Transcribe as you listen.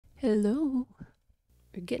Hello.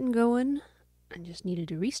 We're getting going. I just needed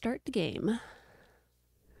to restart the game.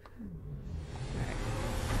 Alright.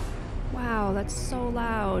 Wow, that's so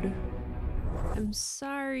loud. I'm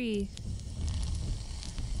sorry.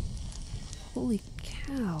 Holy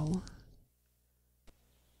cow.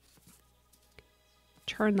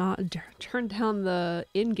 Turn down the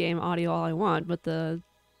in-game audio all I want, but the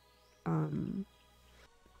oh,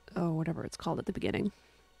 whatever it's called at the beginning.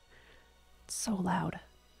 It's so loud.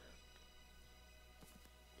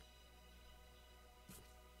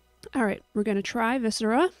 Alright, we're gonna try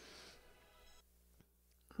Viscera.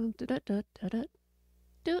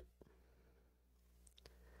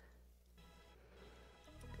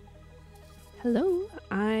 Hello,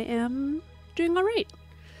 I am doing alright.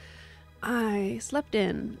 I slept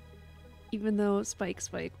in, even though Spike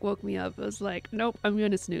woke me up. I was like, nope, I'm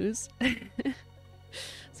gonna snooze.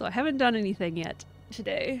 So I haven't done anything yet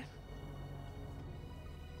today.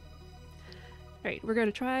 Alright, we're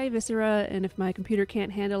gonna try Viscera, and if my computer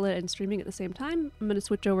can't handle it and streaming at the same time, I'm gonna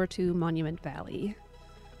switch over to Monument Valley.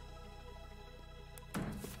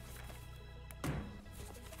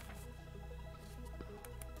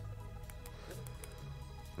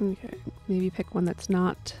 Okay, maybe pick one that's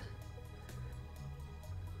not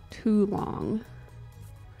too long.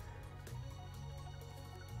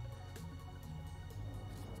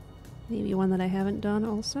 Maybe one that I haven't done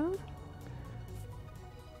also.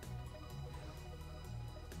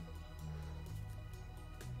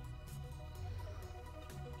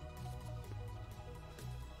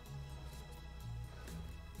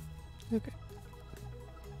 Okay.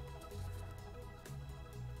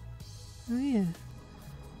 Oh yeah.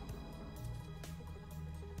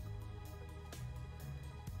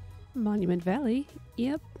 Monument Valley.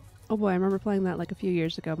 Yep. Oh boy, I remember playing that like a few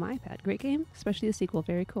years ago. My iPad. Great game. Especially the sequel.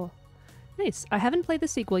 Very cool. Nice. I haven't played the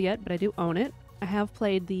sequel yet, but I do own it. I have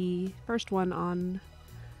played the first one on...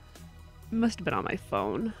 must have been on my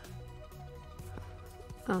phone.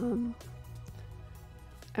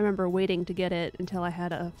 I remember waiting to get it until I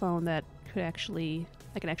had a phone that could actually...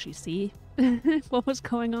 I could actually see what was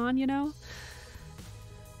going on, you know?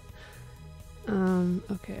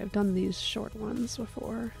 Okay, I've done these short ones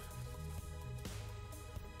before.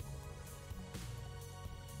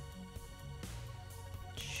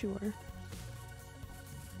 Sure.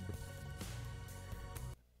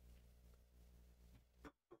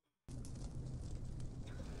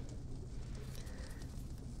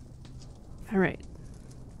 Alright.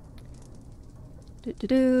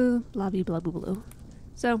 Blah blah blah blah blah.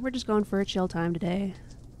 So, we're just going for a chill time today.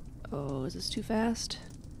 Oh, is this too fast?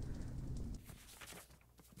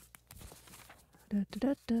 Field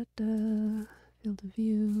of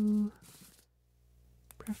view.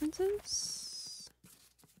 Preferences?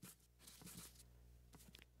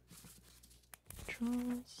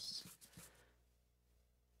 Controls.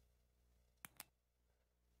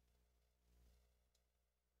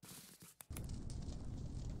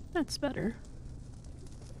 That's better.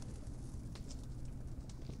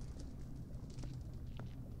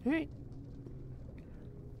 Alright.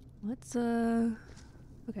 Let's, okay,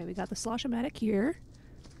 we got the Slosh-O-Matic here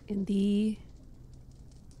in the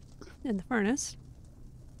furnace.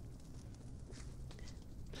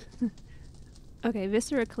 Okay,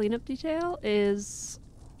 Viscera Cleanup Detail is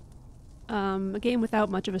a game without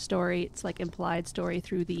much of a story. It's like implied story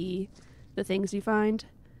through the things you find.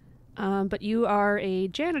 But you are a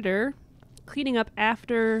janitor cleaning up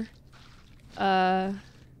after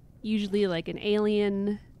usually like an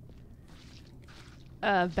alien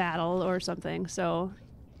battle or something. So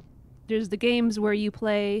there's the games where you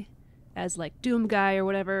play as like Doom Guy or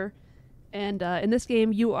whatever, and in this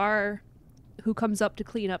game you are who comes up to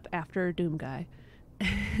clean up after Doom Guy.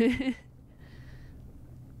 It's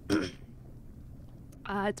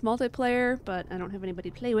multiplayer, but I don't have anybody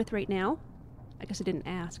to play with right now. I guess I didn't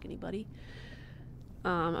ask anybody.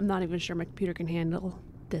 I'm not even sure my computer can handle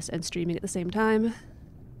this and streaming at the same time.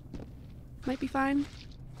 Might be fine.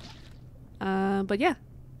 But yeah.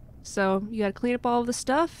 So you gotta clean up all of the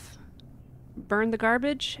stuff, burn the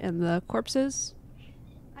garbage and the corpses.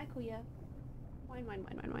 Hi, Kuya. Wine.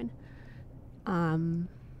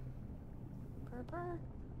 Purr.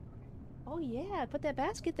 Oh yeah, put that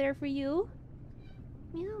basket there for you.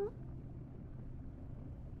 Meow.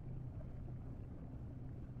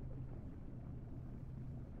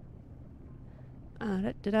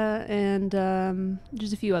 And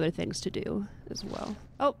there's a few other things to do as well.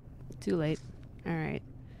 Oh, too late. Alright.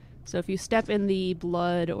 So if you step in the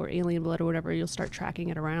blood or alien blood or whatever, you'll start tracking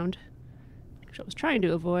it around. Which I was trying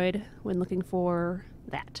to avoid when looking for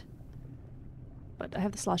that. But I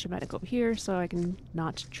have the Slosh-O-Matic over here, so I can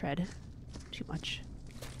not tread too much.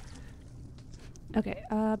 Okay,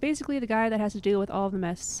 basically the guy that has to deal with all of the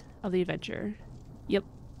mess of the adventure. Yep.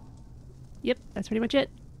 Yep, that's pretty much it.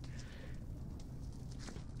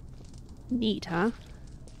 Neat, huh?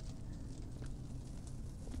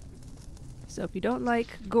 So if you don't like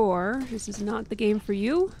gore, this is not the game for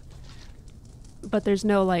you. But there's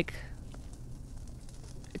no, like...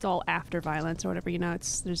 It's all after violence or whatever, you know?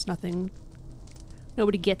 There's nothing...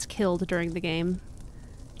 Nobody gets killed during the game.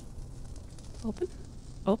 Open?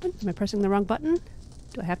 Open? Am I pressing the wrong button?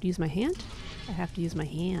 Do I have to use my hand? I have to use my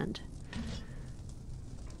hand.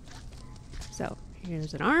 So,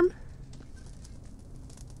 here's an arm.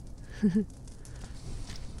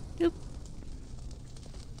 Oop.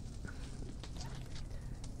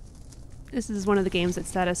 This is one of the games that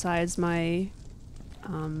satisfies my...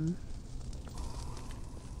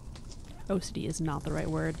 OCD is not the right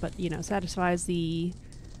word, but, you know, satisfies the...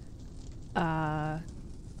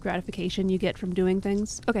 gratification you get from doing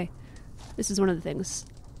things. Okay, this is one of the things.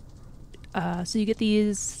 So you get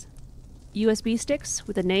these USB sticks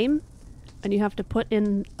with a name, and you have to put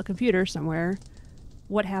in a computer somewhere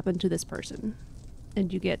what happened to this person,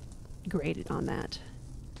 and you get graded on that.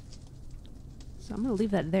 So I'm going to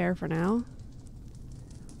leave that there for now,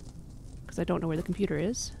 because I don't know where the computer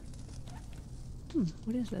is.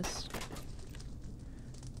 What is this?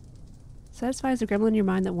 Satisfies the gremlin in your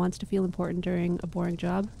mind that wants to feel important during a boring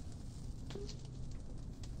job.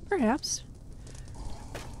 Perhaps.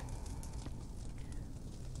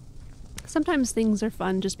 Sometimes things are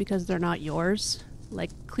fun just because they're not yours. Like,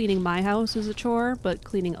 cleaning my house is a chore, but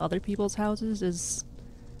cleaning other people's houses is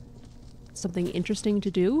something interesting to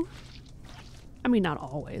do. I mean, not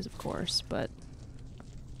always, of course, but...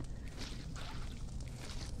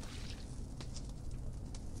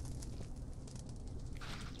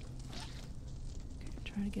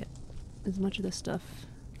 Trying to get as much of this stuff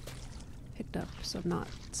picked up so I'm not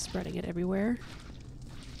spreading it everywhere.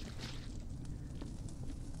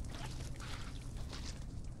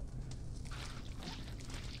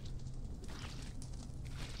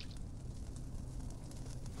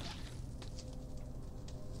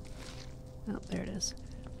 Oh, there it is.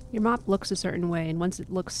 Your mop looks a certain way, and once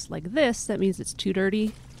it looks like this, that means it's too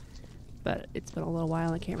dirty. But it's been a little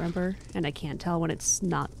while, I can't remember, and I can't tell when it's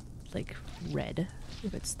not, like, red.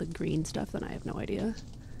 If it's the green stuff, then I have no idea.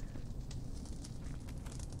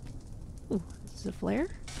 Ooh, is this a flare?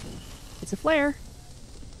 It's a flare!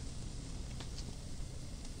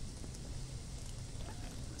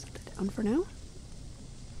 Set that down for now.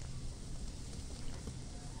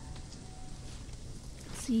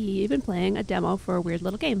 Let's see, you've been playing a demo for a weird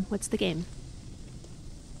little game. What's the game?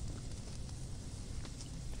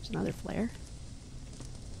 There's another flare.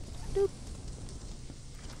 Nope.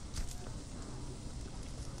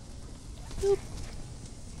 Nope.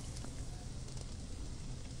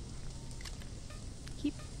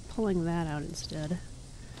 Keep pulling that out instead.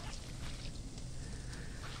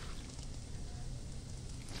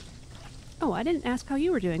 Oh, I didn't ask how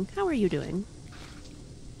you were doing. How are you doing?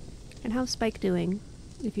 And how's Spike doing,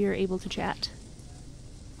 if you're able to chat?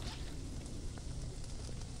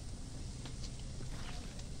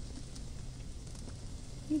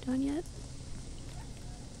 You done yet?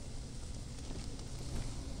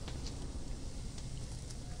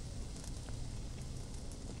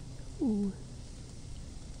 Ooh.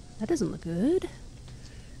 That doesn't look good.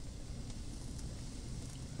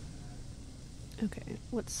 Okay,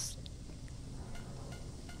 what's...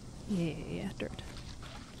 Yeah, dirt.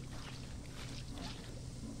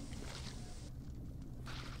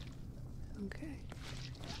 Okay.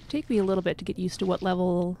 Take me a little bit to get used to what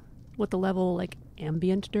the level, like,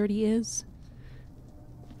 ambient dirty is.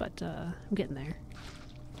 But, I'm getting there.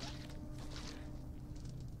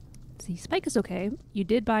 See, Spike is okay. You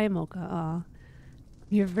did buy a mocha.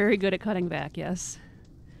 You're very good at cutting back, yes.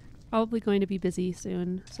 Probably going to be busy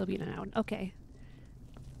soon, so be in and out. Okay.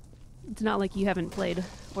 It's not like you haven't played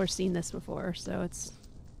or seen this before, so it's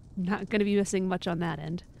not going to be missing much on that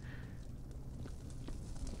end.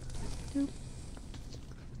 Doop.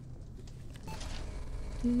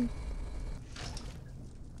 Doop.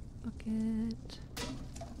 Bucket.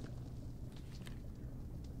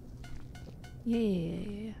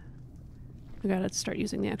 Yeah. I gotta start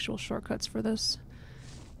using the actual shortcuts for this,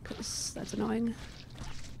 because that's annoying.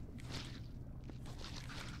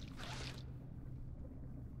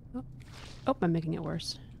 Oh, I'm making it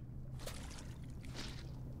worse.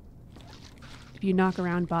 If you knock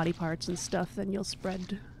around body parts and stuff, then you'll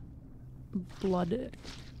spread blood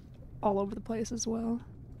all over the place as well.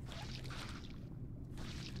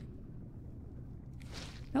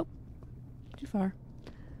 Nope. Too far.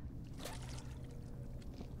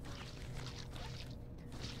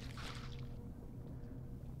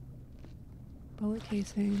 Bullet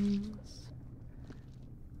casings.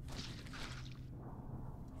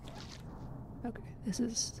 Okay, this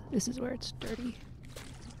is where it's dirty.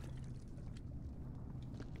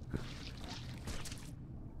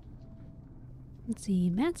 Let's see,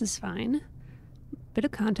 Matt's is fine. Bit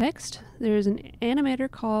of context. There's an animator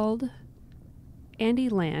called Andy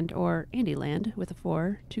Land, or Andy Land with a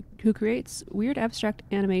 4, who creates weird abstract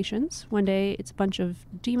animations. One day it's a bunch of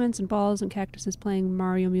demons and balls and cactuses playing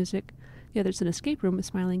Mario music. The other's an escape room with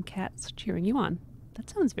smiling cats cheering you on. That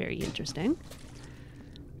sounds very interesting.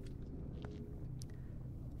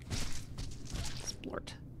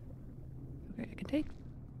 Splort. Okay, I can take...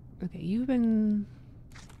 Okay, you've been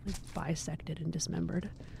like, bisected and dismembered.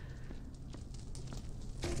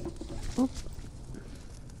 Oh.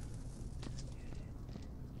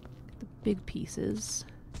 The big pieces.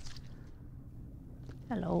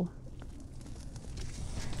 Hello.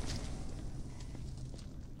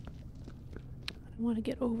 I want to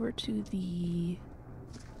get over to the...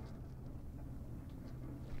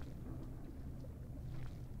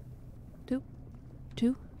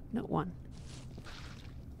 Two? No, one.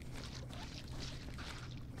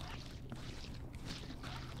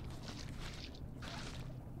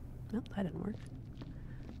 Nope, that didn't work.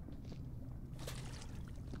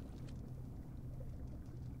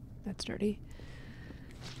 That's dirty.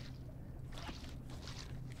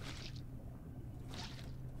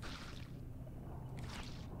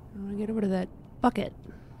 I want to get over to that bucket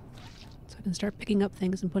so I can start picking up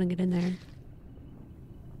things and putting it in there.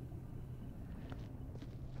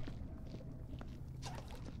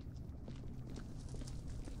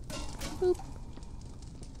 Boop.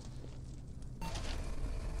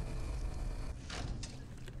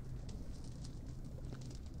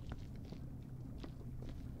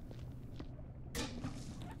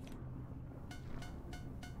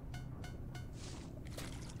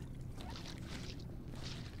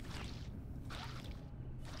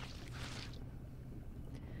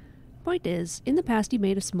 Point is, in the past you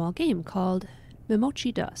made a small game called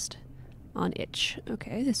Memochi Dust on itch.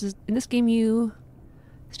 Okay, in this game you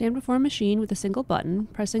stand before a machine with a single button.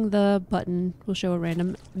 Pressing the button will show a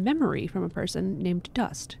random memory from a person named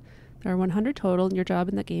Dust. There are 100 total, and your job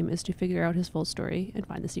in that game is to figure out his full story and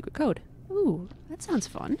find the secret code. Ooh, that sounds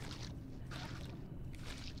fun.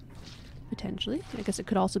 Potentially. I guess it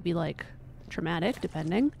could also be, like, traumatic,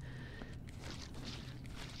 depending.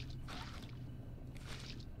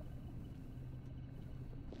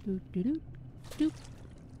 Doop, doop, doop, doop.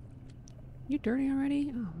 You're dirty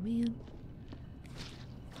already? Oh, man.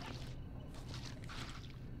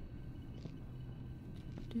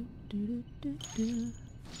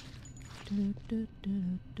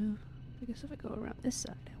 I guess if I go around this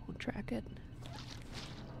side, I won't track it.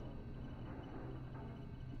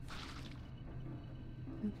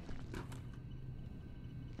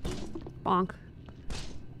 Bonk.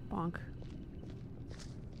 Bonk.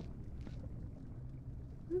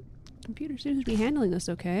 Computer seems to be handling this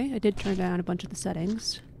okay. I did turn down a bunch of the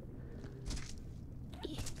settings.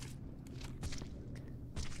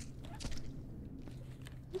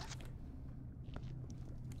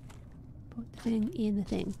 Put the thing in the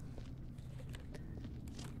thing.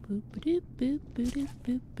 Boop boop boop boop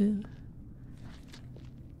boop boop.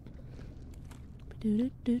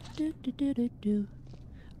 Do.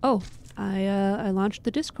 Oh, I launched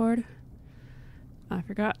the Discord. I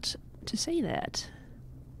forgot to say that.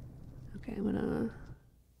 Okay, I'm gonna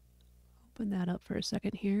open that up for a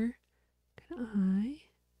second here. Can I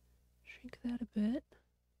shrink that a bit?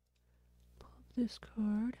 Pull up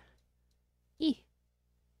Discord.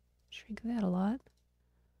 Shrink that a lot.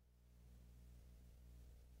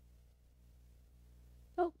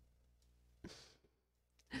 Oh.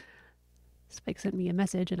 Spike sent me a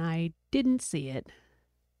message and I didn't see it.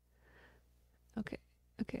 Okay,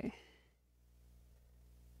 okay.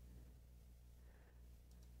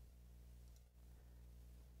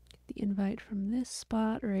 Get the invite from this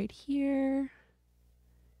spot right here.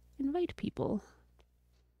 Invite people.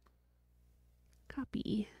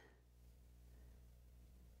 Copy.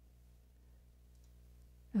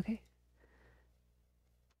 Okay.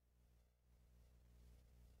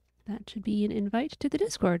 That should be an invite to the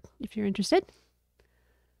Discord if you're interested.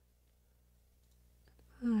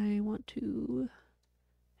 I want to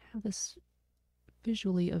have this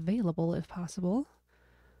visually available if possible.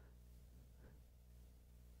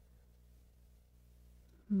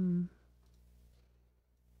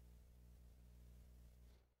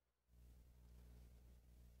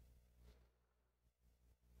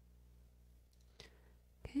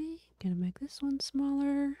 Okay, gonna make this one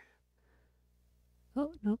smaller.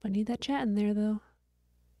 Oh, nope, I need that chat in there though.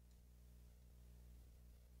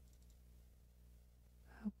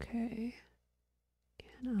 Okay.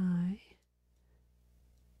 Can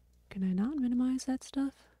I not minimize that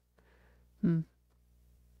stuff?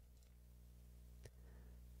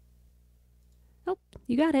 Oh,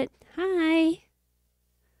 you got it. Hi.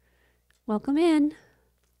 Welcome in.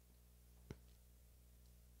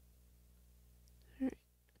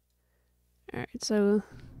 Alright, so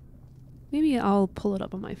maybe I'll pull it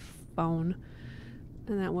up on my phone,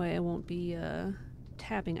 and that way I won't be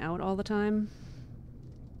tapping out all the time.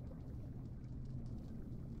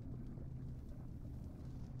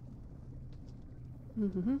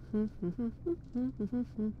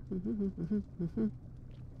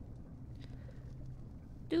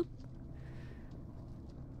 Doop.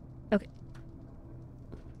 Okay.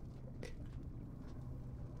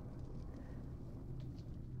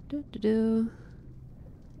 The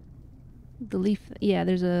leaf. Yeah,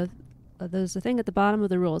 there's a thing at the bottom of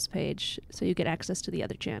the rules page, so you get access to the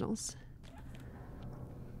other channels.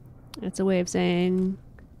 It's a way of saying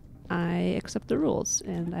I accept the rules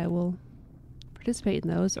and I will participate in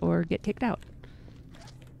those or get kicked out.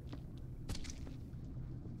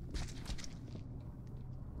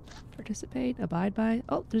 Participate, abide by.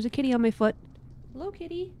 Oh, there's a kitty on my foot. Hello,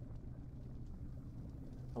 kitty.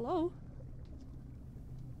 Hello.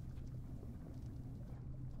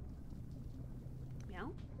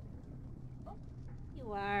 Meow. Oh,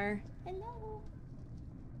 you are. Hello.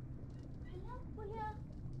 Hello, Julia.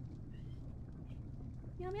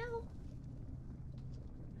 Meow, meow.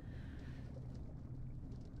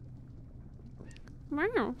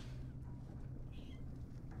 Meow.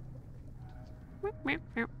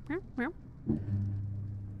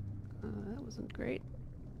 That wasn't great.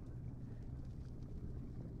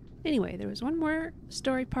 Anyway, there was one more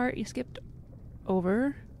story part you skipped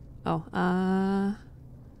over. Oh,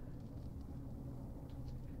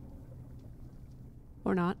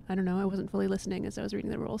 or not. I don't know. I wasn't fully listening as I was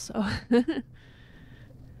reading the rules, so I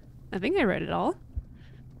think I read it all.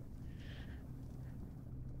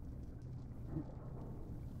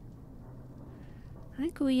 Hi,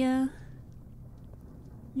 Kuya.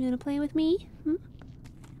 You gonna play with me?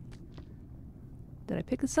 Did I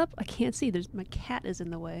pick this up? I can't see. My cat is in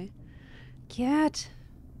the way. Cat!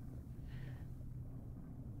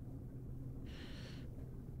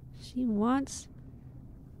 She wants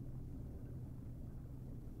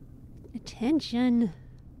attention.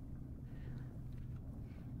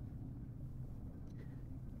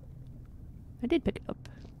 I did pick it up.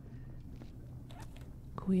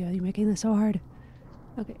 Kuya, you're making this so hard.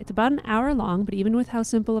 Okay, it's about an hour long, but even with how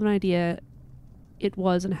simple of an idea it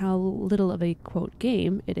was and how little of a, quote,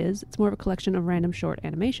 game it is, it's more of a collection of random short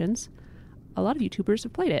animations. A lot of YouTubers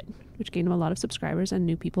have played it, which gained them a lot of subscribers and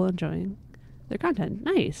new people enjoying their content.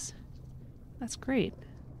 Nice. That's great.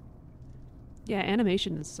 Yeah,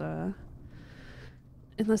 animation is,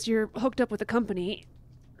 unless you're hooked up with a company,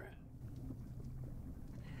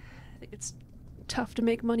 I think it's tough to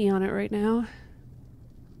make money on it right now.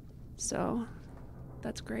 So,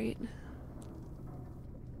 that's great.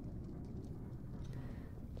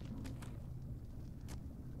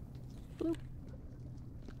 Bloop.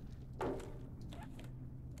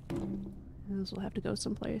 Those will have to go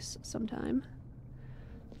someplace sometime.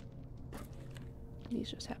 These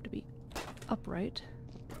just have to be upright.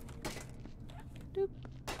 Doop.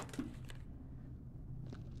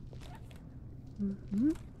 Mm-hmm.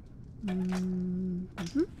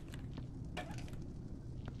 Mm-hmm.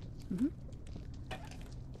 Mm-hmm.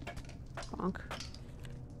 Bonk.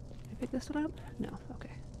 Did I pick this one up? No.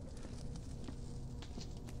 Okay.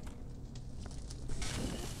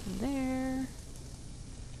 There.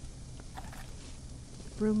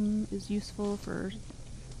 Broom is useful for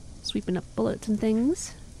sweeping up bullets and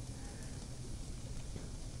things.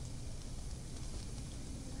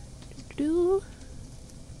 Do.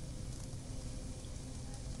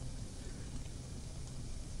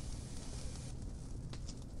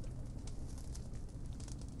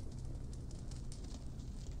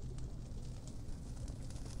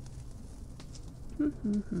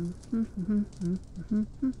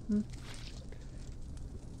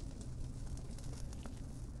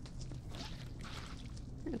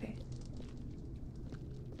 Okay.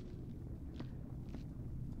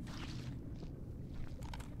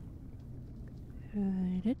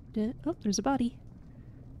 Oh, there's a body.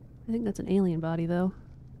 I think that's an alien body, though.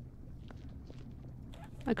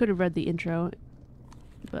 I could have read the intro,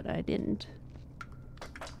 but I didn't.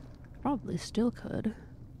 Probably still could.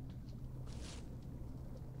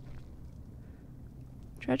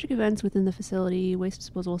 Tragic events within the facility waste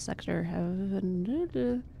disposal sector have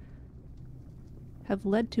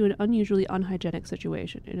led to an unusually unhygienic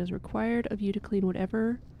situation. It is required of you to clean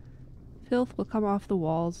whatever Filth will come off the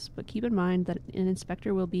walls, but keep in mind that an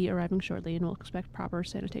inspector will be arriving shortly and will expect proper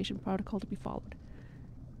sanitation protocol to be followed.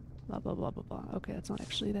 Blah, blah, blah, blah, blah. Okay, that's not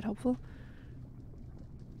actually that helpful.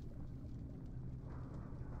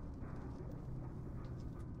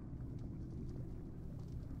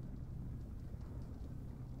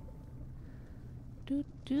 Doot,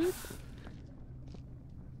 doot.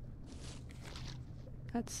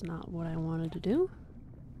 That's not what I wanted to do.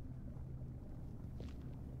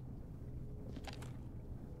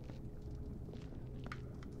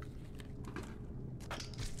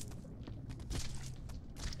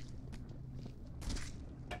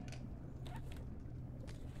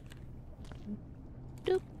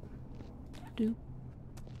 Doop. Doop.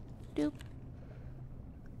 Doop.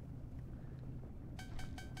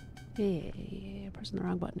 Hey, pressing the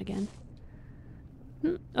wrong button again.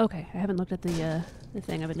 Okay, I haven't looked at the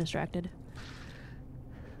thing. I've been distracted.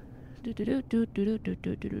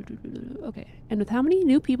 Okay, and with how many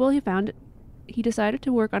new people he found, he decided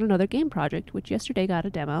to work on another game project, which yesterday got a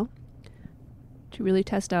demo to really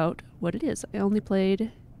test out what it is. I only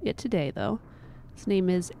played it today, though. Its name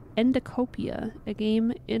is Endocopia, a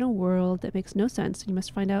game in a world that makes no sense, and you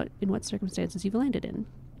must find out in what circumstances you've landed in.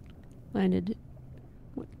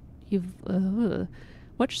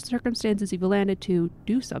 What circumstances you've landed to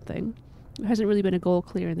do something. There hasn't really been a goal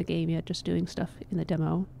clear in the game yet, just doing stuff in the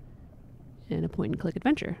demo. And a point-and-click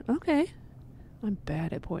adventure. Okay. I'm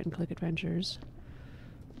bad at point-and-click adventures.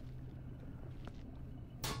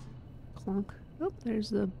 Clunk. Oh, there's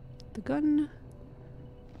the gun.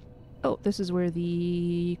 Oh, this is where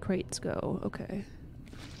the crates go. Okay.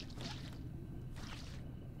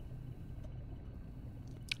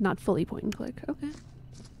 Not fully point-and-click. Okay.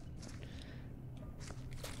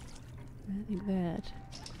 I think that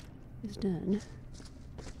is done.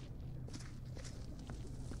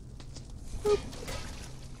 Boop.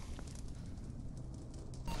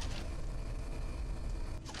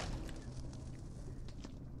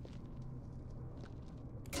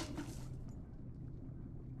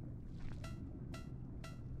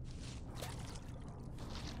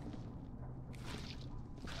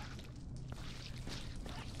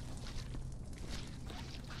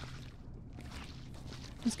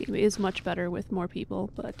 This game is much better with more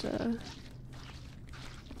people, but, I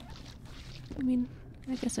mean,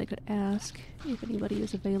 I guess I could ask if anybody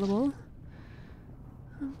is available.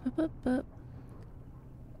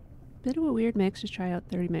 Bit of a weird mix to try out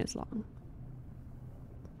 30 minutes long.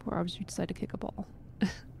 Poor hours you decide to kick a ball.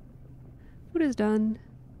 Food is done.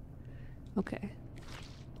 Okay.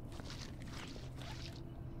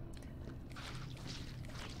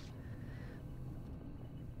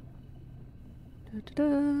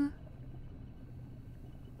 Da-da-da.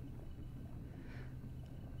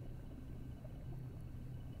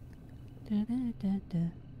 Da-da-da-da.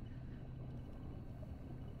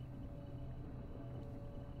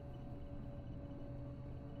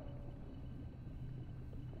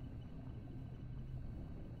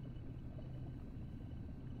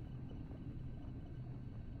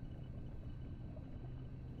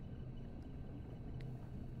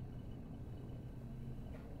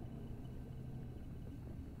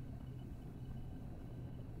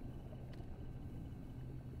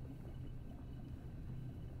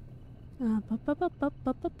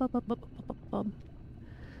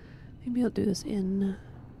 Maybe I'll do this in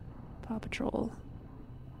Paw Patrol.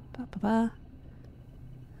 Ba-ba-ba.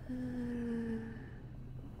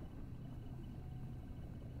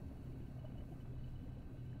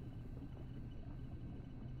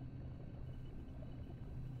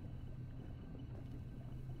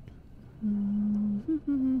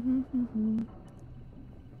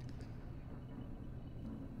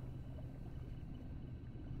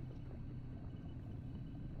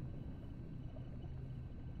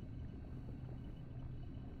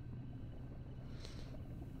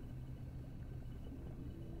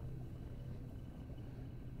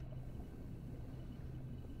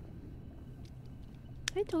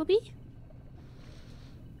 Hi, Toby.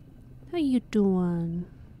 How you doing?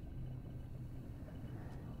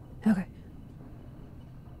 Okay.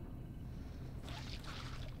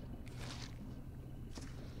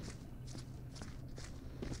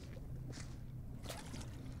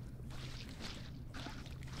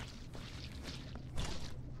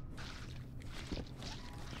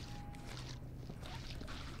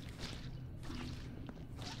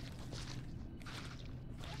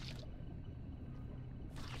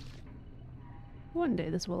 One day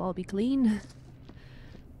this will all be clean.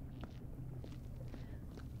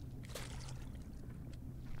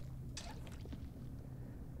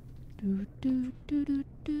 Do do do do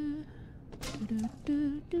do do do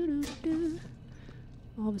do do do.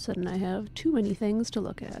 All of a sudden I have too many things to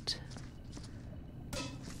look at.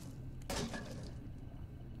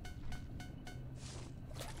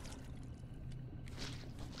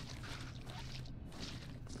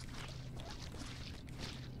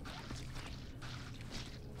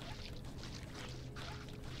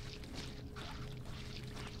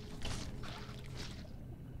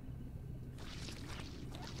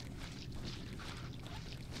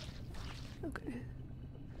 Okay.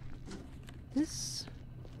 These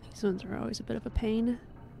ones are always a bit of a pain.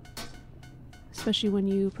 Especially when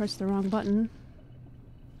you press the wrong button.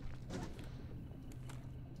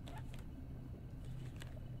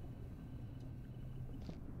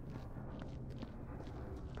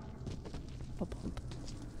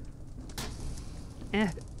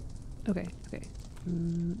 Okay, okay.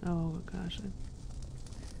 Oh gosh, I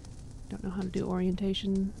don't know how to do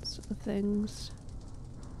orientations of things.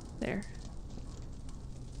 There.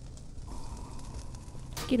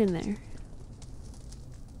 Get in there.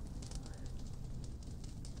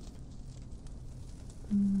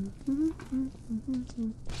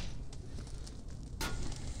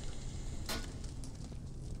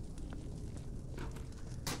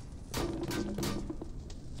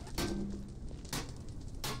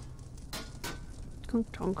 Tonk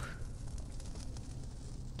tonk.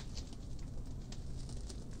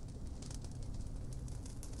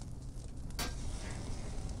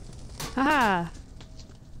 Haha!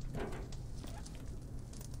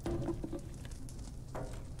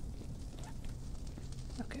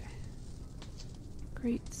 Okay.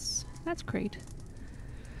 Crates. That's great.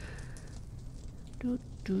 Do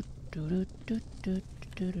do do do do do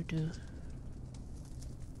do do do.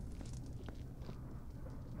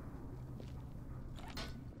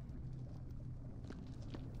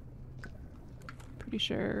 Pretty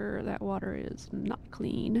sure that water is not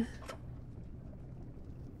clean.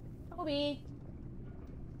 Kofi!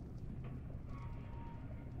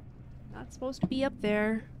 Not supposed to be up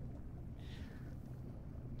there.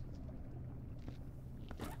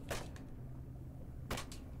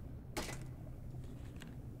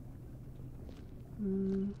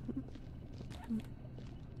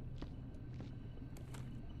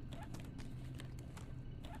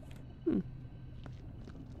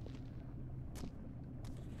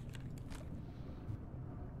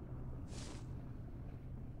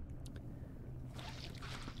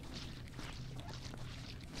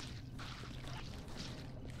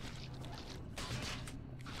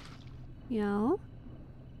 Yeah?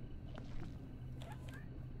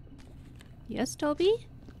 Yes, Toby?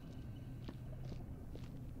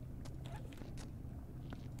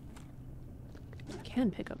 I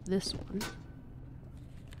can pick up this one.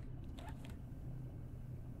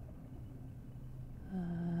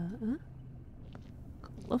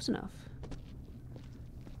 Close enough.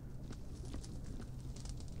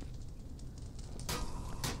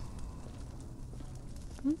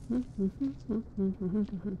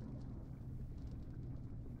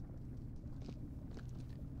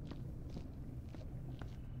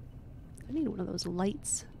 I need one of those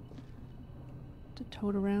lights to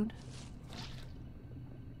tote around.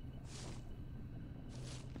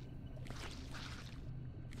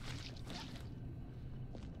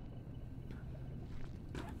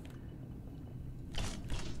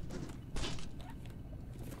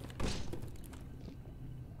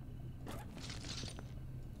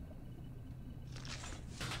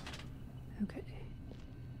 Okay.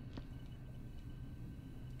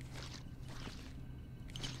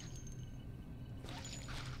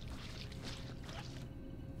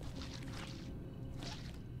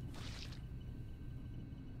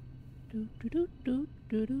 Do, do, do, do,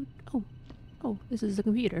 do, do. Oh, oh, this is the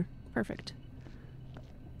computer. Perfect.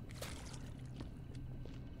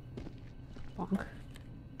 Bonk.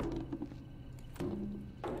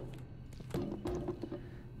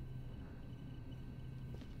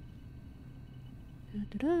 Da,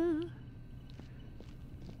 da, da.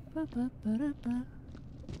 Ba, ba, ba, da, ba.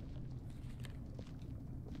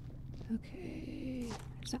 Okay,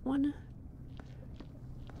 is that one?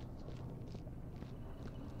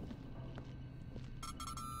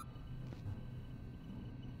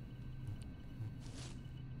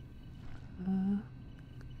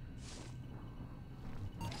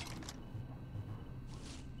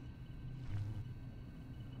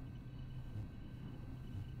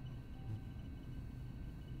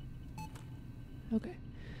 Okay.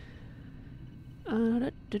 Da,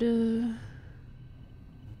 da, da.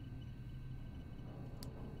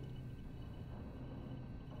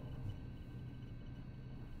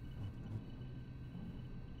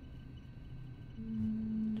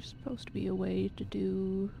 There's supposed to be a way to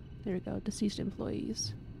do... There we go, deceased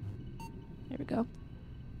employees. There we go.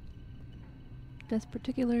 Death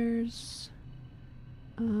particulars.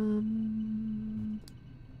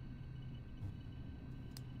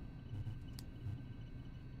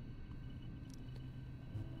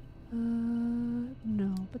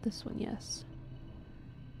 No, but this one, yes.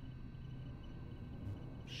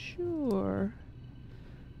 Sure.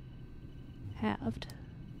 Halved.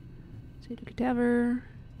 Say to cadaver.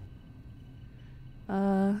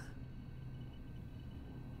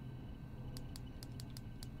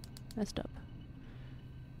 Messed up.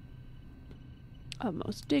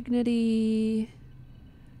 Utmost dignity.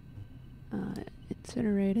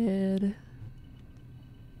 Incinerated.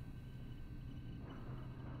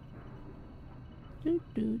 I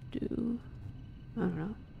don't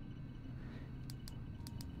know.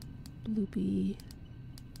 Bloopy.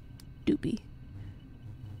 Doopy.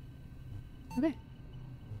 Okay.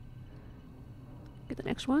 Get the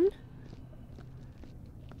next one.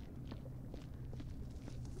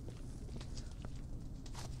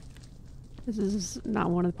 This is not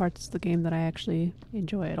one of the parts of the game that I actually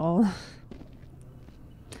enjoy at all.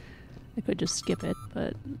 I could just skip it,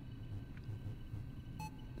 but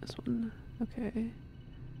this one, okay.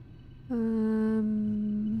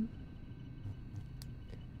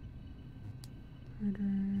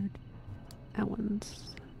 Murdered. That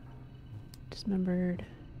one's dismembered.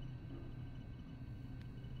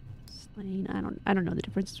 Slain. I don't know the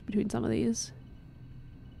difference between some of these.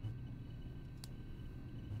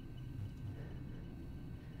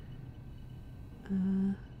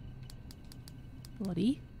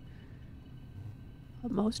 Bloody.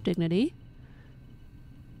 Utmost dignity.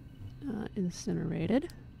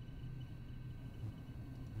 Incinerated.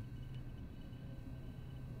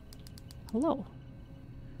 Hello.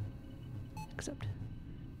 Accept.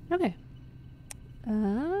 Okay.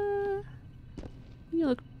 You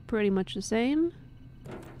look pretty much the same.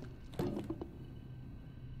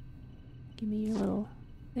 Give me your little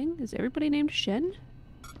thing. Is everybody named Shen?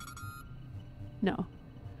 No.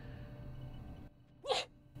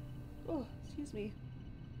 Oh, excuse me.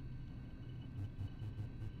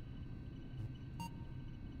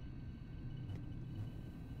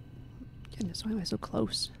 Goodness, why am I so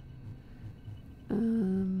close?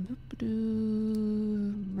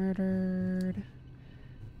 Murdered,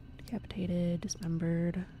 decapitated,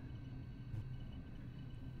 dismembered.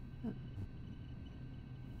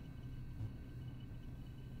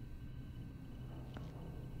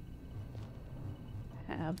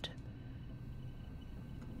 Halved.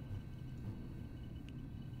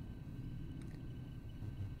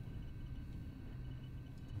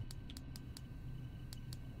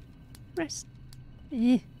 Rest.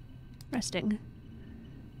 Resting.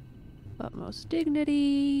 Utmost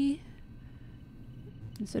dignity.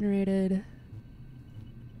 Incinerated.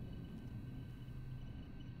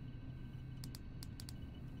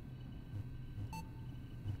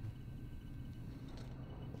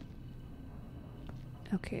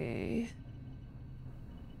 Okay.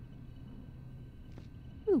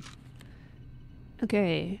 Ooh.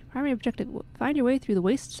 Okay. Primary objective: find your way through the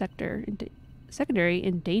waste sector. Secondary: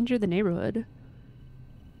 endanger the neighborhood.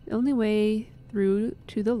 The only way through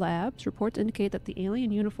to the labs. Reports indicate that the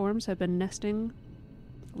alien uniforms have been nesting.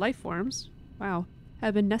 Life forms. Wow.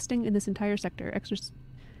 Have been nesting in this entire sector.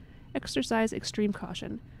 Exercise extreme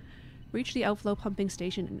caution. Reach the outflow pumping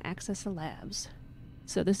station and access the labs.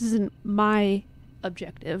 So this isn't my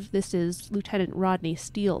objective. This is Lieutenant Rodney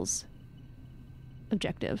Steele's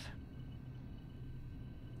objective.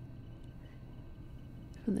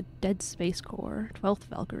 From the Dead Space Corps, 12th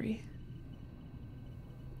Valkyrie.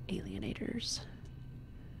 Alienators.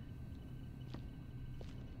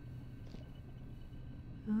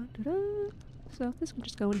 So this can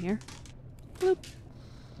just go in here. Bloop.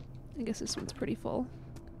 I guess this one's pretty full.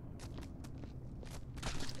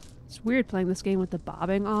 It's weird playing this game with the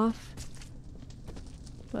bobbing off,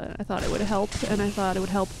 but I thought it would help, and I thought it would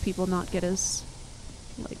help people not get as,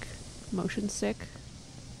 like, motion sick.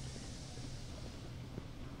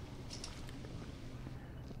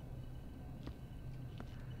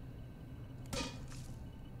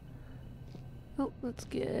 Oh, let's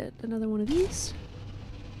get another one of these.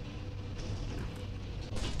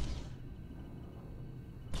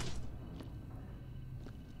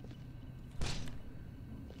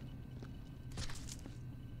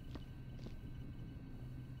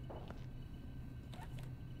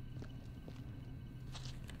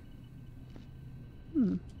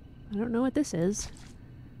 I don't know what this is.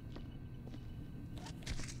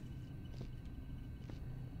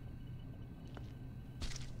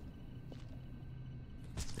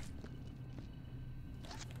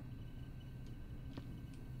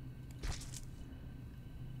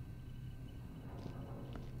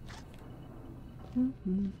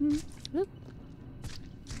 Oop.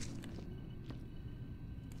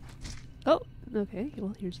 Oh, okay.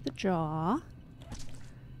 Well, here's the jaw.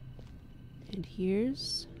 And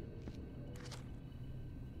here's...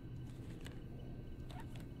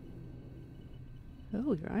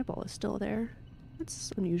 Oh, your eyeball is still there.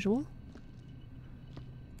 That's unusual.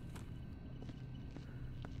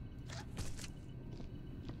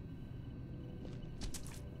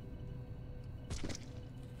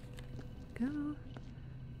 Go.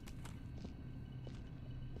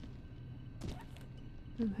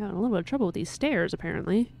 I'm having a little bit of trouble with these stairs,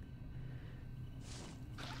 apparently.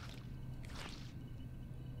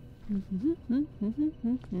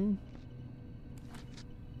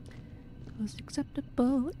 Was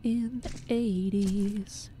acceptable in the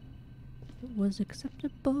 80s. It was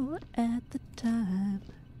acceptable at the time.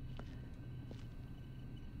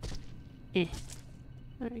 Eh.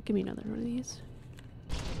 Alright, give me another one of these.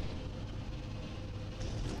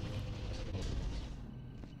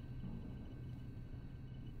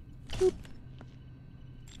 Boop.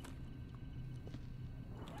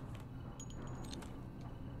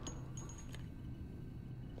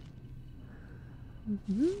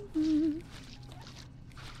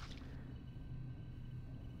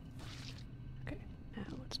 Okay, now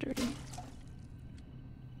it's dirty.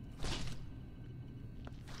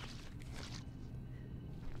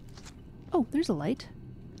 Oh, there's a light.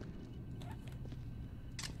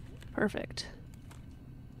 Perfect.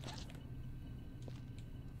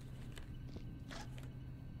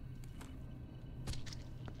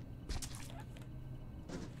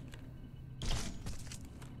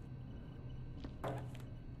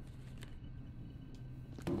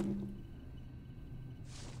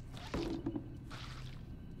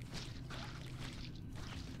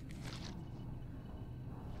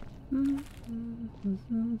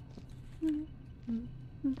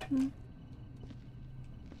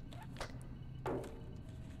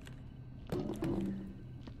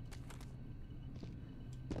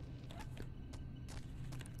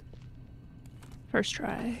 First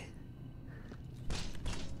try.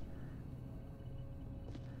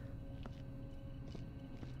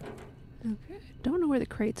 Okay, don't know where the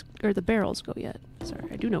crates or the barrels go yet. Sorry,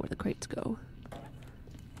 I do know where the crates go.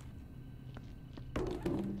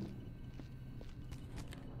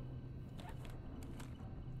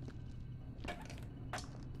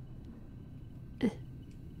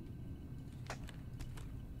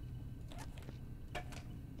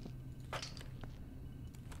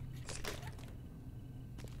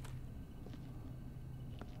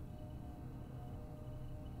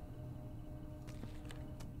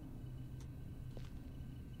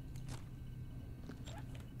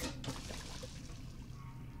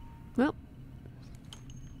 Well,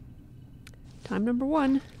 time number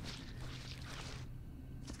one.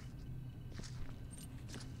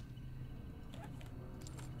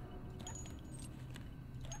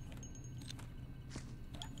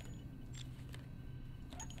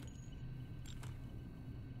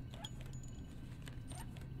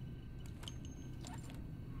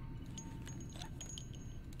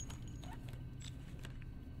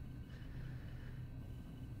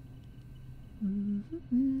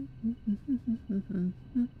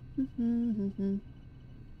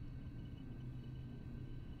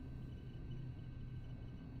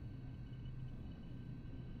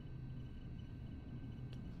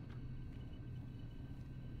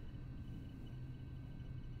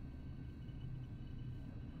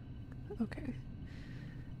 Okay.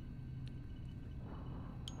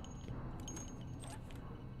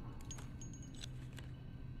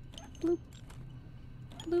 Bloop.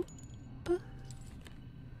 Bloop. Bloop.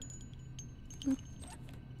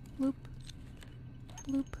 Bloop.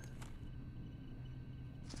 Bloop.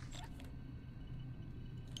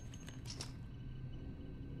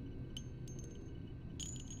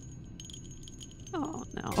 Oh,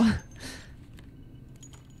 no.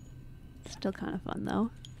 Still kind of fun,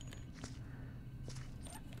 though.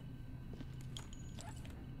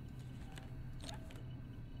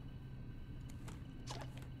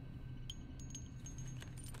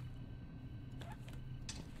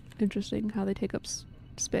 Interesting how they take up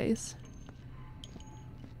space.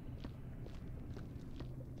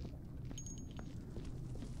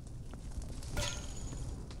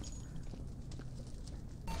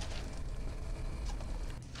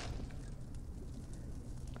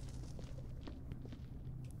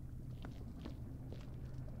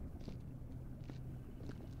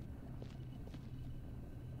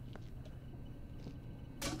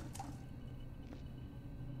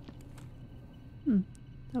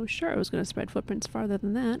 I was sure I was going to spread footprints farther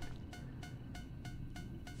than that.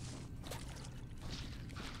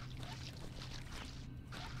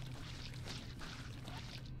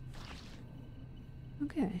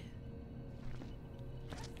 Okay.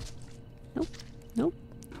 Nope. Nope.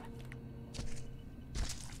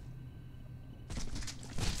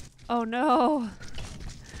 Oh no!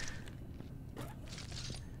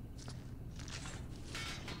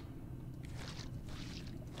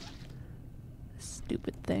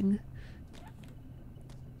 Stupid thing.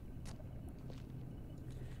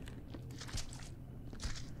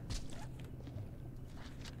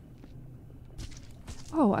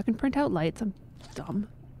 Oh, I can print out lights. I'm dumb.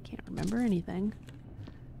 Can't remember anything.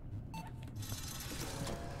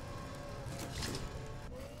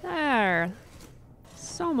 There!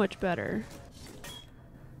 So much better.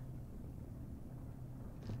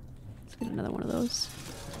 Let's get another one of those.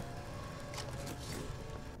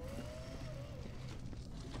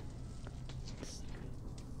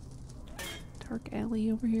 Dark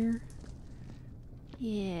alley over here.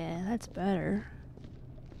 Yeah, that's better.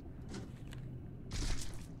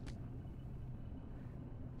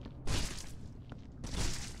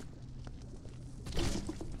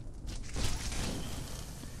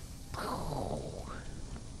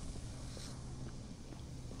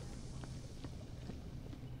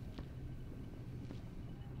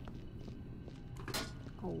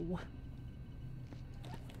 Oh.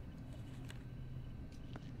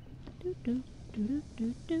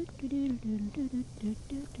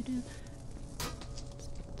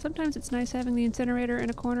 Sometimes it's nice having the incinerator in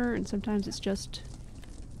a corner, and sometimes it's just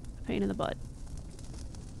a pain in the butt.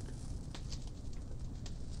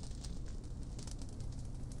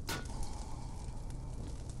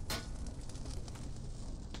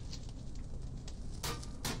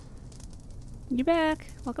 You're back.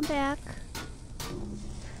 Welcome back.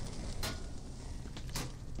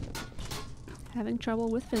 Having trouble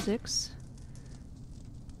with physics.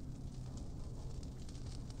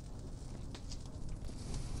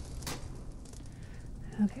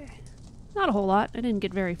 Okay. Not a whole lot. I didn't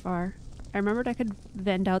get very far. I remembered I could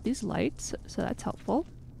vend out these lights, so that's helpful.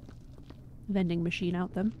 Vending machine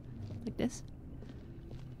out them. Like this.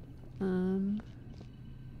 Cleaned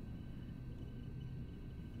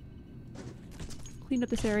up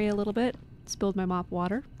this area a little bit. Spilled my mop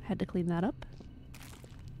water. Had to clean that up.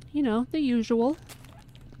 You know, the usual.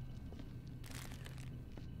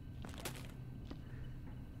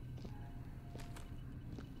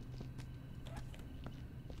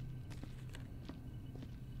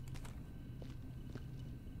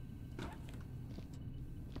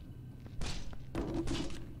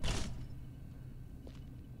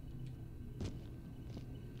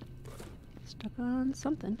 Stuck on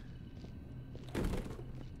something.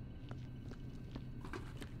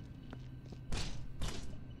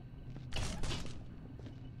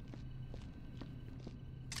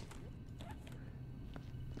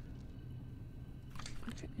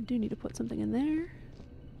 I do need to put something in there.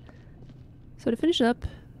 So to finish up,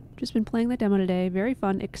 just been playing that demo today. Very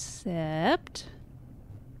fun, except...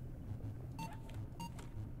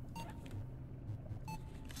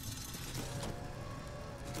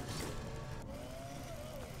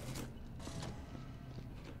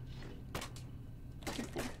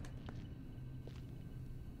 right there.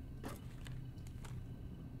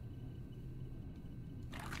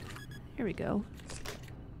 Here we go.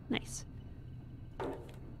 Nice.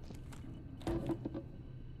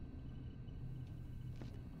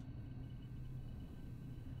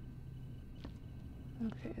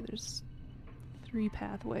 Okay, there's 3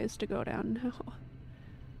 pathways to go down now.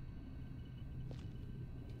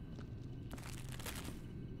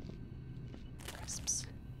 Crisps.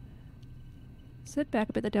 Sit back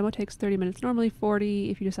a bit. The demo takes 30 minutes. Normally 40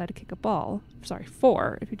 if you decide to kick a ball. Sorry,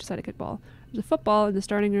 4 if you decide to kick a ball. There's a football in the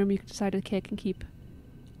starting room you can decide to kick and keep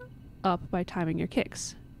up by timing your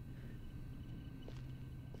kicks.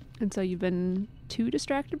 And so you've been too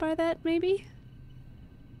distracted by that, maybe?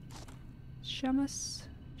 Seamus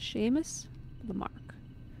Lamarck.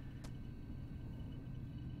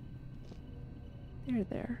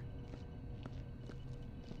 There.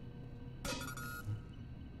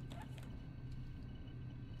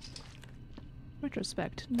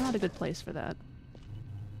 Retrospect, not a good place for that.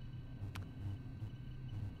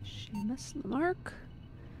 Seamus Lamarck.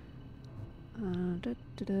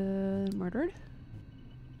 Murdered.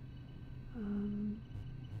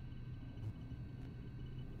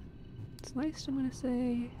 Sliced, I'm gonna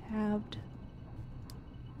say halved.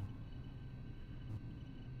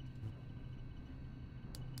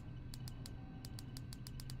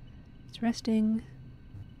 It's resting.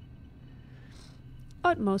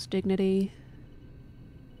 Utmost dignity.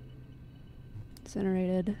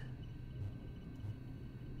 Incinerated.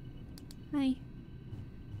 Hi.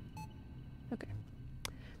 Okay.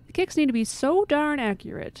 The kicks need to be so darn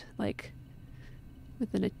accurate. Like,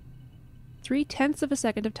 within a 3/10 of a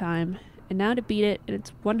second of time. And now to beat it, it's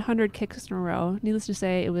 100 kicks in a row. Needless to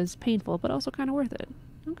say, it was painful, but also kind of worth it.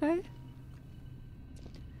 Okay.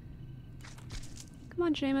 Come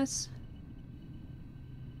on, Seamus.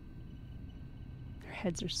 Their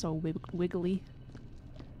heads are so wiggly.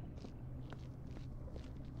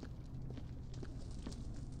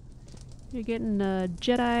 You're getting a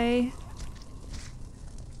Jedi...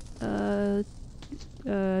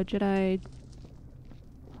 Jedi...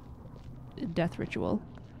 death ritual.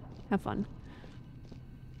 Have fun.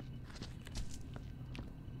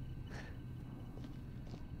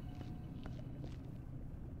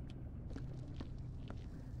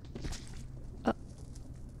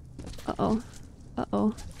 Uh-oh.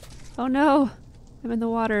 Uh-oh. Oh no! I'm in the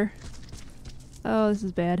water. Oh, this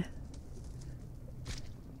is bad.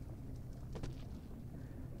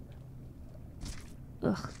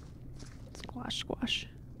 Ugh. Squash, squash.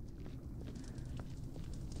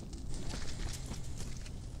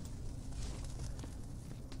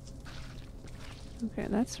 Okay,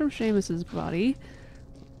 that's from Seamus's body.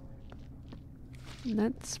 And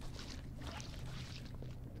that's...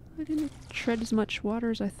 I didn't tread as much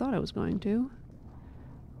water as I thought I was going to.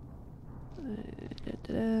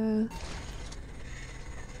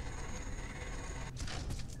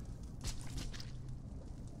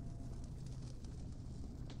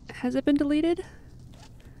 Has it been deleted?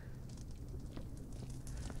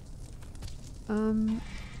 I'm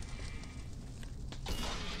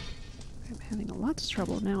having a lot of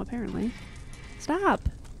trouble now, apparently. Stop!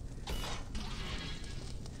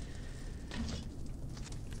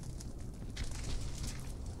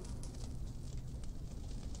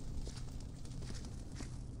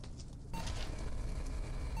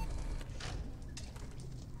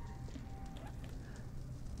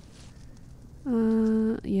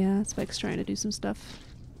 Yeah, Spike's trying to do some stuff.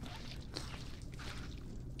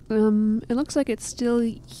 It looks like it's still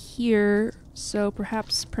here, so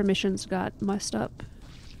perhaps permissions got messed up.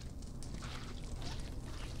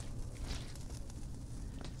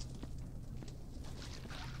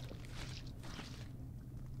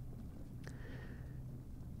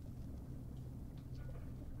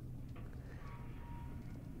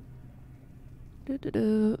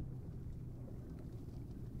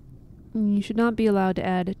 You should not be allowed to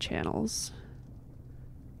add channels.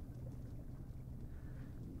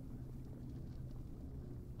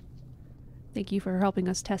 Thank you for helping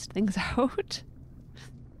us test things out.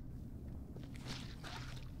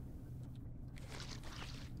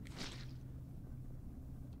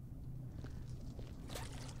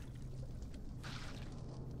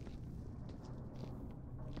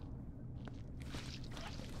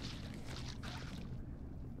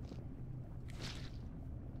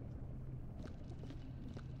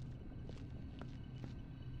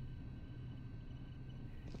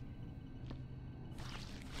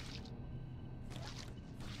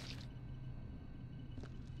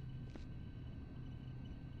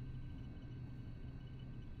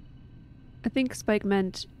 I think Spike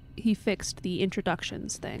meant he fixed the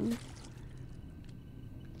introductions thing.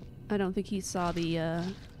 I don't think he saw the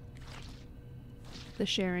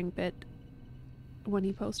sharing bit when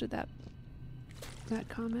he posted that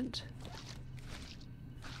comment.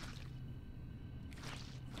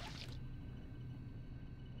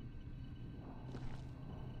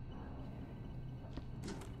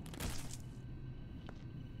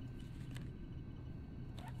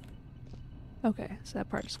 Okay, so that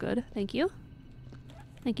part's good. Thank you.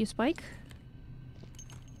 Thank you, Spike.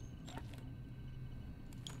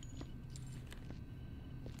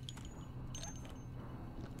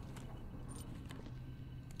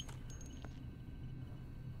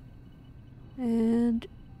 And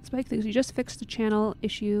Spike thinks you just fixed the channel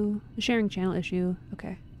issue, the sharing channel issue.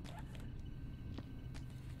 Okay.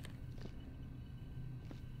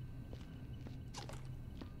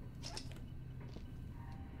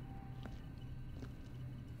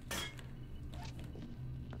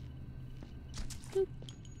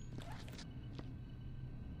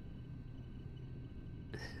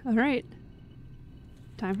 All right.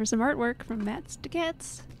 Time for some artwork from Mats to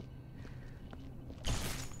Cats.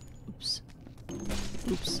 Oops.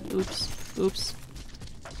 Oops, oops, oops.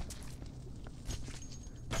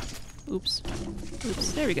 Oops.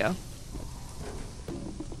 Oops. There we go.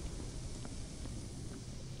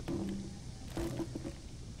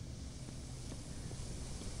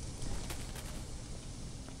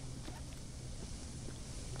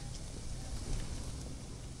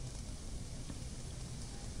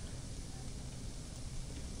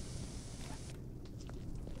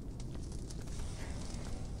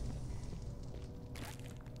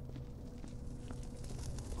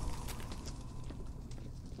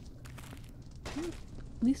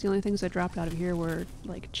 At least the only things I dropped out of here were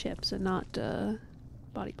like chips and not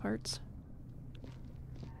body parts.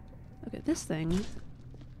 Okay, this thing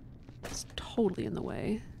is totally in the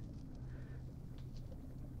way.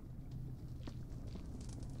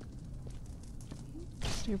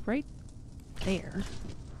 Stay right there.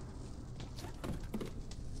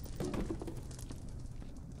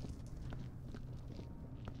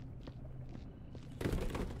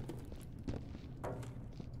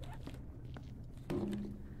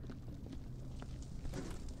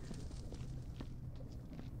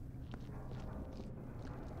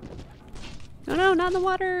 Oh no, not in the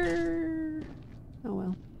water! Oh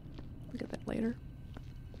well. We'll get that later.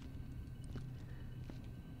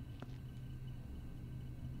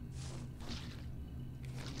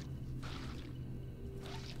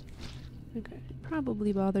 Okay,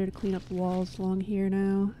 probably bother to clean up the walls along here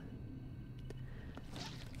now.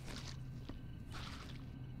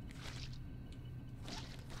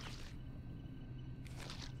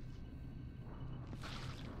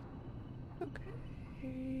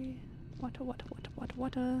 Okay.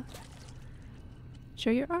 Wata. Show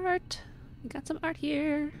your art. We got some art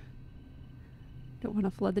here. Don't want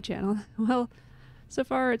to flood the channel. Well, so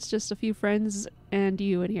far it's just a few friends and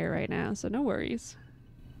you in here right now, so no worries.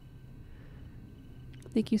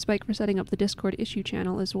 Thank you, Spike, for setting up the Discord issue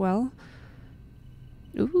channel as well.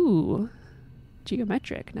 Ooh,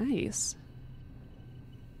 geometric, nice.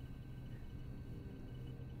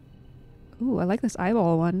 Ooh, I like this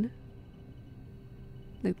eyeball one.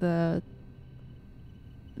 Like the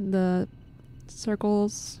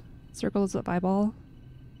circles of eyeball.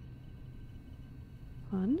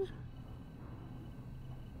 Fun.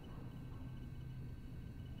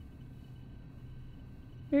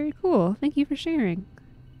 Very cool. Thank you for sharing.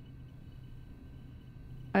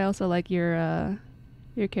 I also like your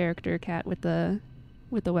character cat with the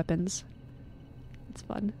weapons. It's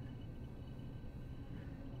fun.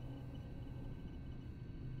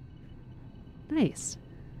 Nice.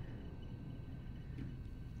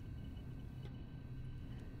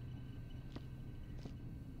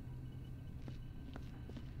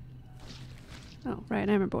 Oh, right,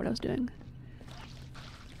 I remember what I was doing.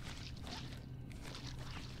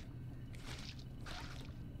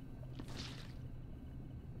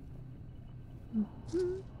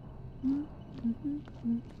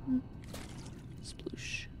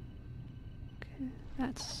 Sploosh. Okay,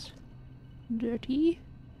 that's dirty.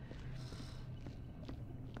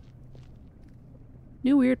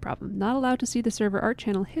 New weird problem. Not allowed to see the server art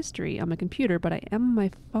channel history on my computer, but I am on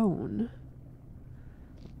my phone.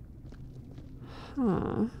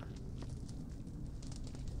 Huh.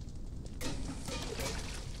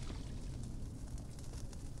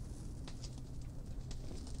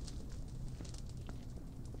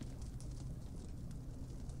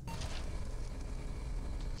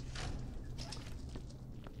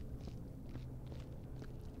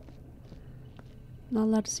 Not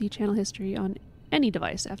allowed to see channel history on any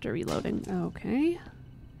device after reloading. Okay.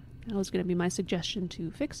 That was going to be my suggestion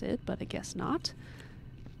to fix it, but I guess not.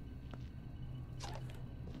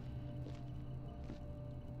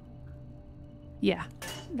 Yeah,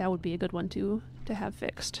 that would be a good one to have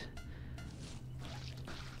fixed.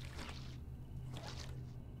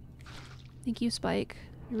 Thank you, Spike.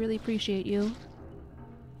 I really appreciate you.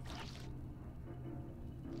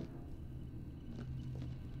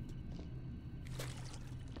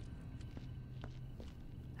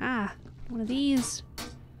 Ah, one of these.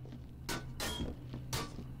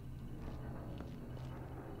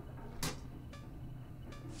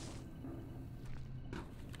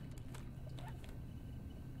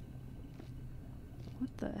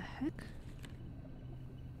 What the heck?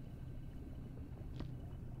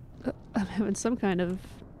 I'm having some kind of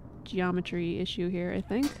geometry issue here, I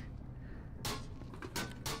think.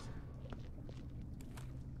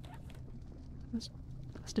 Must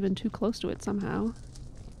have been too close to it somehow.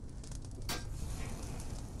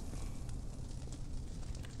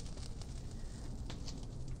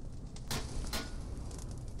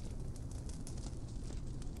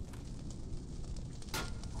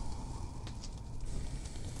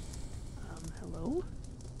 Hello?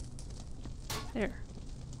 There.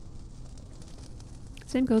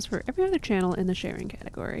 Same goes for every other channel in the sharing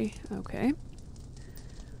category. Okay.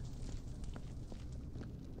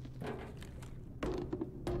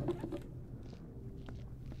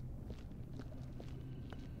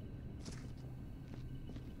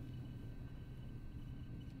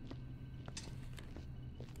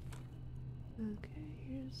 Okay,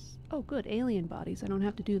 here's... Oh, good. Alien bodies. I don't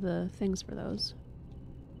have to do the things for those.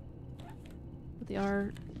 But they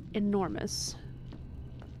are enormous.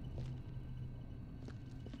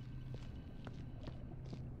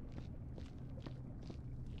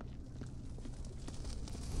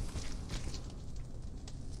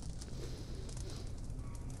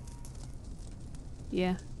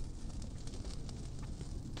 Yeah.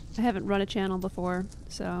 I haven't run a channel before,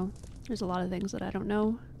 so there's a lot of things that I don't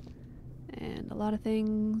know. And a lot of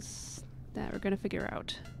things that we're gonna figure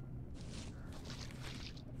out.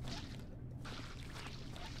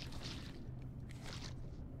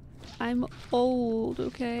 I'm old,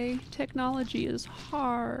 okay? Technology is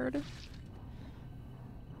hard.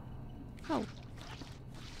 Oh.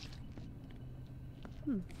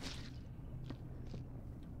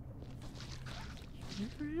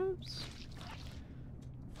 Perhaps?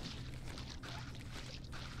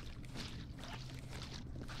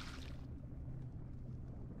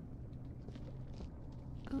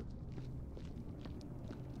 Oh.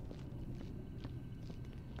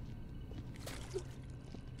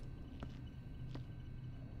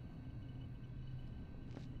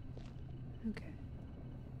 Okay.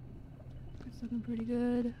 That's looking pretty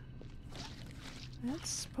good. That's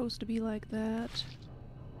supposed to be like that.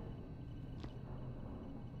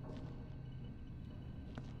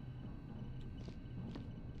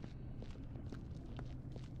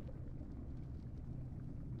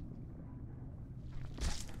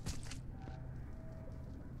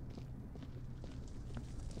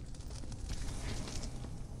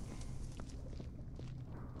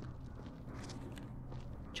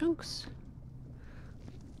 Chunks.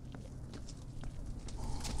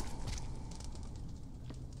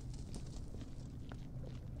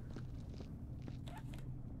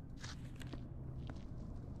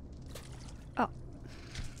 Oh.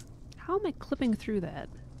 How am I clipping through that?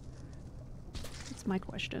 That's my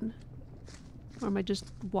question. Or am I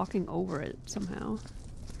just walking over it somehow?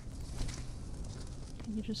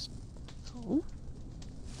 Can you just... Oh?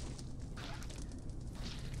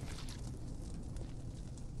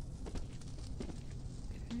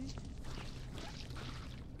 Okay.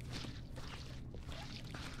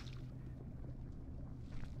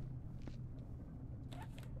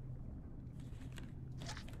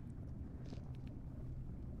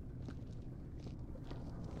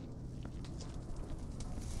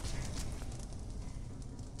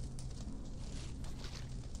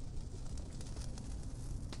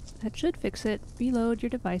 That should fix it. Reload your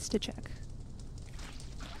device to check.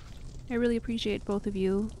 I really appreciate both of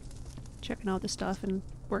you checking out the stuff and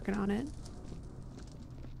working on it.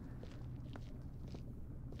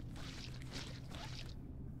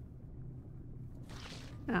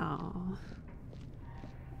 Oh.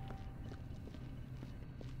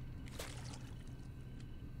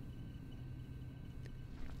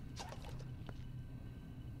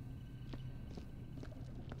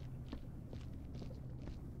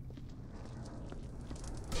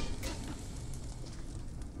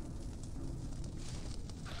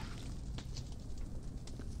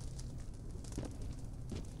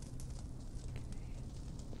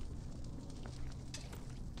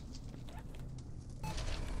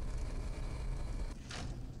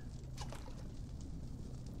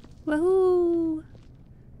 Woohoo!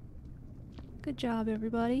 Good job,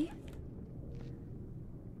 everybody.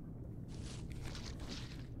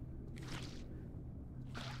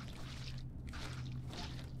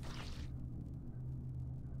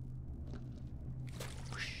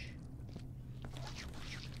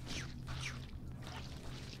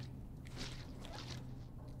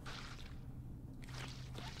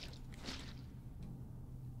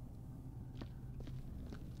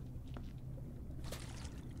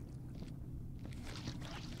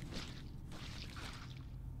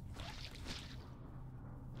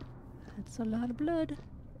 That's a lot of blood.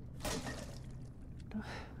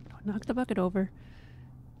 Don't knock the bucket over.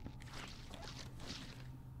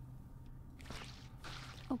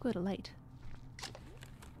 Oh good, a light.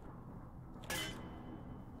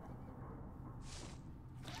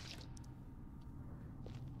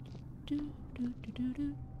 Do do do do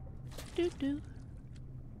do do do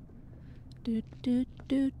do do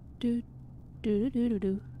do do do do do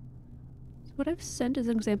do. So what I've sent is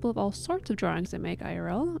an example of all sorts of drawings I make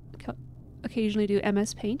IRL. Occasionally do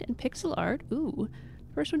MS Paint and pixel art. Ooh.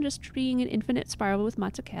 First one just being an infinite spiral with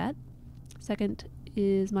Matza Cat. Second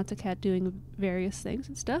is Matza Cat doing various things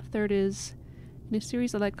and stuff. Third is in a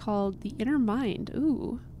series I like called The Inner Mind.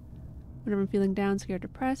 Ooh. Whenever I'm feeling down, scared,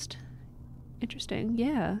 depressed. Interesting.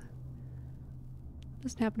 Yeah.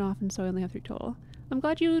 Doesn't happen often, so I only have 3 total. I'm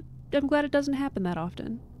glad it doesn't happen that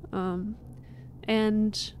often.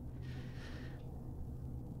 And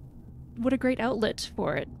what a great outlet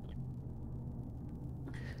for it.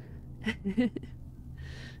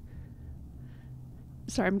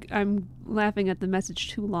 Sorry, I'm laughing at the message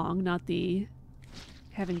too long, not the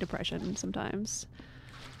having depression sometimes.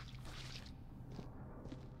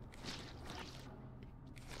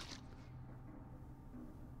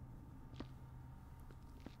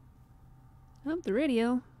 Oh, the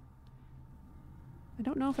radio. I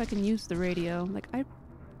don't know if I can use the radio. Like, I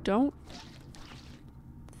don't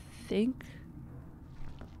think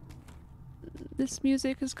this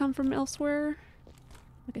music has come from elsewhere.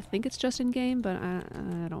 Like, I think it's just in game, but I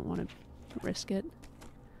don't want to risk it.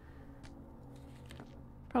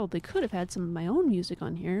 Probably could have had some of my own music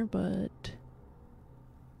on here, but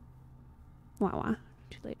wow,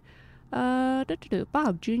 too late.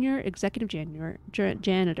 Bob, Junior, Executive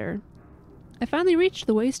Janitor. I finally reached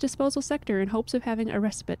the waste disposal sector in hopes of having a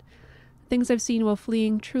respite. Things I've seen while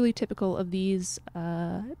fleeing, truly typical of these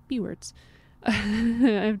B words.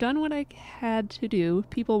 I've done what I had to do.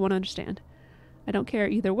 People won't understand. I don't care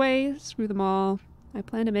either way. Screw them all. I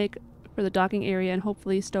plan to make for the docking area and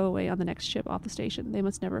hopefully stow away on the next ship off the station. They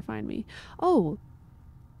must never find me. Oh,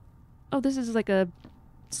 this is like a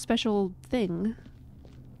special thing.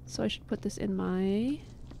 So I should put this in my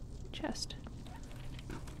chest.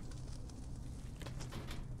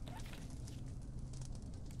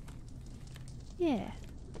 Yeah.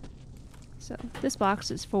 So this box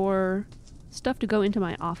is for stuff to go into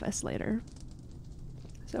my office later.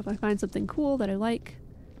 So if I find something cool that I like,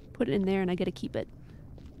 put it in there and I get to keep it.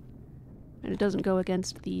 And it doesn't go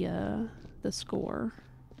against the score.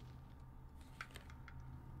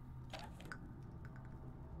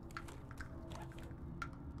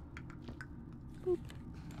 Boop.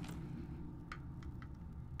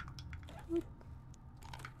 Boop.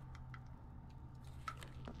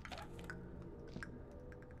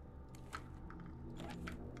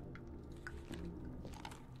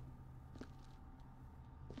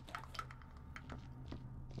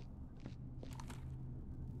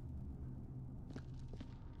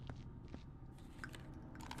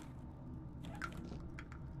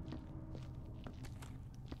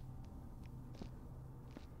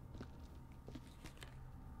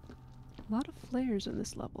 A lot of flares in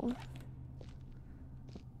this level.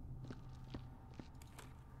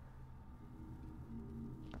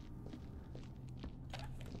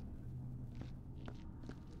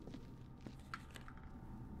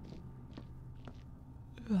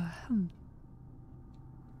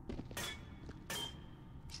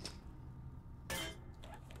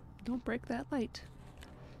 Don't break that light.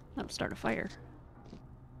 That'll start a fire.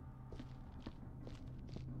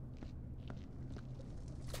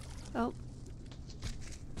 Oh.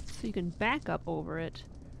 So you can back up over it,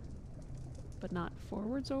 but not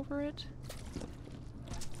forwards over it?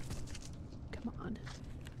 Come on.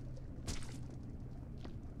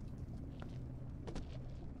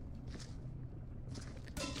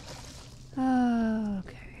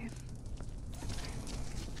 Okay.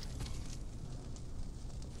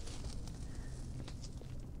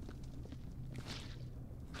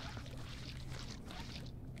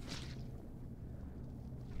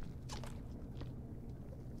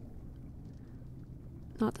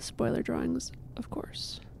 Not the spoiler drawings, of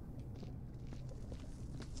course.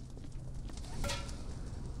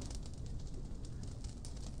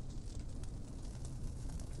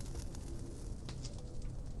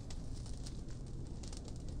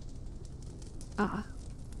 Ah.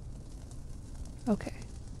 Okay.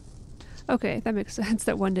 Okay, that makes sense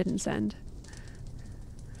that one didn't send.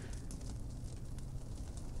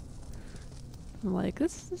 I'm like,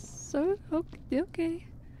 this is so okay.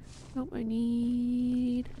 Oh, I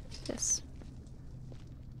need this.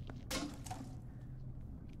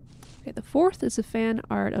 Okay, the fourth is a fan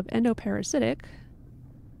art of endoparasitic.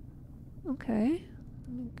 Okay.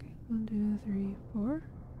 Okay, 1, 2, 3, 4.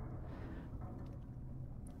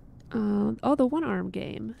 Oh, the one-arm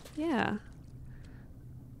game. Yeah.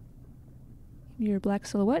 Your black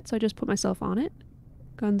silhouette, so I just put myself on it.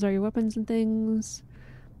 Guns are your weapons and things.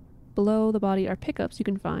 Below the body are pickups you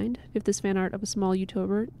can find. Fifth is fan art of a small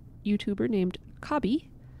YouTuber named Kofi.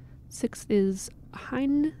 Sixth is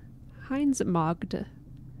Heinzmagd.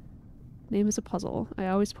 Name is a puzzle. I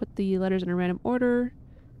always put the letters in a random order,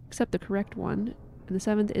 except the correct one. And the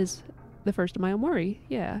seventh is the first of my Omori.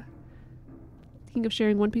 Yeah. Thinking of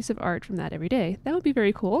sharing one piece of art from that every day. That would be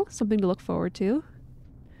very cool. Something to look forward to.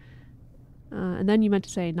 And then you meant to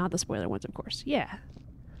say not the spoiler ones, of course. Yeah.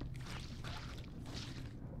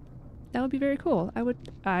 That would be very cool. I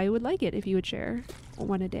would like it if you would share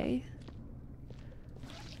one a day.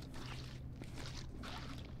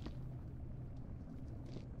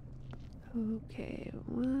 Okay,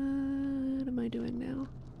 what am I doing now?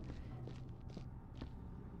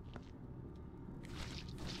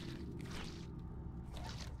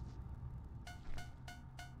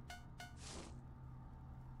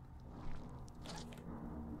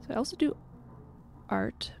 So I also do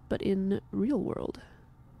art, but in real world.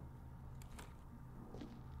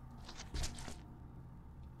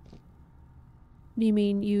 Do you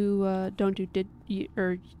mean you don't do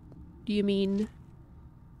or do you mean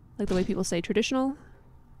like the way people say traditional?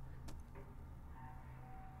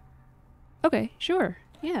 Okay, sure.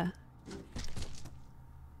 Yeah.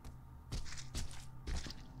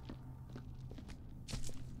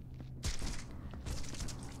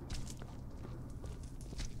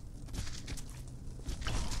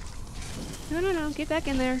 No, no, no. Get back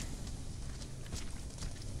in there.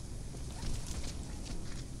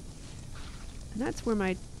 And that's where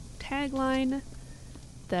my tagline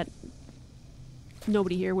that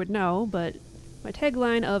nobody here would know, but my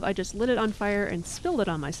tagline of I just lit it on fire and spilled it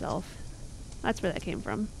on myself. That's where that came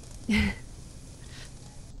from.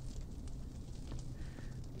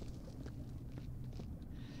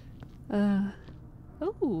 Oh,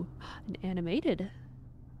 an animated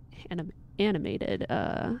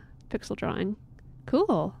pixel drawing.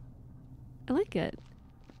 Cool. I like it.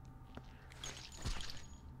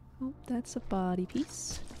 Oh, that's a body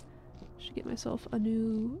piece. Should get myself a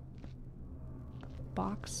new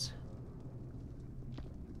box.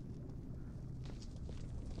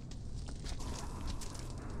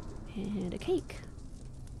 And a cake.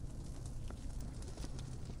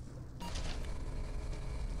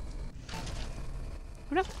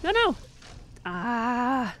 Oh no, no, no!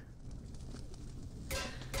 Ah!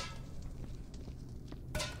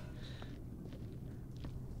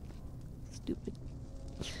 Stupid.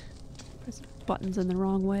 Press buttons in the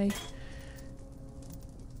wrong way.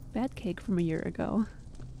 Bad cake from a year ago.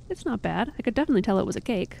 It's not bad. I could definitely tell it was a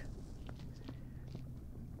cake.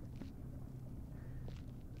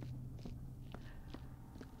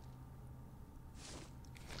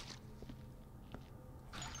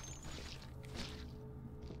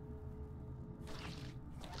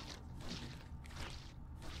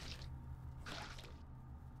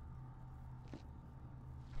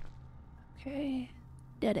 Okay.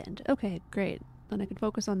 Dead end. Okay, great. Then I can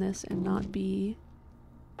focus on this and not be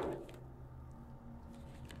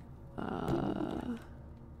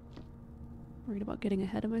worried about getting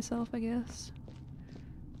ahead of myself, I guess.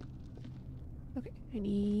 Okay, I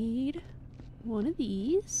need one of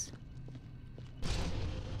these.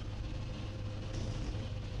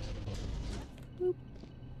 Boop.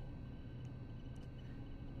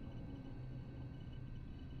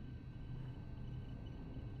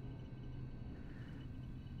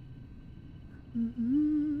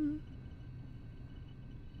 Mm-hmm.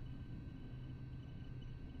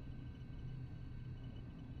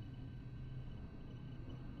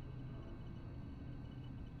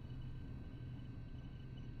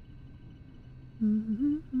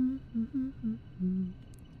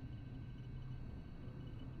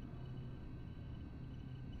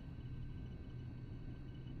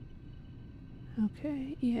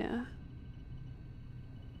 Okay, yeah.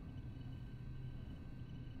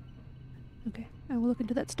 Okay, I will look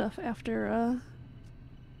into that stuff after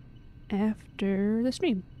the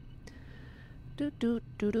stream. Doot doot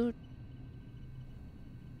doot doot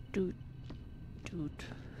doot doot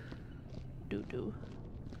doot doot.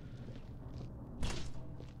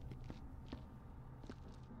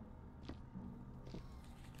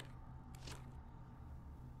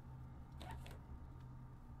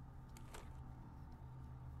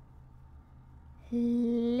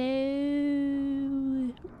 Hello.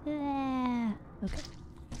 Ah. Okay.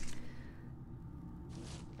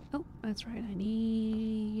 Oh, that's right. I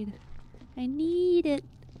need it.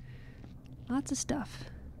 Lots of stuff.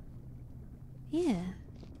 Yeah.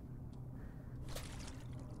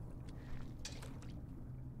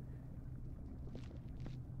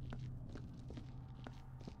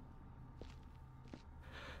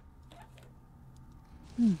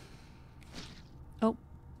 Oh,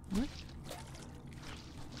 what?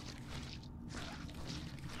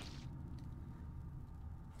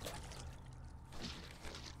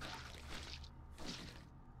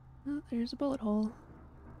 Oh, there's a bullet hole.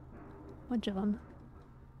 Bunch of them.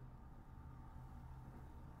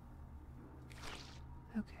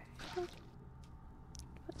 Okay. But.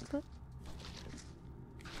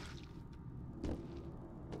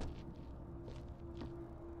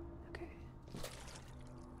 Okay.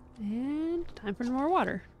 And time for more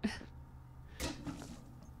water. I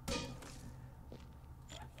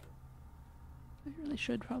really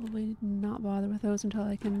should probably not bother with those until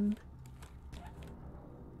I can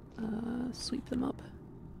sweep them up.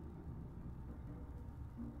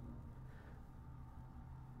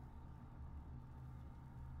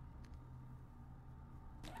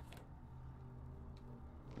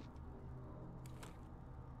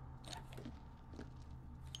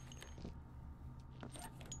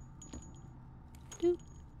 Doop.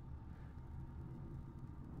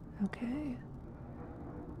 Okay.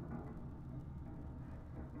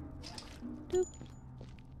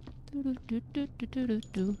 Doop.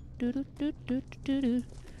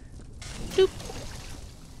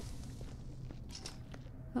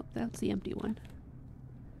 Oh, that's the empty one.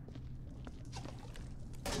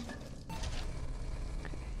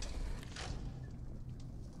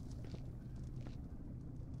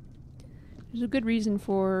 There's a good reason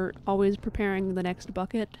for always preparing the next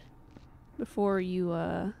bucket before you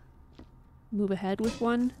move ahead with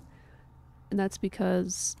one, and that's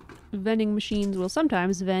because vending machines will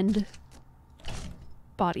sometimes vend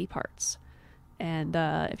body parts, and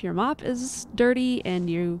if your mop is dirty and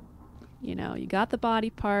you got the body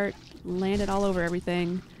part landed all over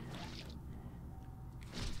everything,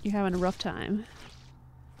 you're having a rough time.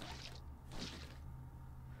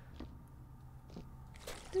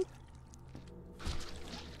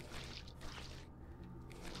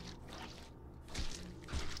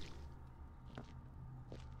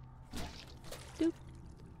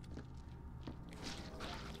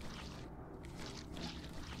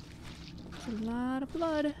 A lot of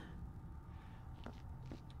blood.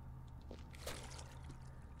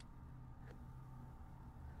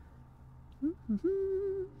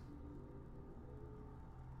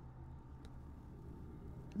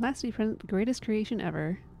 Lastly, greatest creation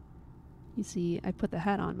ever. You see, I put the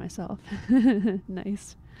hat on myself.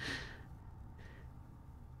 Nice.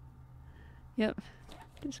 Yep.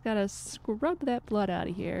 Just gotta scrub that blood out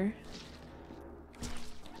of here.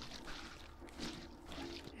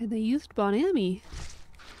 And they used Bonami.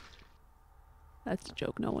 That's a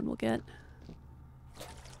joke no one will get.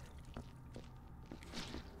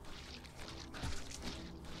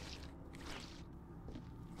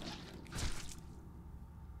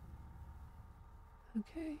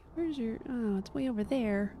 Okay, where's your... Oh, it's way over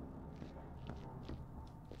there.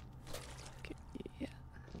 Okay, yeah.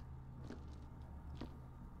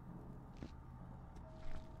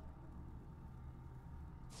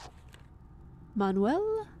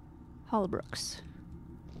 Manuel Holbrooks.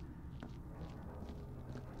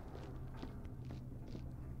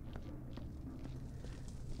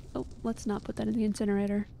 Oh, let's not put that in the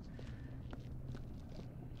incinerator.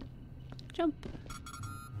 Jump.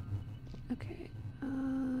 Okay.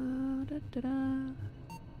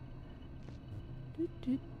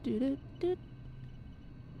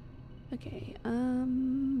 Okay, I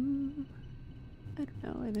don't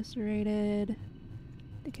know, eviscerated,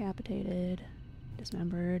 decapitated,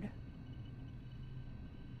 dismembered.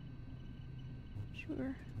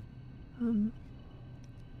 Sure.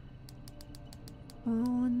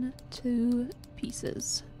 On to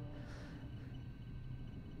pieces.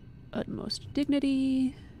 Utmost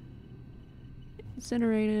dignity.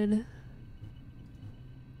 Incinerated.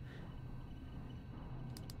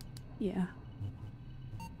 Yeah.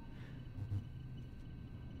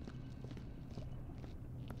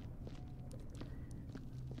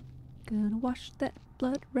 Gonna wash that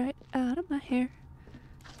blood right out of my hair.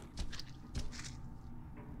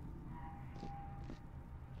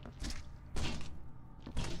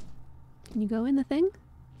 Can you go in the thing?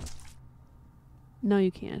 No,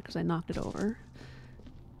 you can't, because I knocked it over.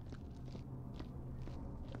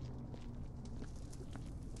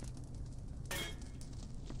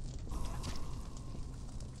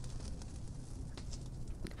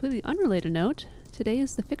 Completely unrelated note, today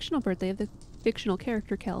is the fictional birthday of the fictional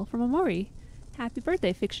character Kel from Omori. Happy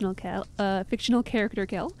birthday, fictional character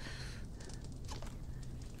Kel.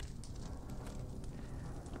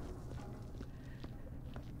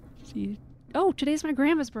 See, oh, today's my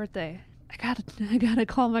grandma's birthday. I gotta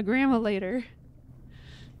call my grandma later.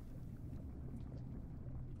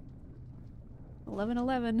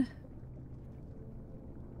 11:11.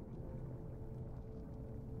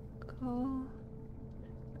 Call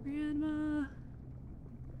grandma.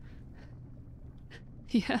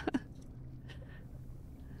 Yeah.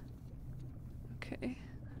 Okay.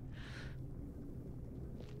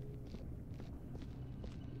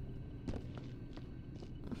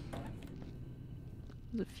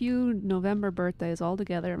 There's a few November birthdays all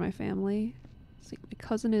together in my family. See, my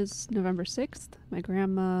cousin is November 6th, my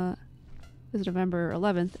grandma is November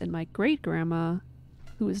 11th, and my great-grandma,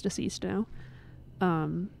 who is deceased now,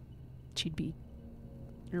 she'd be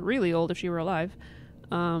really old if she were alive.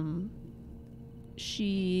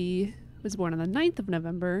 She was born on the 9th of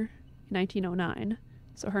November, 1909,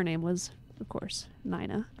 so her name was, of course,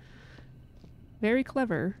 Nina. Very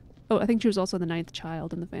clever. Oh, I think she was also the 9th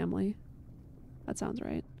child in the family. That sounds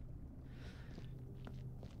right.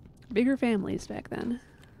 Bigger families back then.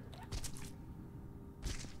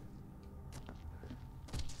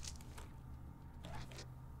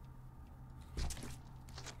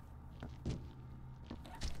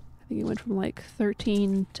 I think it went from like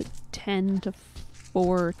 13 to 10 to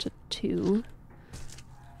 4-2.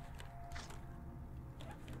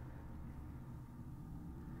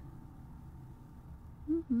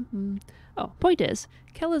 Oh, point is,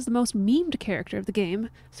 Kel is the most memed character of the game,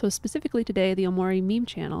 so specifically today the Omori meme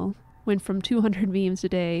channel went from 200 memes a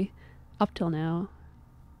day up till now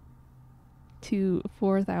to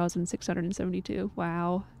 4,672.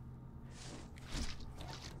 Wow.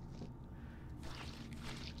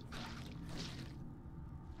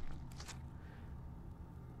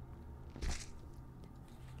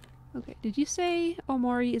 Okay, did you say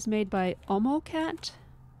Omori is made by Omocat?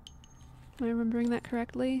 Am I remembering that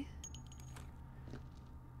correctly?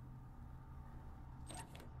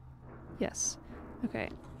 Yes. Okay.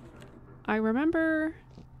 I remember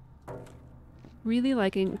really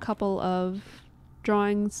liking a couple of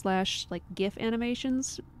drawing slash like GIF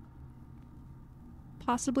animations,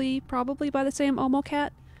 probably by the same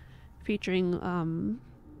Omocat, featuring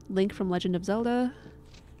Link from Legend of Zelda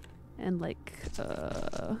and like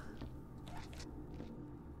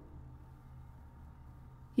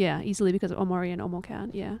yeah, easily because of Omori and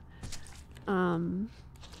Omocat, yeah. And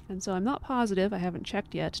so I'm not positive, I haven't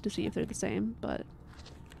checked yet to see if they're the same, but a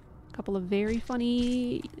couple of very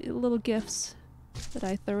funny little GIFs that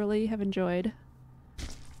I thoroughly have enjoyed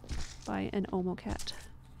by an Omocat.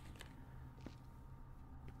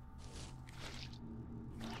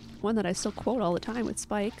 One that I still quote all the time with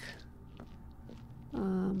Spike.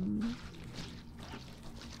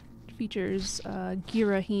 Features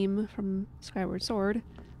Girahim from Skyward Sword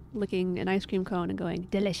licking an ice cream cone and going,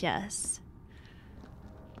 "Delicious."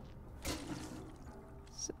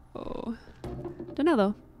 So, don't know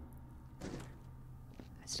though.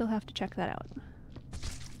 I still have to check that out.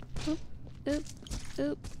 Oop, oop,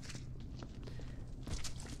 oop.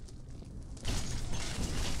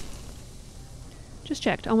 Just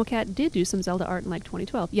checked. Omocat did do some Zelda art in like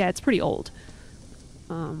 2012. Yeah, it's pretty old.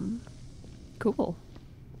 Cool.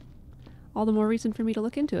 All the more reason for me to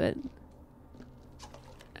look into it.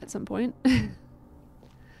 At some point.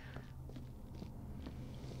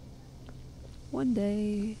 One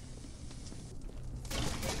day.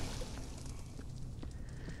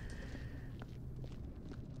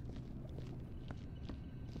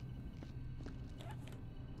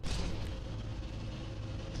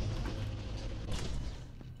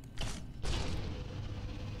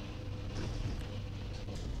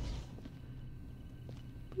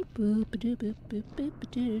 Boop boop boop boop boop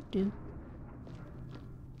boop boop.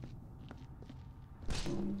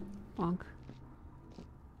 Bonk.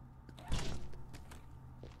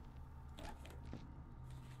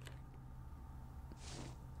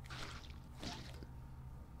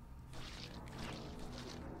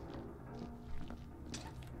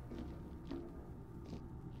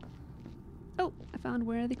 Oh, I found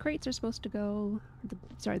where the crates are supposed to go.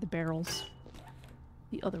 Sorry, the barrels.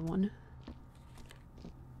 The other one.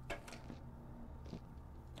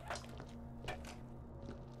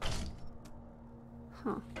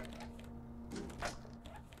 Huh.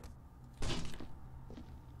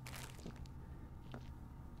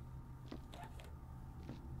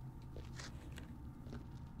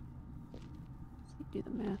 Let's do the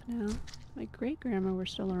math now. If my great-grandma were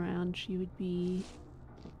still around, she would be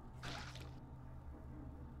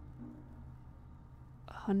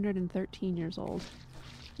 113 years old.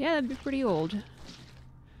 Yeah, that'd be pretty old.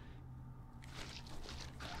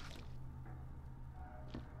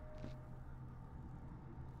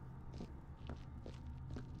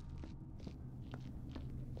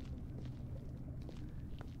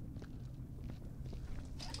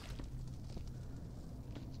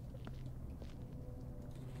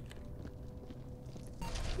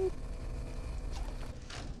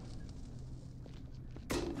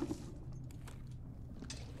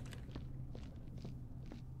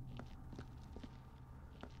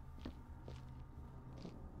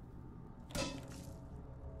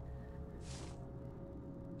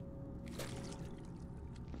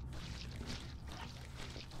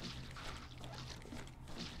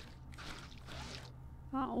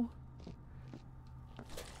 Wow.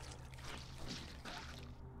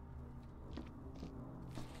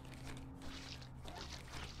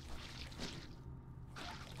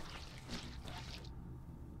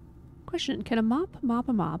 Question, can a mop mop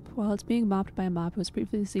a mop while it's being mopped by a mop who has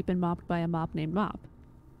previously been mopped by a mop named Mop?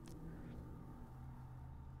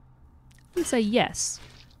 I would say yes,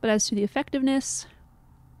 but as to the effectiveness,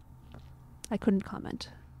 I couldn't comment.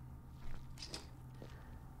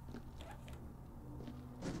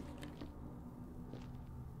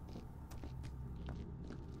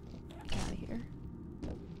 Get out of here.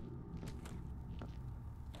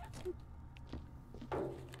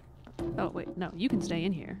 Oh, wait, no, you can stay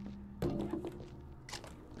in here.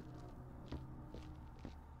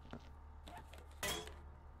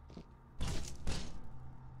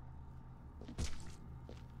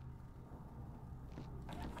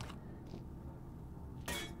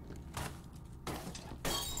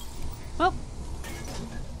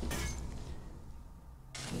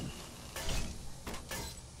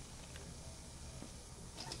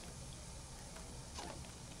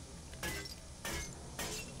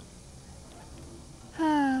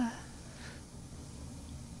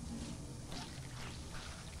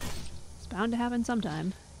 bound to happen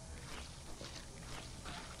sometime.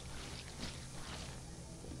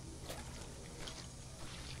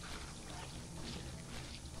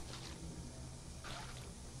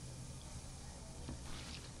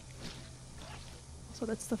 So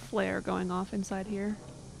that's the flare going off inside here.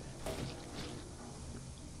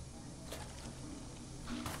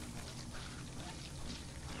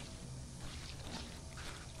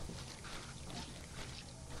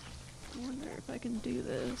 I wonder if I can do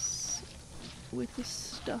this with the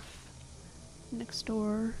stuff next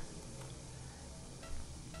door.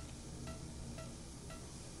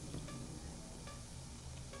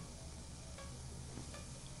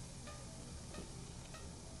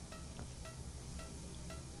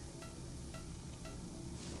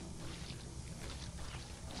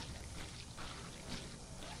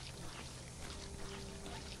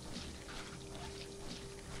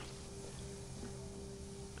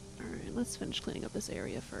 Let's finish cleaning up this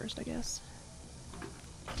area first, I guess.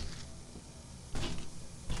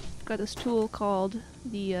 I've got this tool called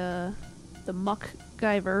the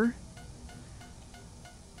MacGyver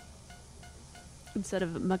instead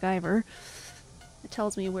of MacGyver. It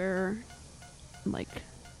tells me where like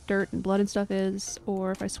dirt and blood and stuff is,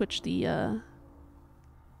 or if I switch the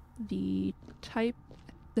type.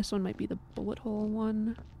 This one might be the bullet hole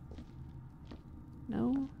one.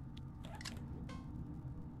 No.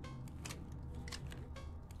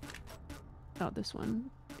 Oh, this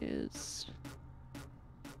one is...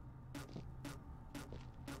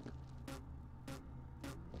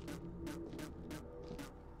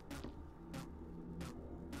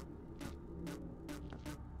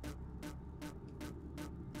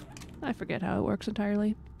 I forget how it works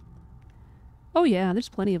entirely. Oh yeah, there's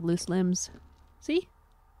plenty of loose limbs. See?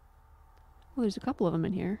 Well, there's a couple of them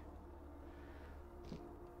in here.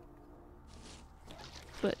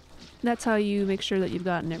 But that's how you make sure that you've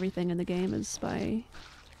gotten everything in the game, is by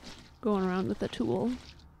going around with the tool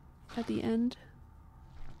at the end.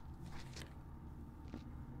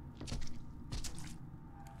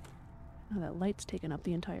 Oh, that light's taken up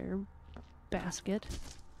the entire basket.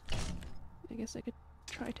 I guess I could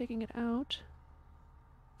try taking it out.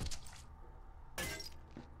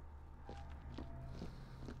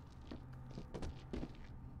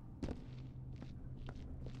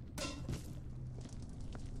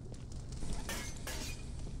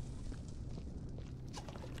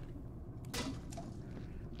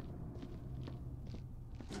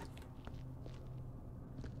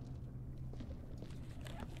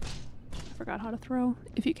 Forgot how to throw.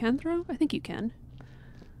 If you can throw, I think you can.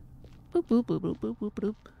 Boop boop boop boop boop boop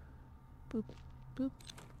boop. Boop boop.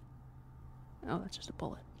 Oh, that's just a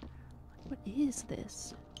bullet. What is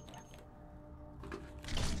this?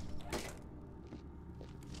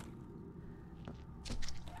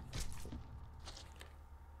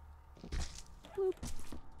 Boop.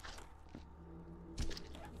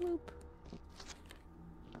 Boop.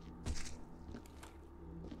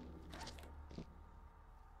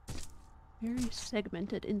 Very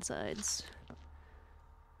segmented insides.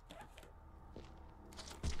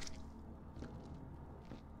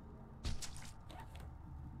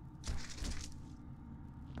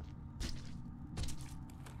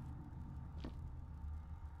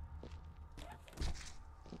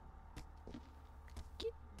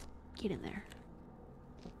 Get in there.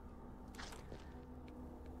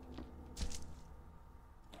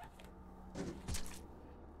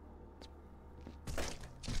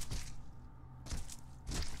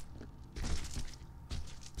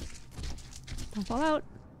 Don't fall out.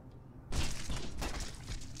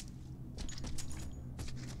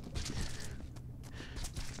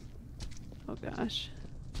 Oh gosh.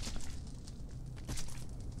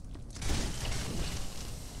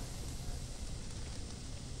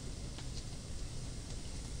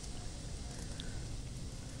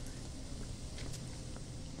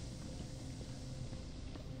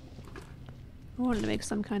 I wanted to make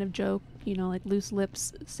some kind of joke, you know, like loose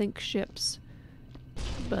lips sink ships,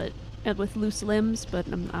 but and with loose limbs, but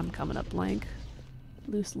I'm coming up blank.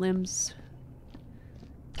 Loose limbs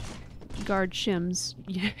guard shims.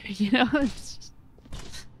 Yeah, you know, it's just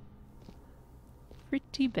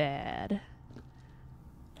pretty bad.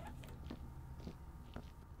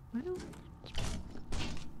 Why don't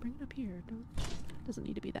bring it up here? Doesn't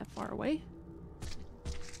need to be that far away.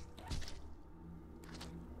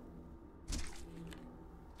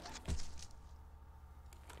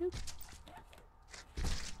 Oop.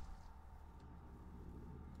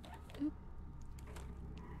 Oop.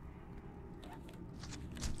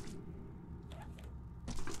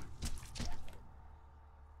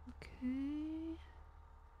 Okay.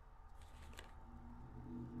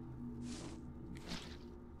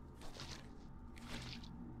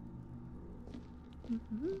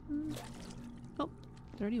 Oh,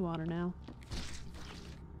 dirty water now.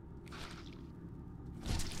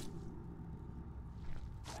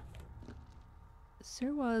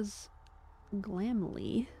 There was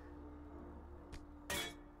Glamly.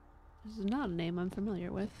 This is not a name I'm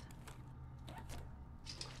familiar with.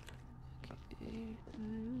 Okay.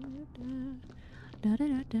 Da, da,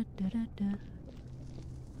 da, da, da, da, da.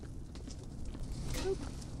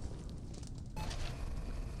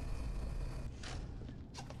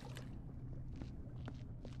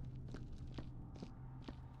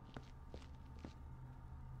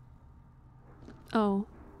 Oh.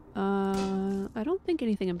 Oh. I don't think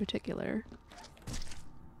anything in particular.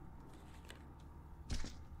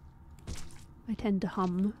 I tend to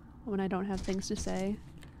hum when I don't have things to say.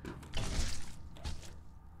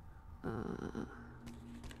 Of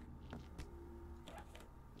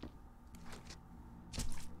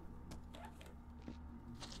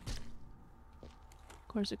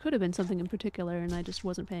course, it could have been something in particular and I just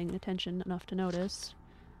wasn't paying attention enough to notice.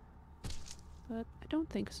 But I don't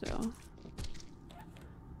think so.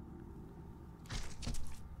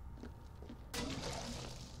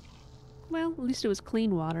 Well, at least it was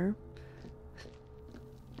clean water.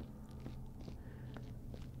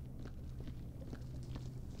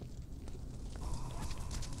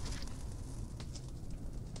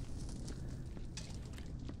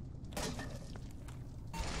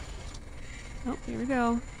 Oh, here we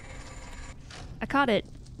go. I caught it!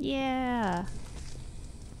 Yeah!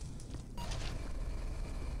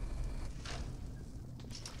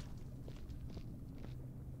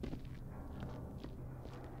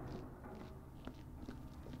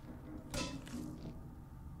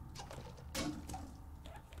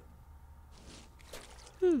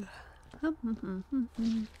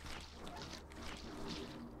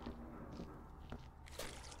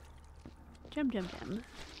 Jum.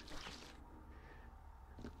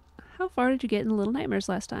 How far did you get in the Little Nightmares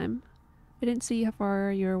last time? I didn't see how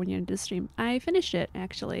far you were when you ended the stream. I finished it,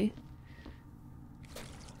 actually.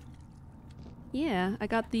 Yeah, I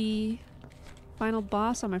got the final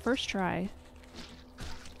boss on my first try.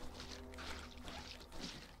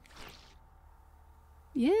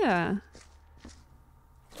 Yeah.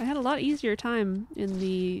 I had a lot easier time in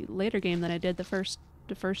the later game than I did the first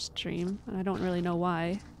stream, and I don't really know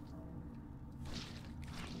why.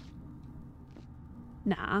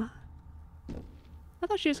 Nah. I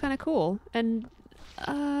thought she was kind of cool, and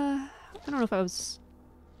I don't know if I was...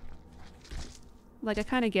 Like, I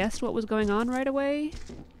kind of guessed what was going on right away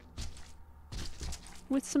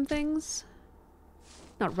with some things.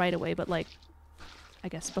 Not right away, but like, I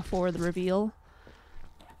guess before the reveal.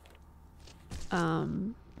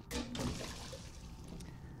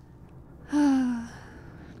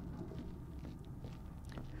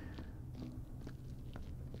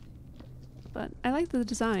 But I like the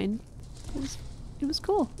design. It was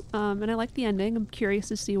cool. And I like the ending. I'm curious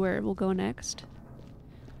to see where it will go next.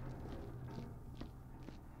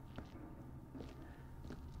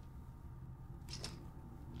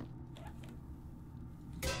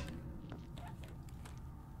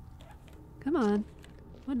 Come on.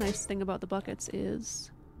 One nice thing about the buckets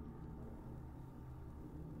is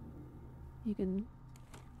you can,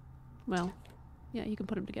 well, yeah, you can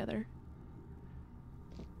put them together.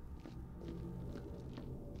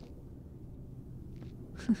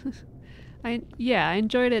 I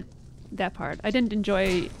enjoyed it, that part. I didn't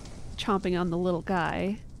enjoy chomping on the little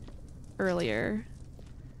guy earlier.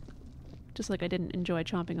 Just like I didn't enjoy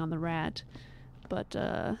chomping on the rat. But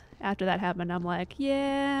after that happened, I'm like,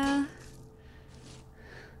 yeah.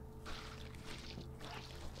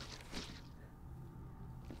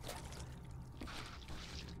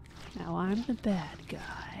 Now I'm the bad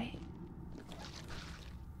guy.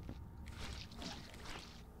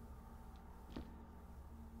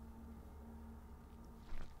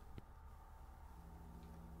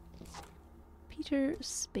 Peter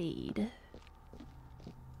Spade.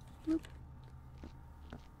 Oop.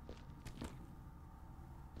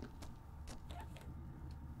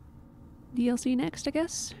 DLC next, I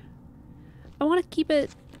guess. I want to keep it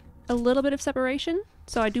a little bit of separation,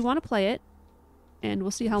 so I do want to play it, and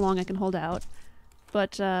we'll see how long I can hold out.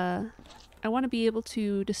 But I want to be able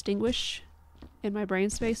to distinguish in my brain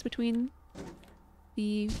space between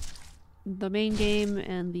the main game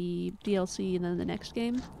and the DLC and then the next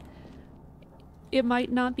game. It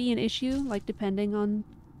might not be an issue, like depending on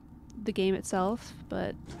the game itself,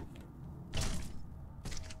 but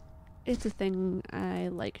it's a thing I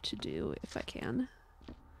like to do if I can.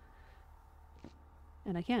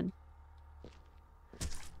 And I can.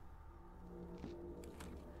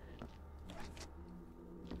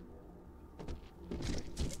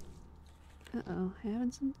 Uh-oh,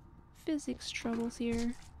 having some physics troubles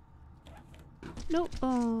here. Nope.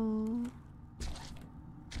 Oh.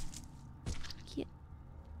 Get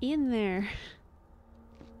in there.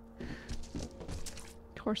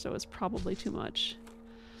 Torso is probably too much.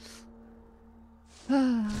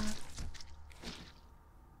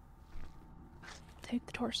 Take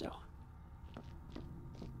the torso.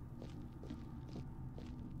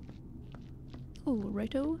 Oh,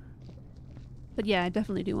 righto. But yeah, I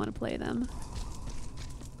definitely do want to play them.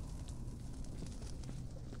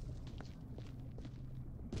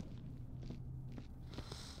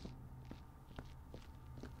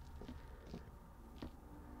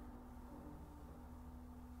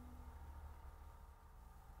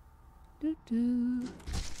 Doo-doo.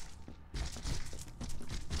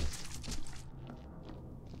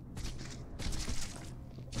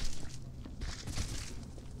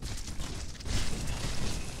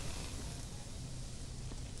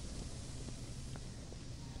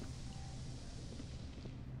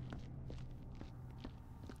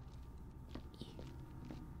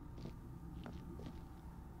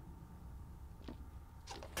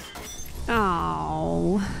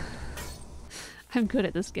 Oh, I'm good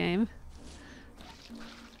at this game.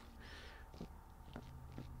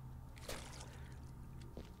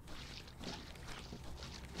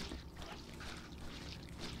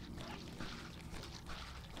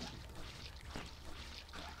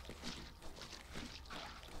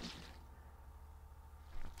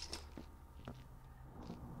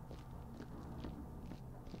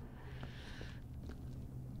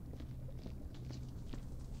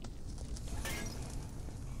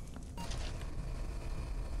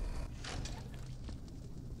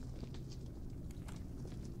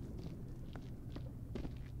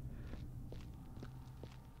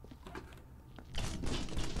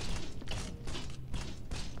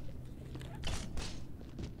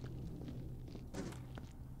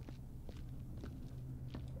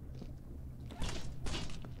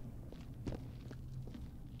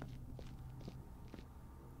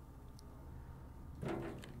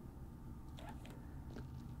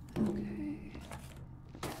 Okay.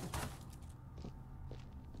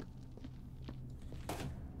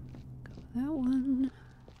 Go that one.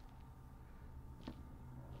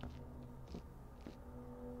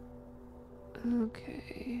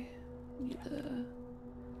 Okay. Need the...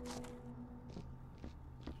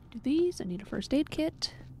 do these. I need a first aid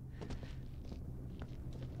kit.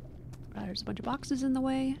 There's a bunch of boxes in the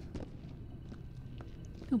way.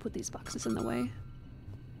 Who put these boxes in the way?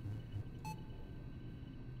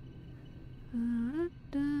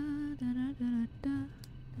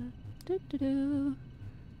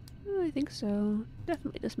 Oh, I think so.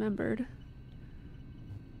 Definitely dismembered.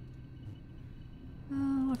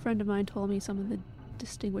 Oh, a friend of mine told me some of the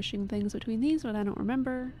distinguishing things between these, but I don't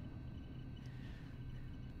remember.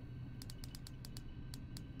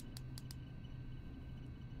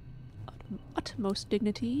 Utmost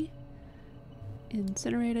dignity.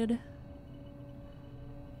 Incinerated.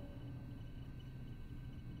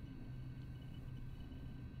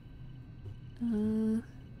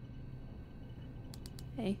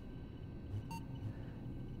 Hey.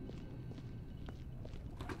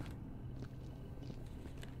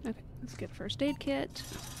 Okay, let's get a first aid kit.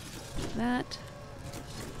 That.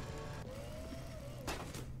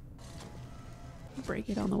 Break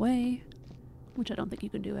it on the way, which I don't think you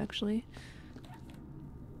can do actually.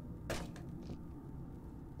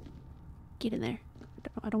 Get in there.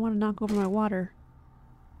 I don't want to knock over my water.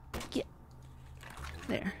 Get.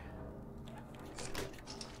 There.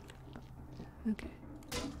 Okay.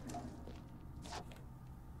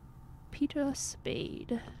 Peter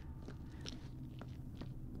Spade.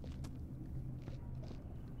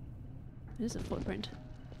 It is a footprint.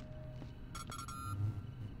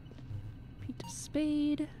 Peter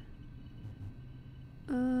Spade.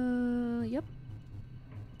 Yep.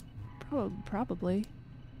 Probably.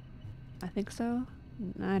 I think so.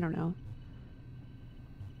 I don't know.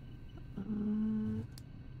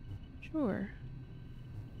 Sure.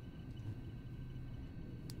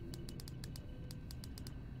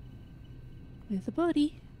 With a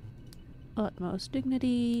buddy. Utmost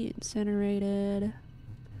dignity. Incinerated.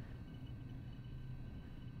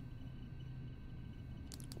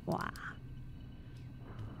 Wow.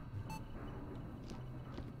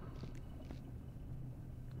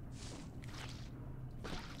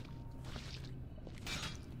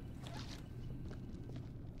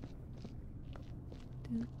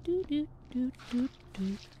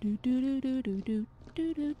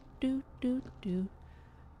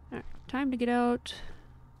 Alright, time to get out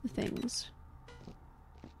the things.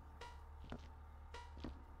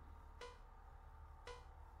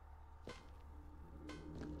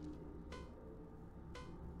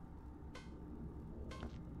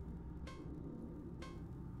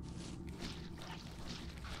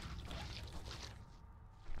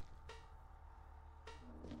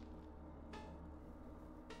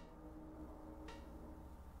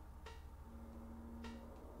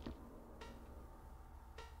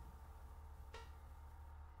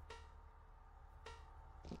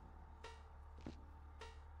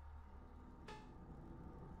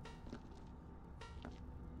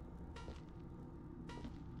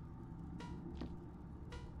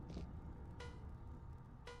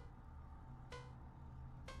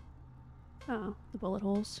 Oh, the bullet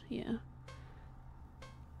holes, yeah.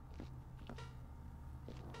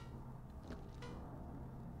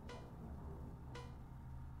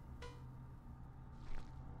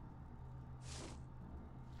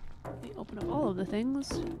 Let me open up all of the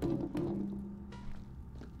things.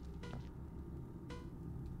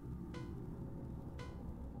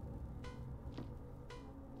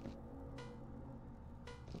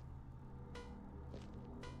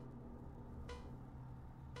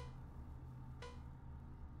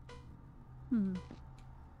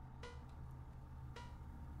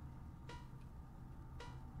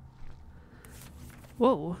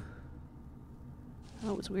 Whoa.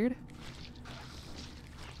 That was weird.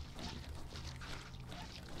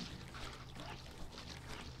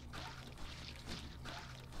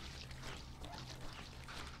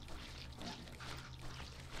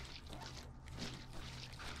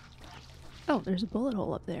 Oh, there's a bullet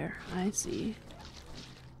hole up there. I see.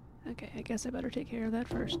 Okay, I guess I better take care of that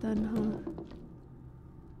first then, huh?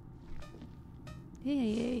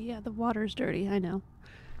 Yeah, the water's dirty, I know.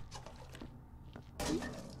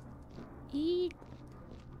 Eek.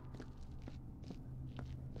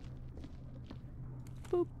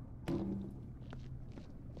 Boop.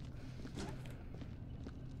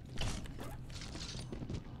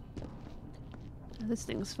 This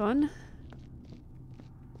thing's fun.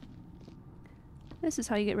 This is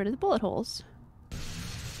how you get rid of the bullet holes.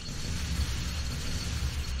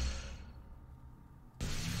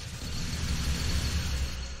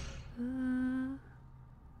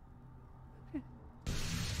 Okay.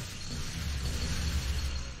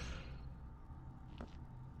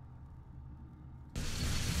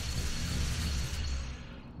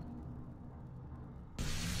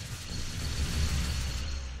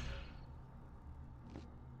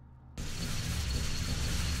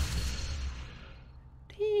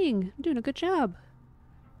 Dang, I'm doing a good job.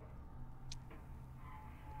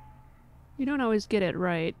 You don't always get it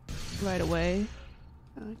right away.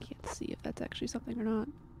 I can't see if that's actually something or not.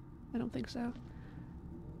 I don't think so.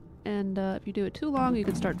 And if you do it too long, you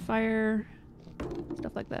can start fire.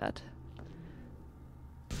 Stuff like that.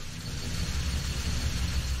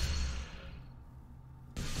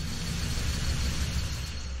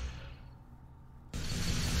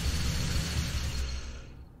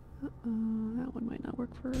 Uh-oh, that one might not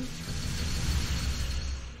work for...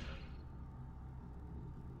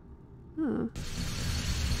 Huh.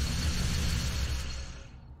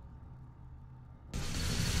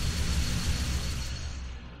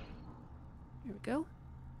 Here we go.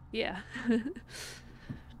 Yeah.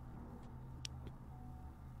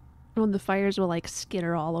 And the fires will like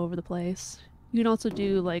skitter all over the place. You can also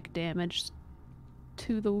do like damage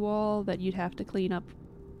to the wall that you'd have to clean up,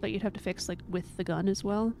 that you'd have to fix like with the gun as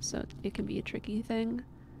well, so it can be a tricky thing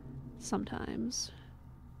sometimes.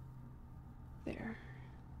 There.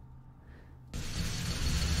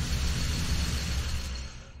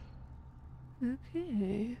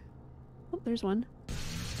 Okay. Oh, there's one.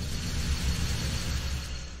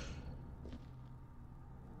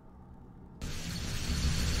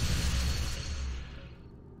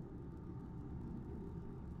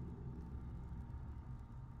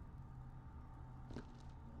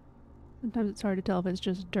 Sometimes it's hard to tell if it's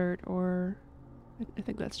just dirt or... I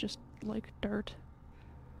think that's just like dirt.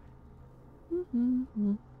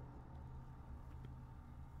 Mm-hmm.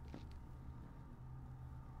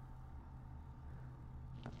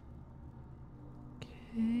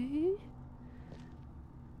 Okay.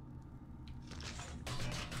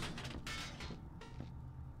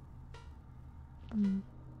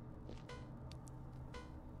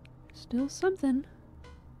 Still something.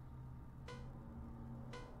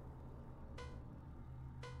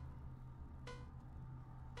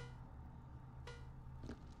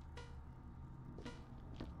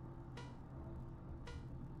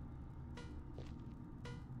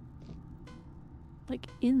 Like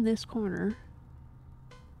in this corner.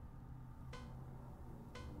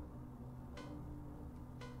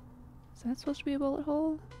 Is that supposed to be a bullet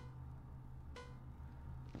hole?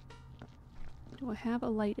 Do I have a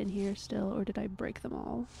light in here still, or did I break them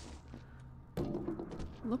all?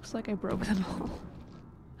 Looks like I broke them all.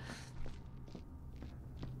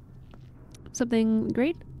 Something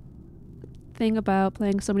great thing about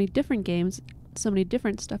playing so many different games, so many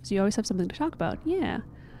different stuff, is you always have something to talk about. Yeah.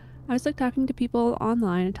 I always like talking to people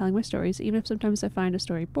online and telling my stories, even if sometimes I find a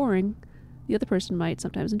story boring, the other person might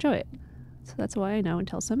sometimes enjoy it. So that's why I know and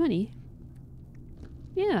tell so many.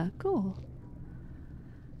 Yeah, cool.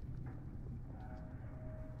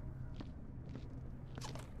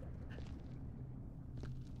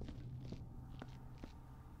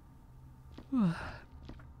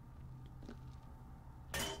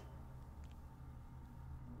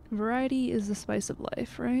 Variety is the spice of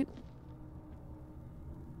life, right?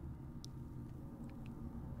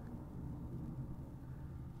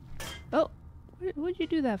 Oh, what'd you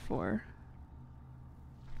do that for?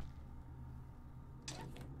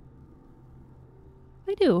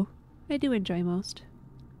 I do enjoy most.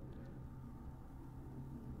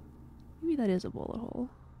 Maybe that is a bullet hole.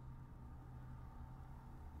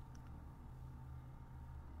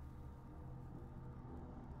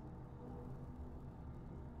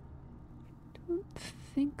 I don't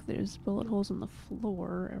think there's bullet holes on the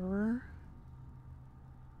floor ever.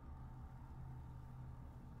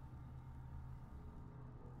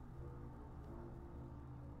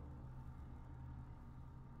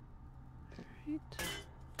 Alright.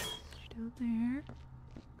 Down there.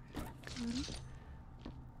 Good.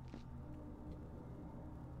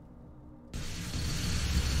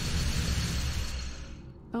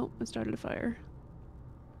 Oh, I started a fire.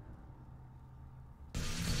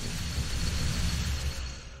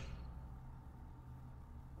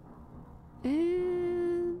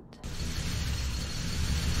 And...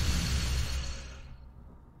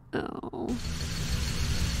 oh.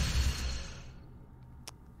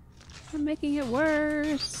 I'm making it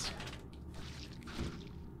worse.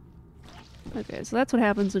 Okay, so that's what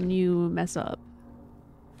happens when you mess up.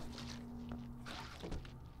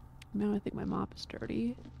 Now I think my mop is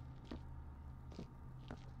dirty.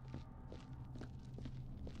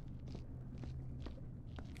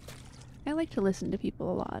 I like to listen to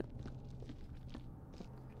people a lot.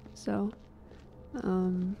 So,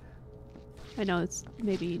 I know it's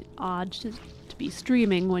maybe odd to be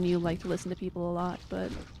streaming when you like to listen to people a lot,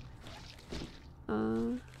 but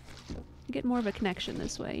you get more of a connection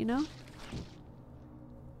this way, you know?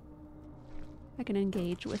 I can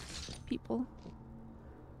engage with people.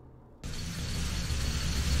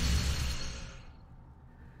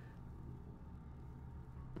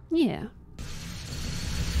 Yeah.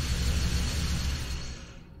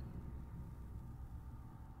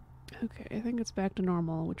 Okay, I think it's back to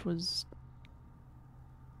normal, which was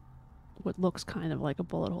what looks kind of like a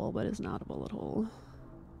bullet hole, but is not a bullet hole.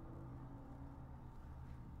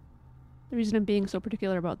 The reason I'm being so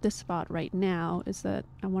particular about this spot right now is that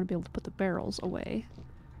I want to be able to put the barrels away.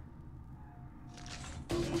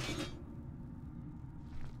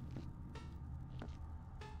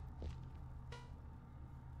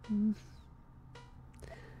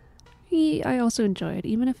 I also enjoy it,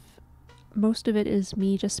 even if most of it is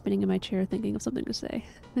me just spinning in my chair thinking of something to say.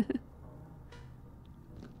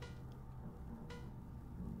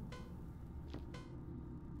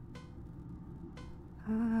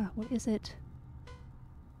 Ah, what is it?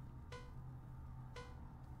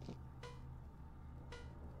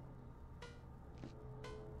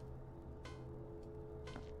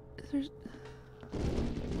 There's...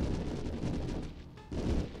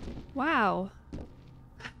 wow.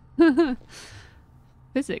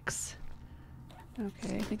 Physics.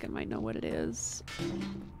 Okay, I think I might know what it is.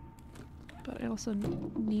 But I also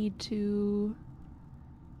need to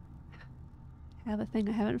have a thing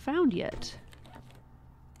I haven't found yet.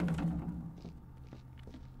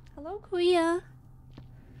 Hello, Kuya.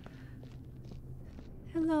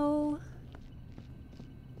 Hello.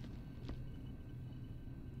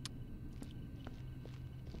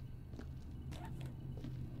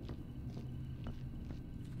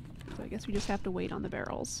 So I guess we just have to wait on the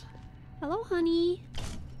barrels. Hello, honey.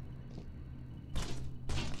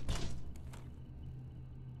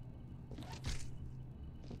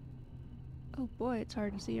 Oh boy, it's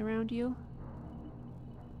hard to see around you.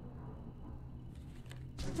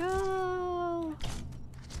 No!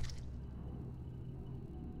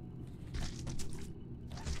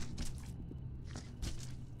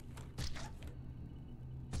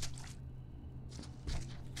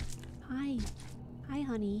 Hi. Hi,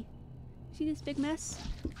 honey. See this big mess?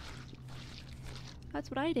 That's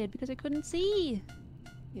what I did because I couldn't see.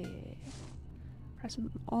 Yeah. Pressing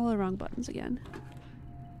all the wrong buttons again.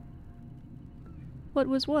 What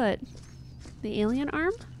was what? The alien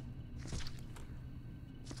arm?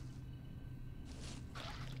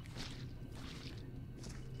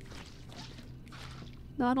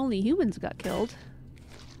 Not only humans got killed.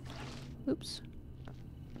 Oops.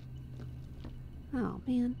 Oh,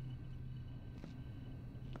 man.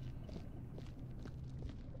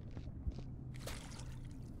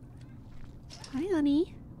 Hi,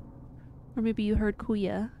 honey. Or maybe you heard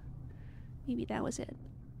Kuya. Maybe that was it.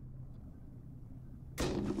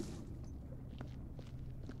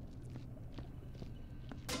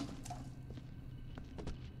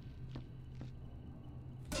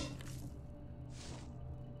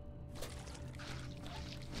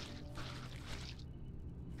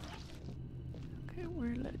 Okay,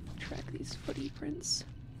 where'd it these footy prints.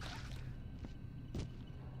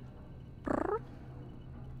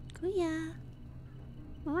 Kuya.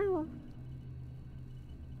 When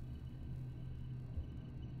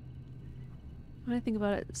I think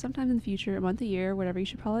about it, sometime in the future, a month, a year, whatever, you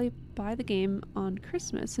should probably buy the game on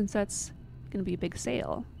Christmas, since that's going to be a big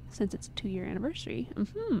sale, since it's a 2-year anniversary.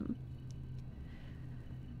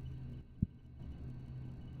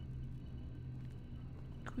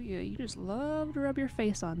 Kuya, you just love to rub your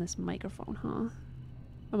face on this microphone, huh?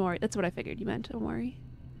 Omori, that's what I figured you meant, Omori.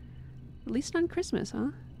 At least on Christmas, huh?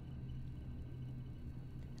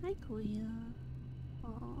 Hi, Kuya.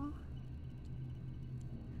 Aww.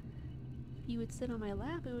 If you would sit on my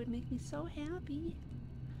lap, it would make me so happy.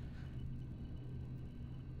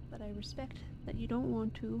 But I respect that you don't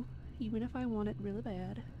want to, even if I want it really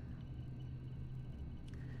bad.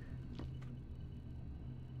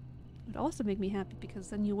 It would also make me happy because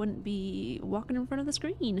then you wouldn't be walking in front of the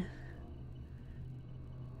screen.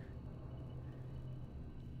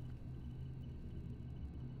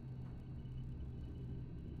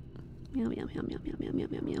 Meow, meow, meow, meow, meow, meow, meow,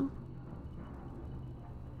 meow, meow.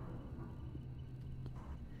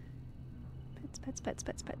 Pets, pets, pets,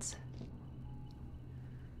 pets, pets.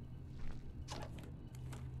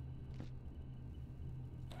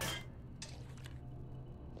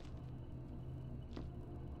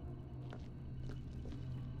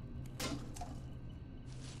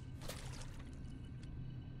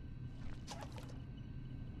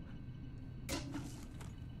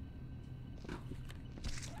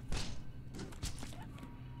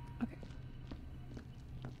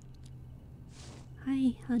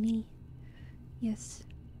 Hi, honey. Yes.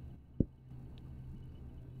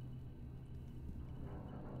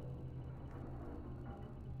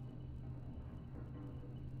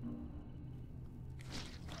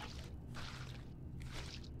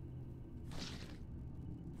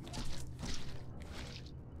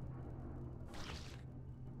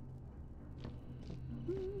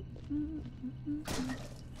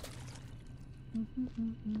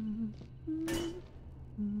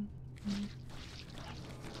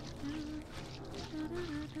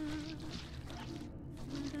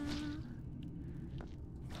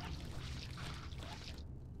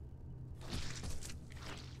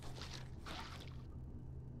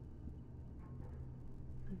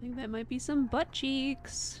 I think that might be some butt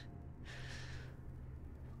cheeks.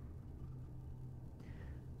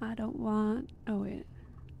 I don't want... Oh, wait.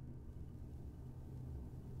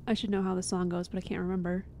 I should know how the song goes, but I can't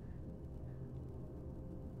remember.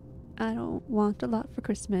 I don't want a lot for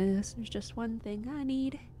Christmas. There's just one thing I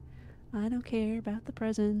need. I don't care about the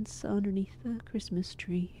presents underneath the Christmas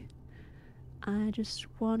tree. I just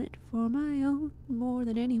want it for my own, more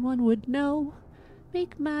than anyone would know.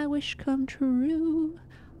 Make my wish come true.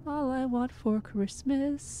 All I want for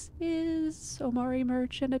Christmas is Omari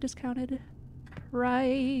merch and a discounted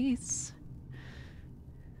price.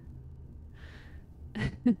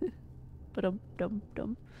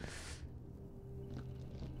 Ba-dum-dum-dum.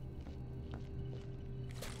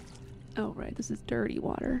 Oh, right, this is dirty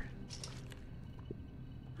water.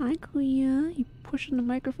 Hi, Kuya. You pushing the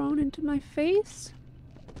microphone into my face?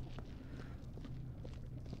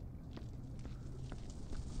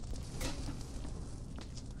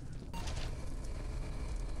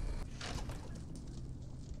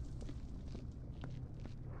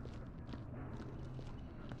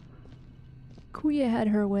 Kuya had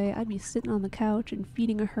her way, I'd be sitting on the couch and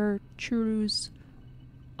feeding her churros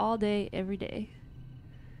all day, every day.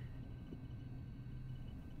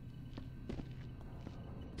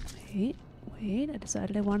 Wait, I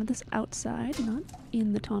decided I wanted this outside, not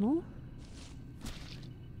in the tunnel.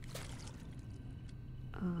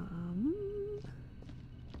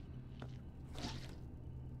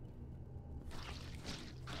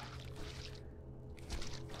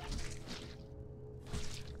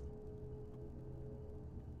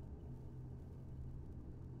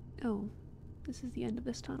 Oh, this is the end of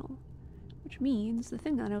this tunnel, which means the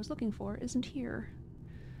thing that I was looking for isn't here.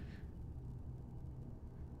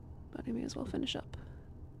 But I may as well finish up.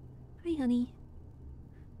 Hi, honey.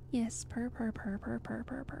 Yes, purr, purr, purr, purr, purr,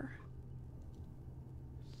 purr, purr.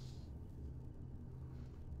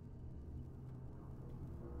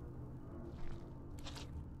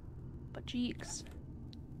 But cheeks.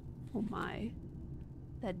 Oh my.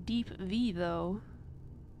 That deep V, though.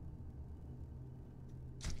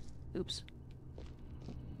 Oops.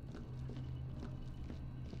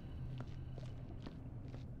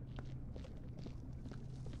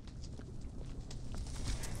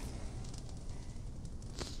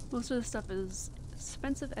 Most of this stuff is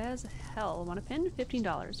expensive as hell. Want a pin?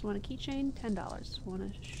 $15. Want a keychain? $10. Want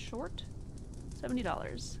a short?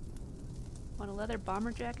 $70. Want a leather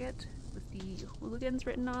bomber jacket with the hooligans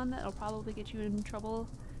written on that'll probably get you in trouble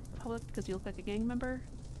in public because you look like a gang member?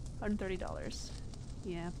 $130.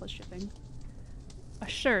 Yeah, plus shipping. A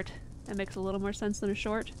shirt. That makes a little more sense than a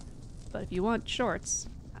short. But if you want shorts,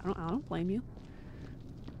 I don't blame you.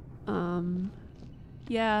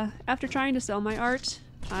 Yeah, after trying to sell my art,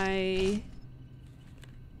 I'm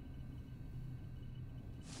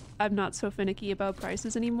not so finicky about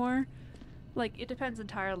prices anymore. Like, it depends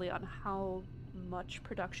entirely on how much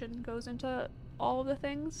production goes into all of the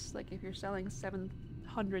things. Like, if you're selling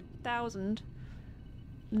 700,000,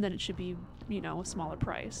 then it should be, you know, a smaller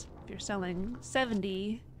price. If you're selling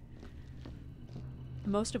 70,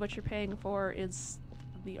 most of what you're paying for is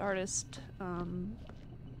the artist,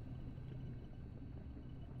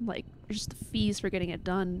 like, just the fees for getting it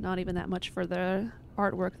done, not even that much for the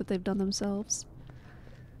artwork that they've done themselves.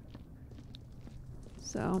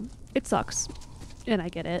 So, it sucks, and I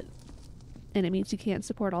get it. And it means you can't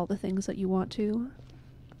support all the things that you want to.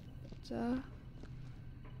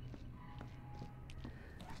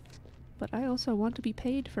 But I also want to be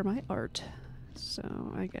paid for my art,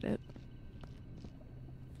 so I get it.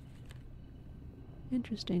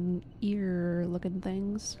 Interesting ear-looking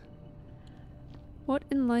things. Want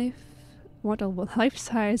a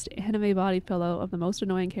life-sized anime body pillow of the most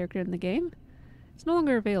annoying character in the game? It's no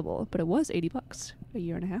longer available, but it was $80 a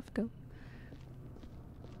year and a half ago.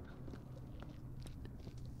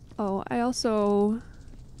 Oh, I also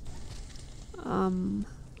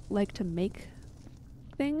like to make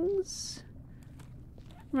things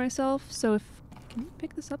for myself. So can you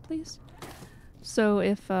pick this up, please? So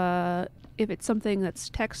if it's something that's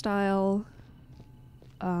textile,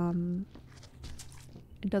 it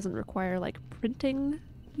doesn't require like printing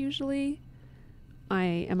usually.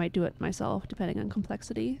 I might do it myself depending on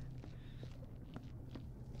complexity.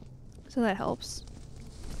 So that helps.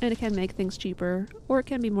 And it can make things cheaper, or it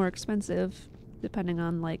can be more expensive depending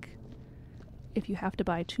on like if you have to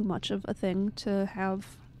buy too much of a thing to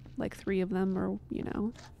have like 3 of them, or, you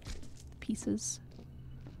know, pieces.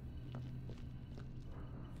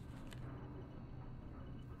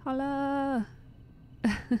 Holla!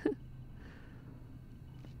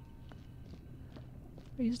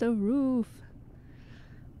 Raise the roof.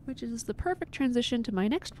 Which is the perfect transition to my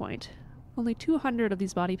next point. Only 200 of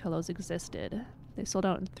these body pillows existed. They sold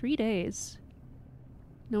out in 3 days.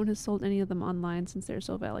 No one has sold any of them online since they're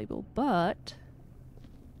so valuable, but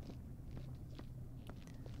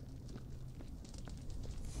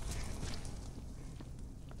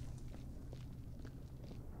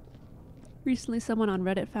recently someone on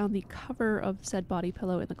Reddit found the cover of said body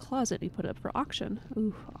pillow in the closet. He put it up for auction.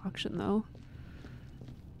 Ooh, auction though.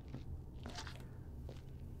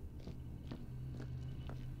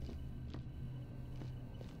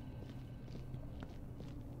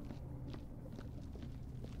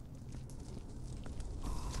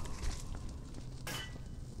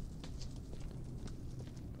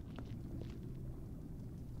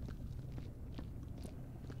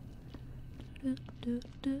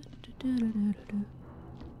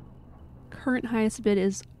 Current highest bid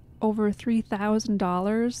is over $3,000.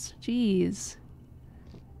 Jeez.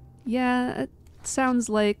 Yeah, it sounds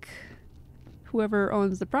like whoever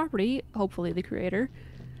owns the property, hopefully the creator,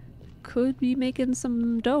 could be making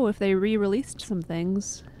some dough if they re-released some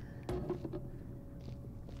things.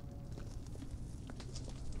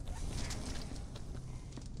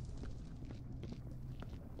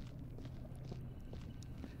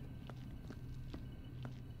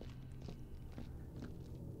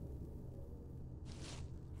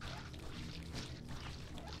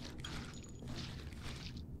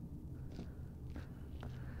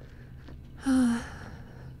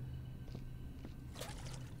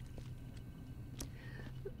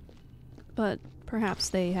 But perhaps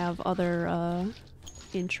they have other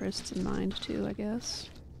interests in mind too, I guess.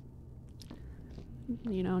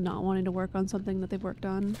 You know, not wanting to work on something that they've worked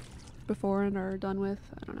on before and are done with.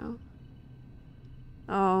 I don't know.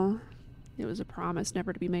 Oh, it was a promise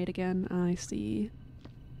never to be made again. I see.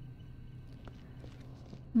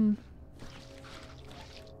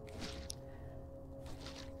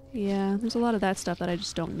 Yeah, there's a lot of that stuff that I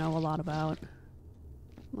just don't know a lot about.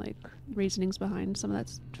 Like, reasonings behind some of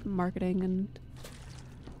that marketing and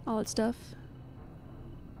all that stuff.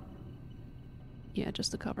 Yeah,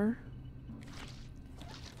 just the cover.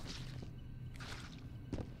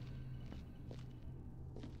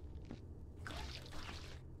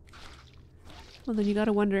 Well, then you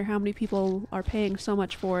gotta wonder how many people are paying so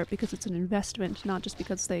much for it because it's an investment, not just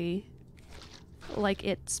because they like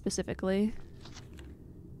it specifically.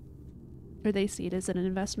 Or they see it as an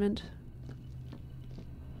investment.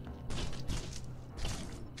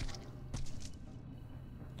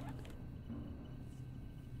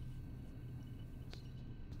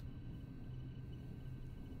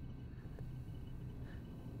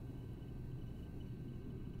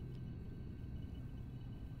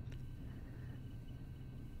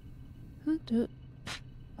 Dude.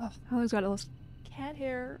 Oh, I always got all this cat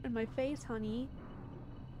hair in my face, honey.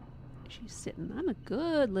 She's sitting. I'm a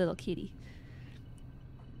good little kitty.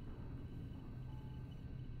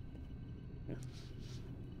 If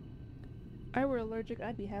I were allergic,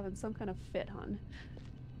 I'd be having some kind of fit, hon.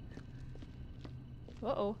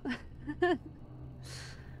 Uh-oh.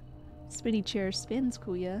 Spinny chair spins,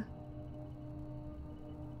 Kuya.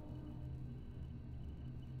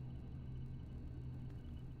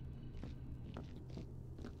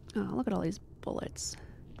 Oh, look at all these bullets.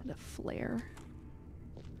 And a flare.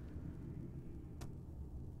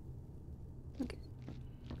 Okay.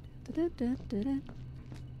 Put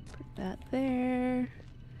that there.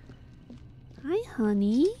 Hi,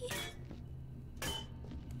 honey.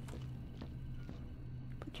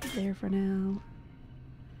 Put you there for now.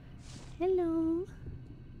 Hello.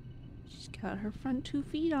 She's got her front 2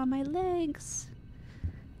 feet on my legs.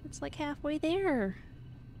 It's like halfway there.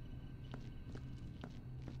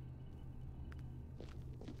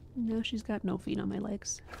 No, she's got no feet on my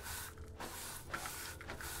legs.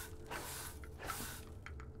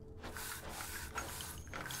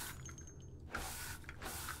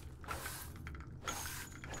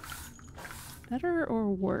 Better or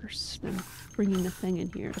worse than bringing a thing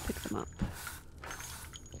in here to pick them up?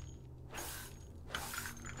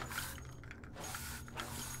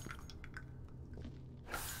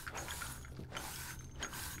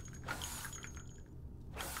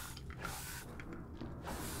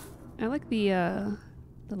 I like the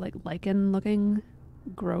like lichen looking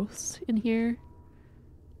growths in here.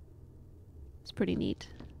 It's pretty neat.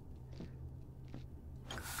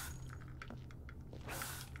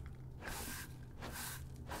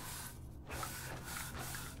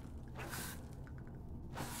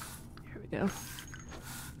 Here we go.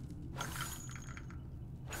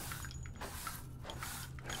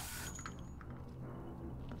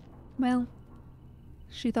 Well,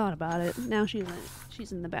 she thought about it. Now she's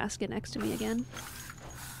in the basket next to me again.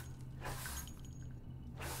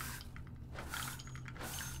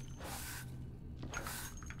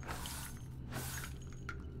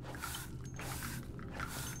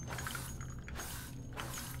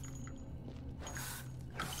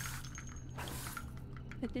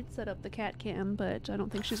 I did set up the cat cam, but I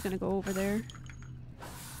don't think she's gonna go over there.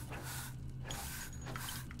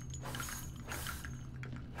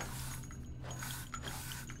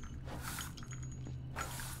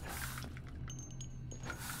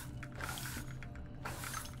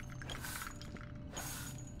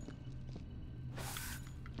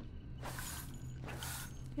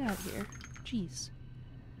 Get out of here. Jeez.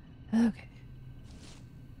 Okay.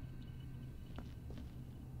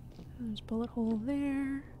 There's a bullet hole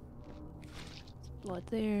there. There's blood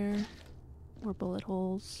there. More bullet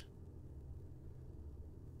holes.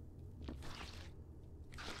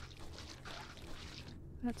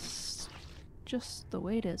 That's just the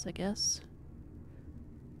way it is, I guess.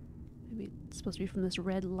 Maybe it's supposed to be from this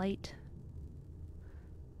red light.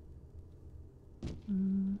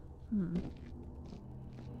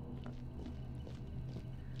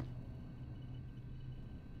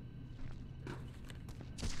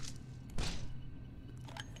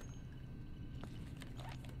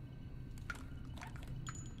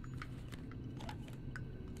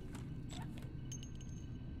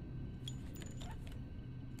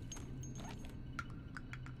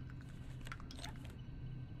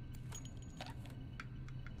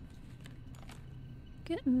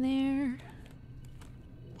 Getting there.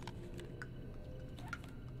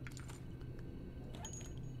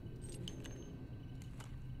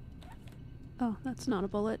 Oh, that's not a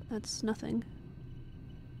bullet. That's nothing.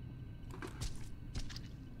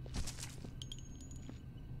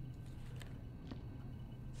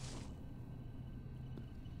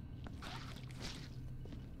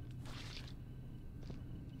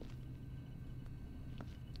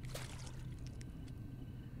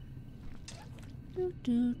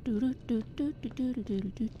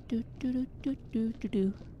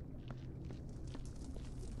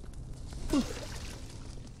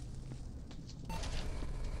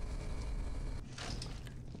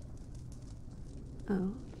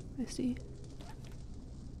 Oh, I see.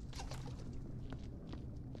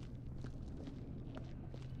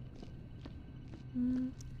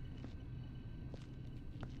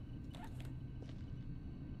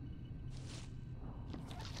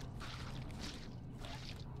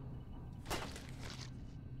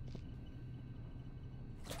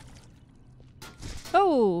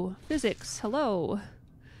 Oh, physics. Hello.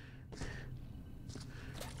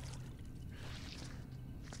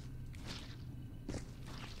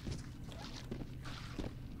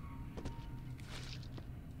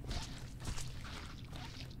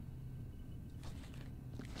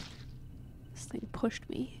 pushed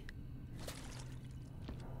me.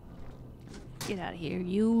 Get out of here,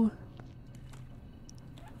 you.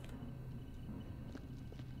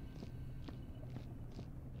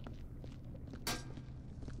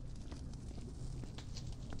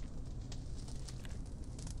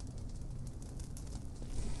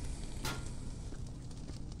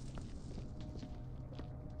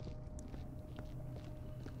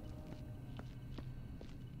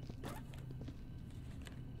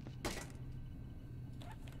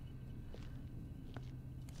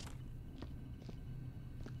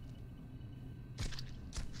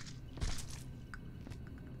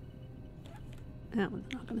 That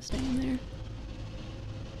one's not gonna stay in there.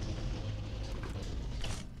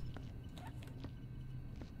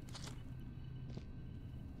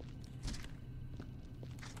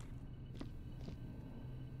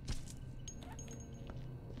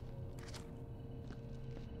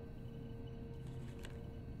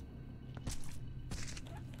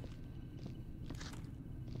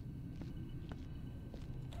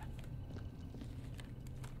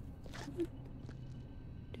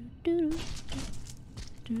 Do-do-do.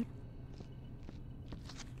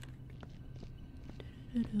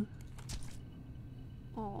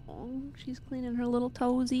 Oh, she's cleaning her little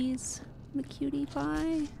toesies. The cutie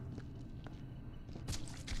pie.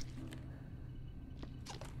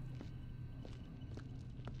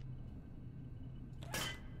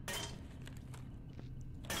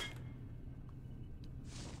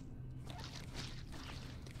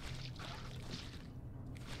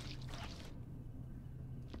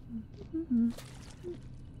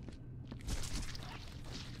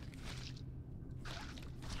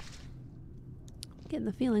 Getting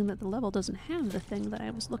the feeling that the level doesn't have the thing that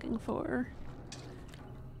I was looking for.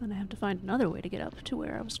 Then I have to find another way to get up to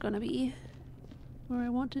where I was gonna be. Where I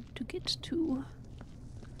wanted to get to.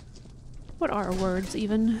 What are words,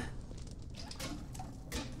 even?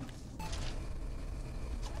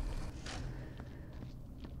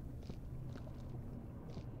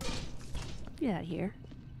 Get out of here.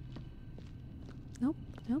 Nope,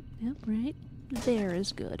 nope, nope, right. There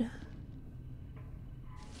is good.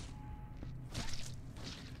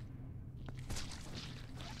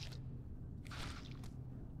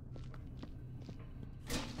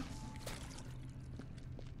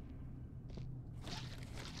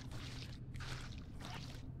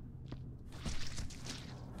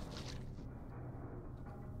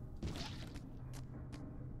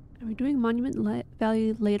 Are we doing Monument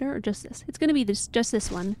Valley later or just this? It's gonna be just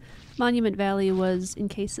this one. Monument Valley was in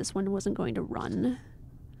case this one wasn't going to run.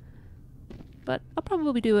 But I'll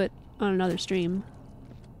probably do it on another stream.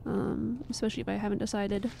 Especially if I haven't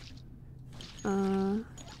decided on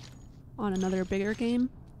another bigger game.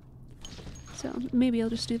 So maybe I'll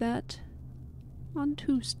just do that on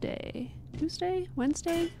Tuesday. Tuesday?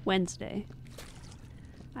 Wednesday? Wednesday.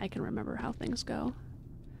 I can remember how things go.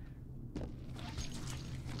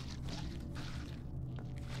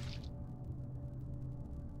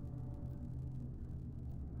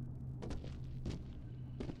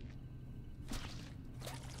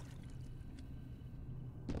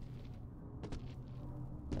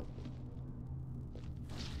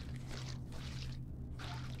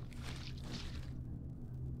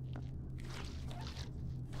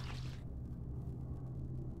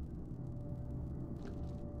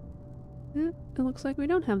 It looks like we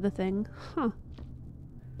don't have the thing. Huh.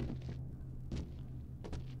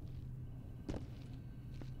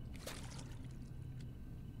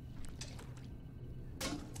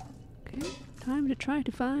 Okay, time to try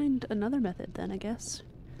to find another method then, I guess.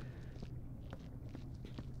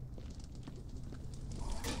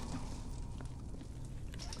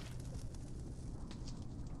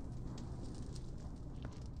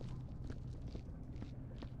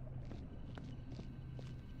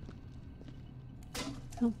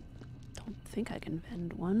 I think I can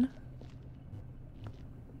vend one.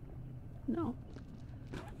 No.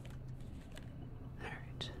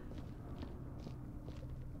 Alright.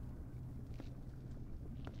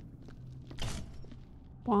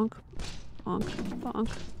 Bonk. Bonk. Bonk.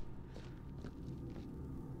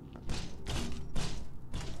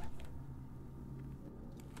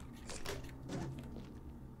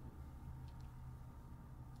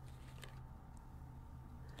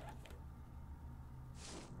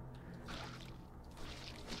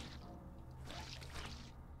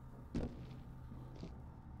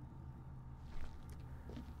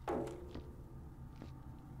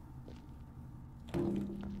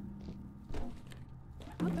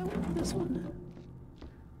 This one.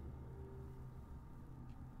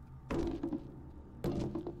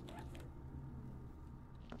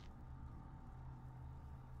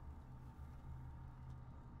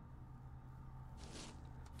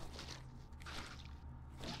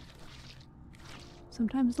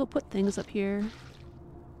 Sometimes they'll put things up here.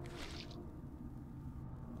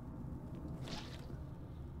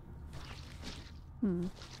 Hmm.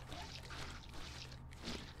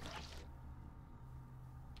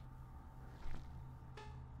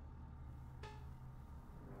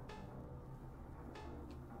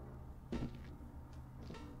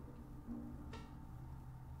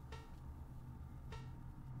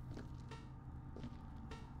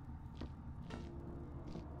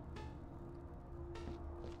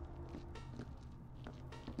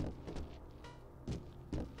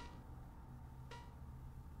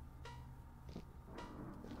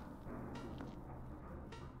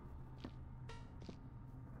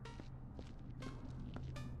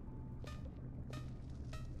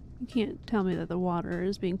 You can't tell me that the water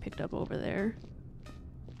is being picked up over there.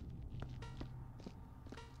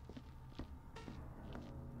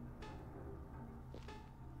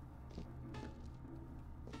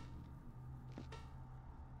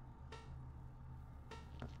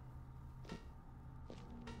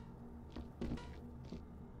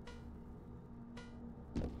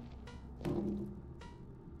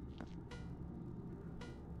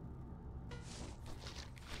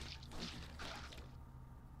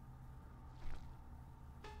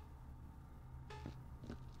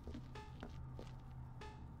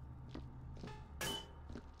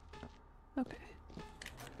 Okay.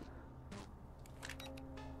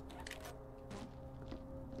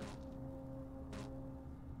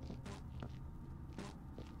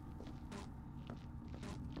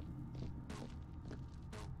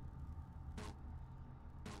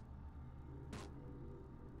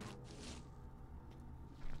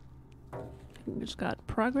 We just got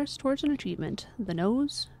progress towards an achievement. The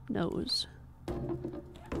nose knows.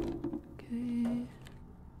 Okay.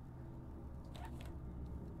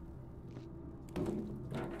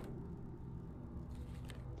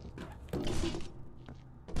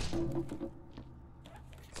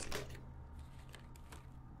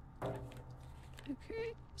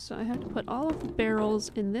 Okay, so I have to put all of the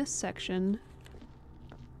barrels in this section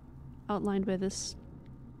outlined by this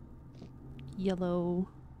yellow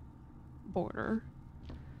border.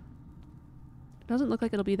 It doesn't look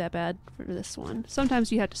like it'll be that bad for this one.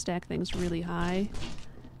 Sometimes you have to stack things really high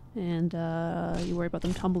and you worry about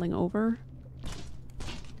them tumbling over.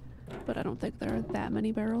 But I don't think there are that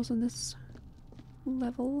many barrels in this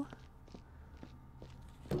level.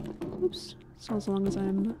 Oops. So as long as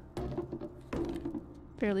I'm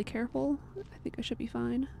fairly careful, I think I should be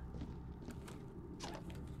fine. Okay,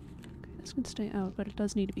 this can stay out, but it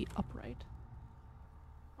does need to be upright.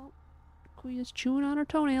 Oh, Kofi is chewing on her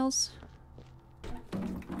toenails.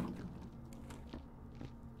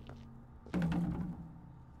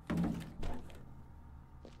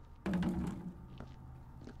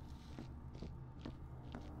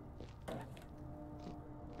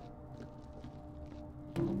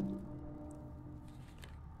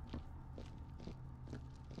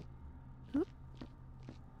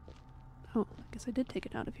 Oh, I guess I did take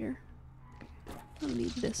it out of here. I'll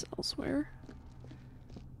need this elsewhere.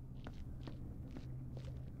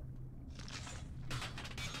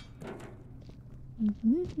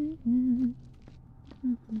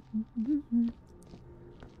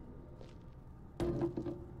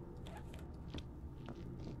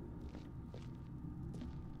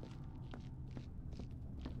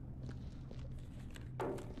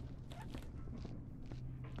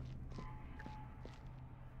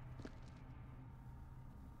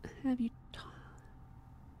 Have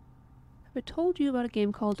I told you about a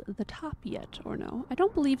game called The Top yet, or no? I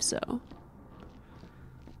don't believe so.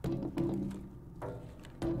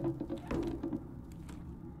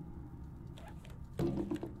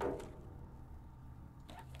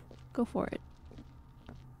 Go for it.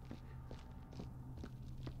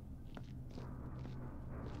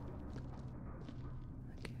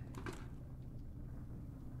 Okay.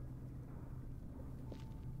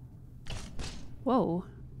 Whoa.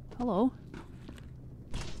 Hello.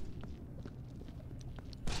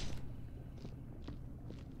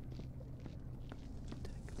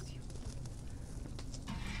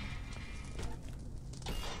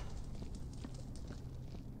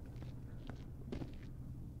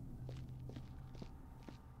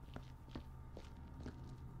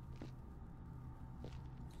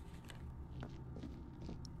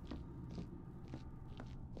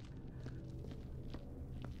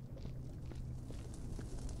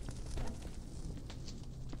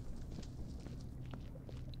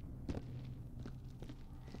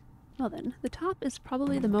 Well then, the top is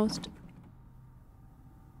probably the most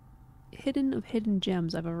hidden of hidden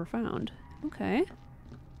gems I've ever found. Okay.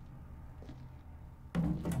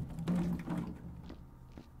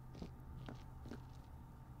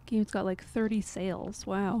 Game's got like 30 sales.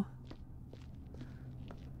 Wow.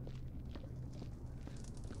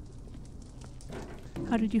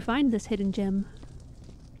 How did you find this hidden gem?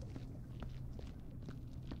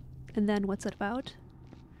 And then what's it about?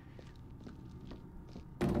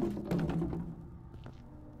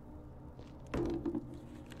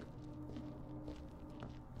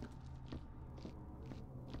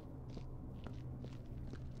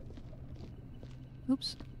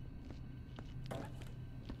 Oops.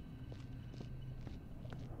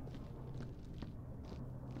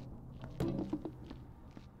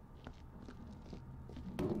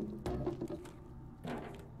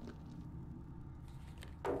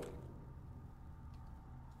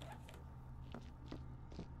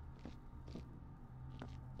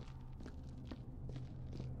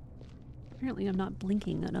 Apparently I'm not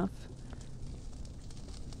blinking enough.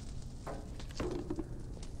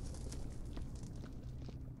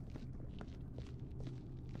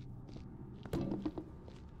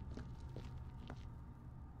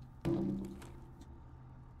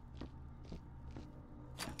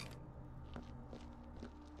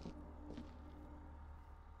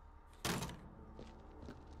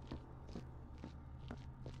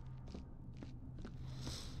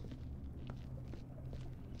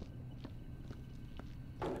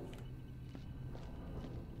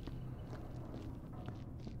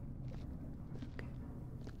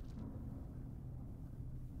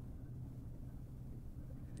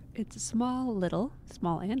 It's a small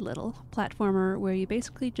and little, platformer where you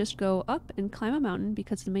basically just go up and climb a mountain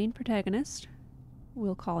because the main protagonist,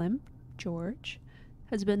 we'll call him George,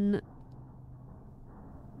 has been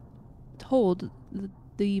told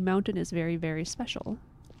the mountain is very, very special.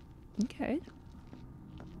 Okay.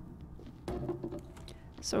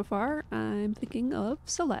 So far, I'm thinking of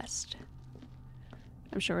Celeste.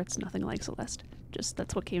 I'm sure it's nothing like Celeste, just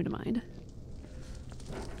that's what came to mind.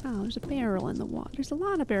 Oh, there's a barrel in the water. There's a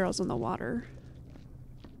lot of barrels in the water.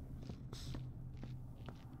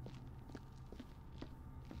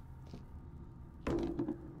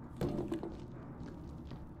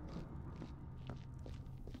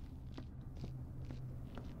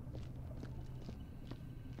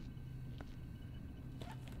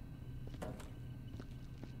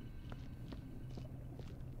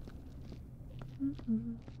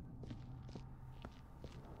 Mm-hmm.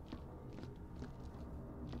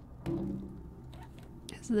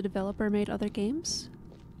 Has the developer made other games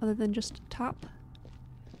other than just Top?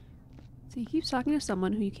 So he keeps talking to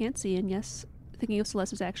someone who you can't see, and yes, thinking of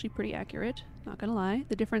Celeste is actually pretty accurate. Not gonna lie.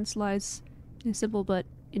 The difference lies in a simple but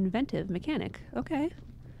inventive mechanic. Okay.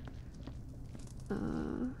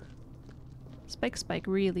 Spike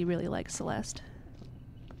really, really likes Celeste.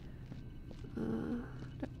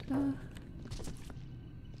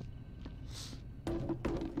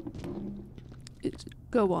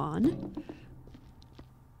 Go on.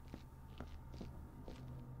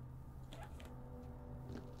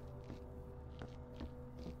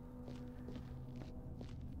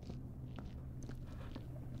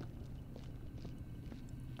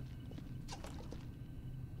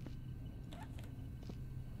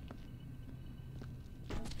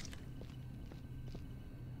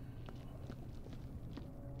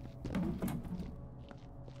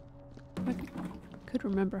 Could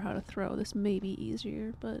remember how to throw. This may be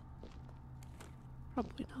easier, but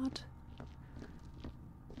probably not.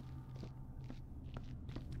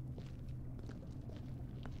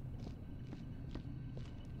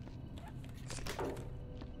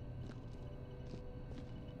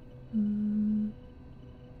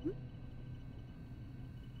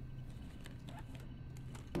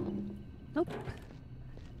 Nope.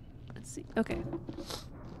 Let's see. Okay.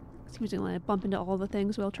 Excuse me while I bump into all the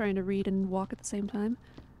things while trying to read and walk at the same time.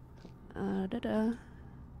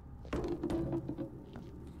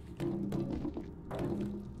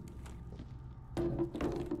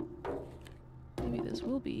 Maybe this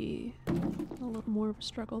will be a little more of a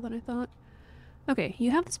struggle than I thought. Okay, you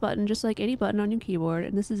have this button just like any button on your keyboard,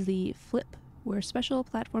 and this is the flip, where special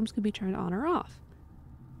platforms can be turned on or off.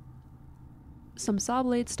 Some saw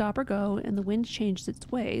blades stop or go, and the wind changes its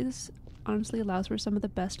ways. Honestly allows for some of the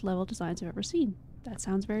best level designs I've ever seen. That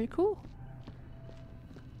sounds very cool.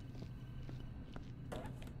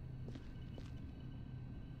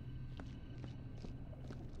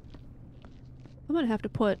 I'm gonna have to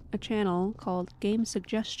put a channel called Game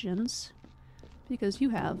Suggestions because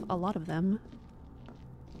you have a lot of them.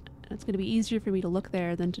 And it's gonna be easier for me to look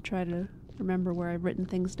there than to try to remember where I've written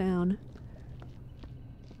things down.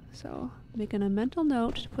 So, making a mental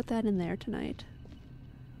note to put that in there tonight.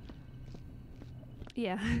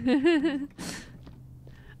 Yeah.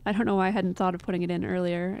 I don't know why I hadn't thought of putting it in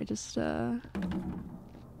earlier. I just,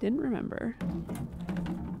 Didn't remember.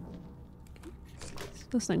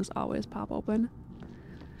 Those things always pop open.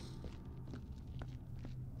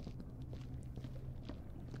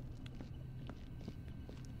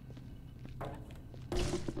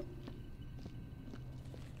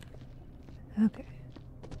 Okay.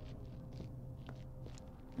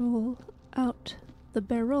 Roll out the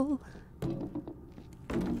barrel.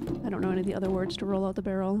 I don't know any of the other words to roll out the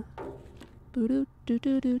barrel. Boo doo doo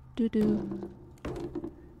doo doo doo.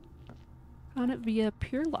 Found it via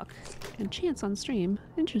pure luck and chance on stream.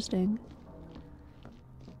 Interesting.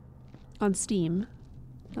 On Steam,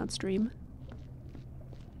 not stream.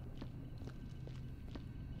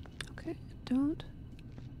 Okay, don't.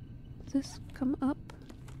 Does this come up?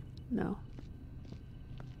 No.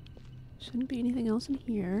 Shouldn't be anything else in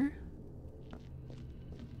here. I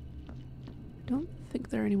don't think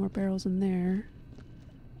there are any more barrels in there.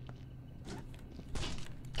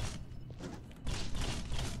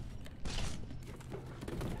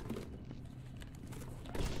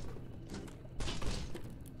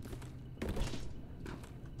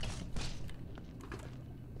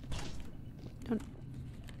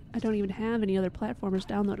 I don't even have any other platformers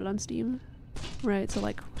downloaded on Steam. Right, so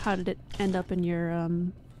like, how did it end up in your,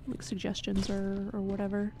 like, suggestions or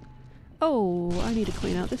whatever? Oh, I need to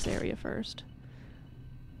clean out this area first.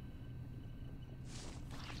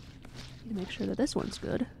 Need to make sure that this one's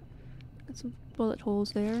good. Got some bullet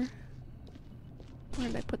holes there. Where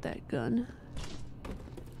did I put that gun?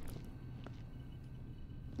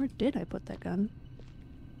 Where did I put that gun?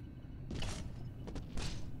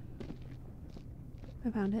 I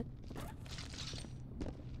found it.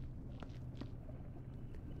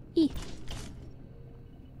 E.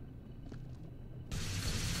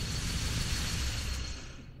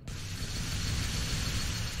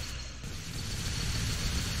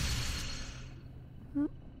 Oh.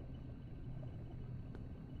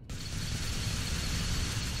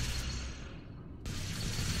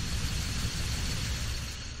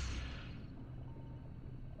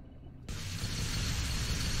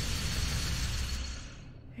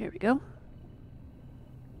 Here we go.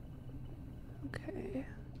 Okay.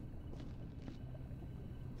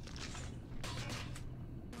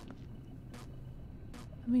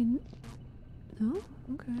 I mean, no?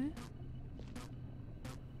 Okay.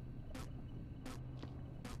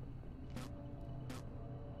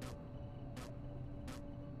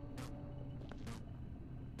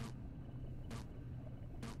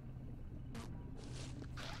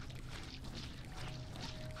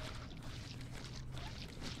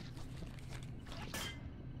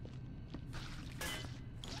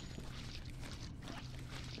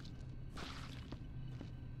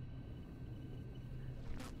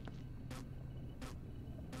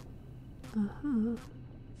 Uh-huh.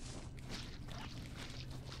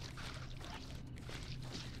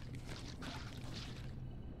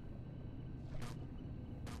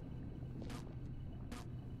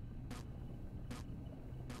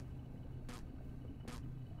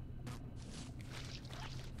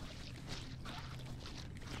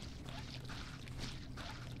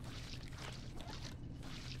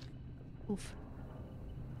 Oof.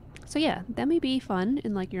 So yeah, that may be fun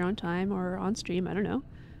in like your own time or on stream, I don't know.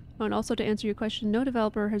 Oh, and also to answer your question, no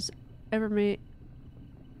developer has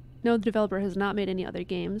not made any other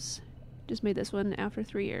games. Just made this one after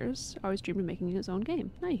 3 years. Always dreamed of making his own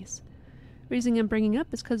game. Nice. Reason I'm bringing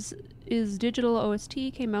up is because his digital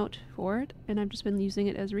OST came out for it, and I've just been using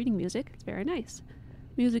it as reading music. It's very nice.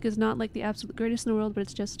 Music is not like the absolute greatest in the world, but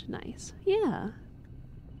it's just nice. Yeah.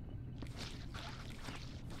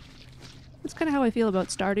 That's kind of how I feel about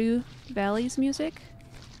Stardew Valley's music.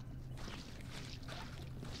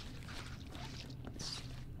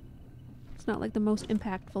 It's not like the most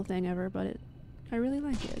impactful thing ever, but I really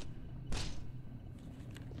like it.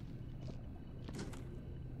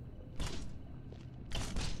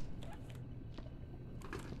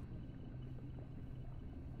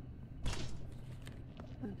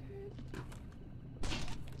 Okay.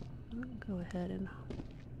 I'll go ahead and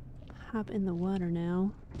hop in the water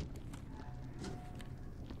now.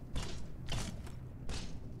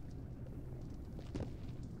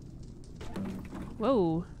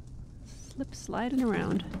 Whoa. Slip sliding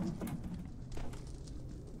around.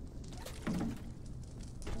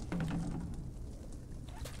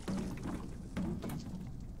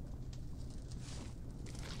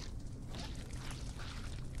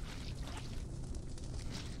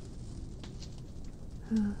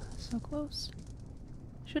 So close.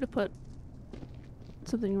 Should have put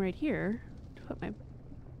something right here to put my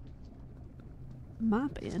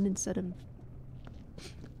mop in instead of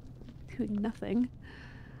doing nothing.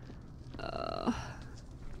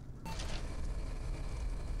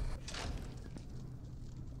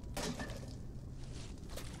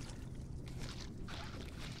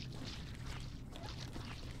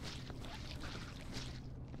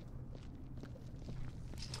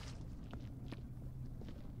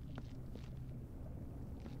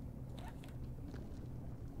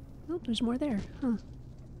 Oh, there's more there. Huh.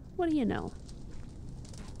 What do you know?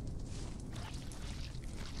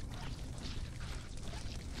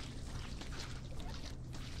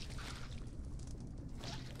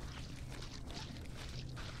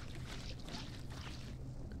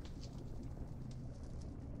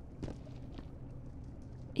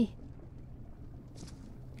 Eh.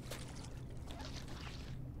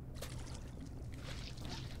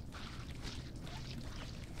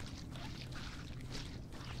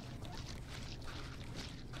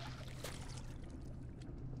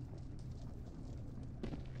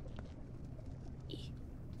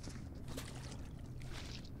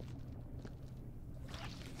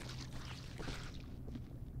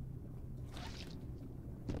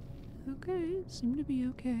 Okay, seem to be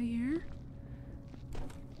okay here.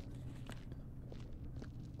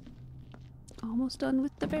 Almost done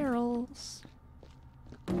with the barrels.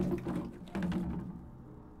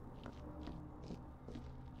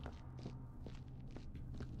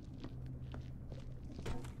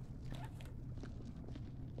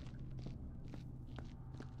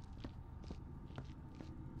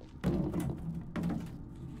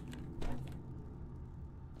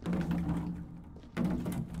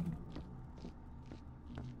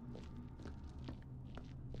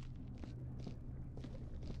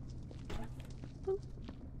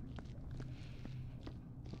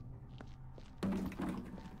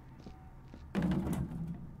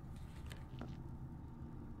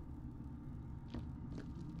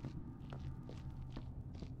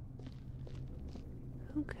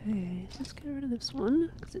 Okay, let's get rid of this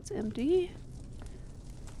one because it's empty.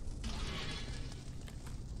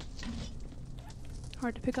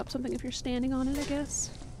 Hard to pick up something if you're standing on it, I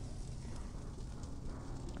guess.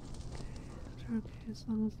 Okay, as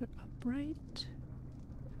long as they're upright.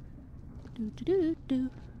 Do.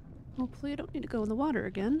 Hopefully I don't need to go in the water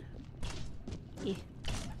again. Yeah.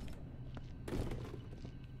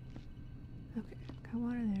 Okay, got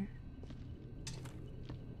water there.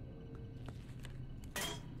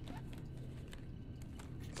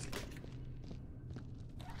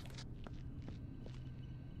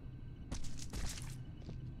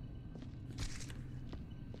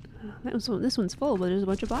 This one's full, but there's a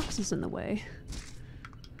bunch of boxes in the way.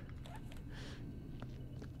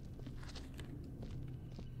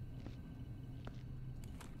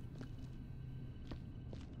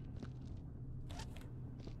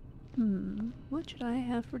 What should I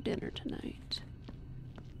have for dinner tonight?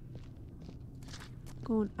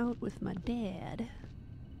 Going out with my dad.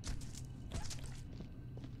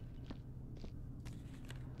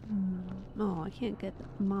 Oh, I can't get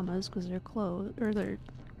Mama's because they're closed, or their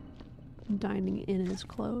dining in is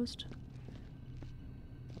closed.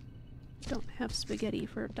 Don't have spaghetti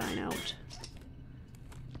for dine out.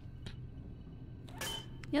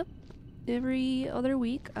 Yep, every other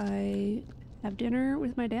week I have dinner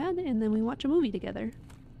with my dad and then we watch a movie together.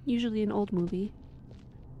 Usually an old movie,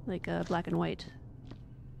 like a black and white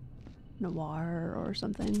noir or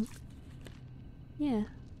something. Yeah.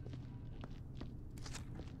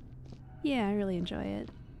 Yeah, I really enjoy it.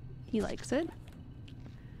 He likes it.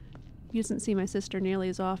 He doesn't see my sister nearly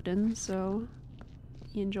as often, so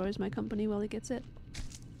he enjoys my company while he gets it.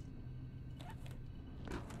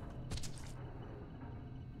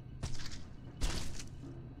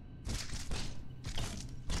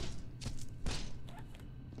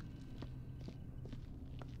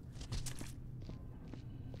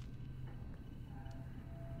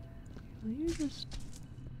 Well, you just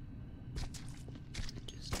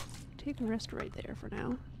take a rest right there for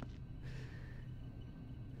now.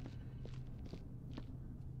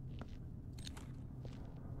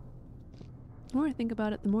 The more I think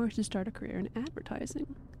about it, the more I should start a career in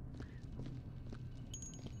advertising.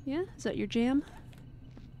 Yeah? Is that your jam?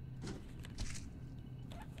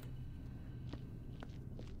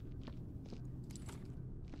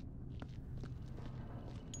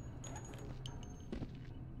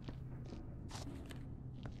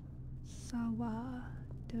 Sawa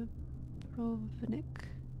Dubrovnik.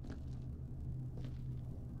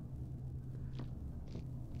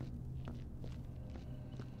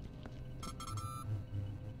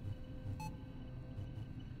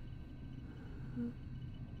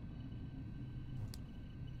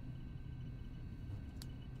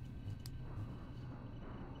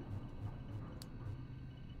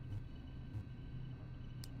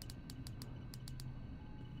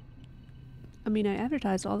 I mean, I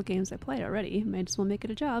advertised all the games I played already. Might as well make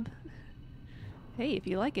it a job. Hey, if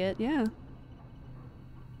you like it, yeah.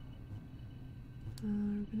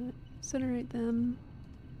 We're gonna incinerate them.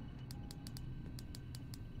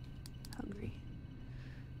 Hungry.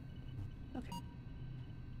 Okay.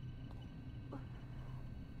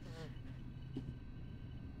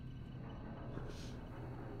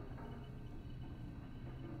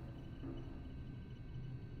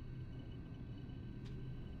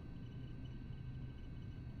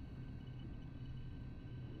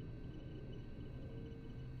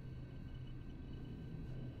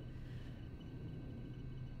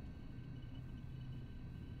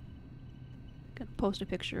 Gotta post a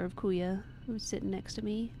picture of Kuya, who's sitting next to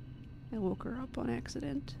me. I woke her up on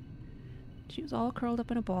accident. She was all curled up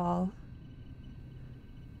in a ball.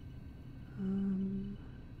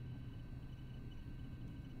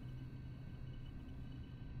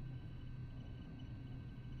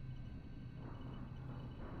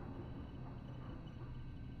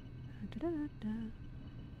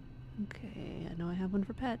 Okay, I know I have one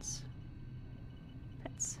for pets.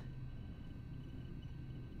 Pets.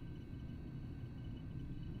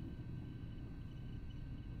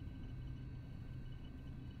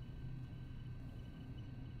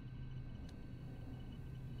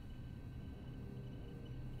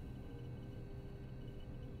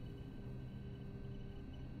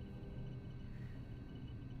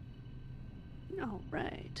 All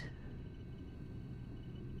right.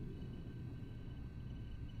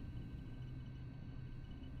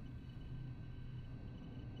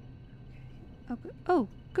 Okay. Oh,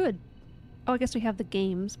 good. Oh, I guess we have the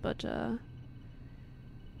games, but oh,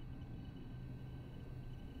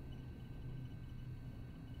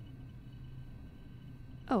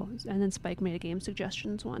 and then Spike made a game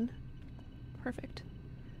suggestions one. Perfect.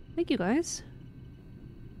 Thank you, guys.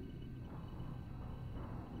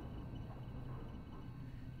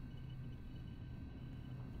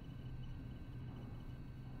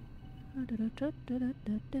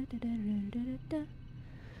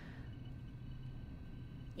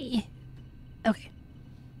 Okay.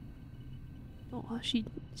 Oh, she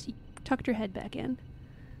tucked her head back in.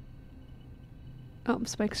 Oh,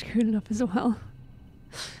 Spike screwed it up as well.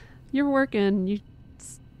 You're working.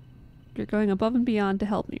 You're going above and beyond to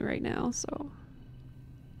help me right now, so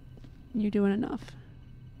you're doing enough.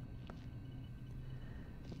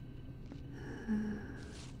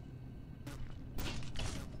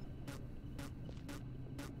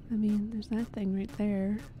 I mean, there's that thing right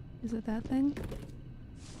there. Is it that thing?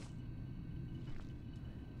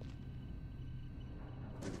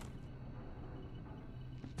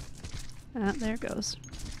 Ah, there it goes.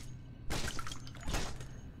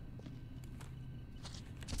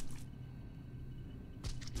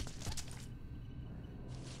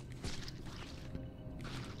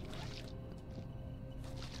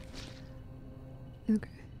 Okay.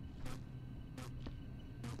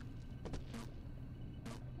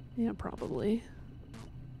 Yeah, probably.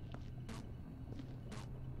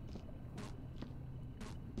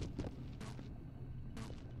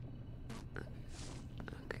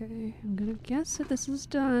 Okay, I'm gonna guess that this is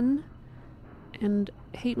done and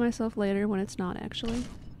hate myself later when it's not actually.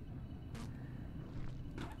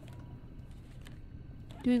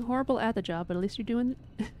 Doing horrible at the job, but at least you're doing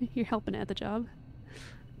you're helping at the job.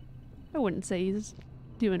 I wouldn't say he's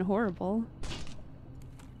doing horrible.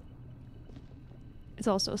 It's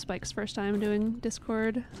also Spike's first time doing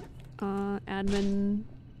Discord admin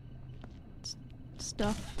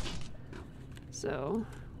stuff. So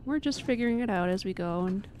we're just figuring it out as we go,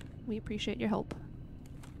 and we appreciate your help.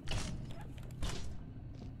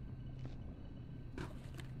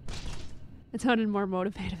 It sounded more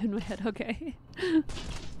motivated in my head, okay.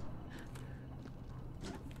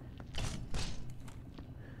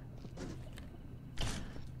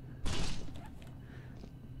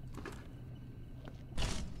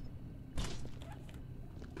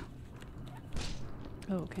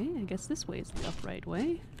 Okay, I guess this way is the upright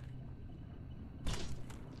way.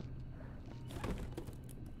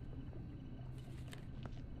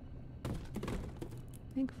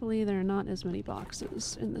 Thankfully, there are not as many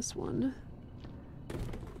boxes in this one.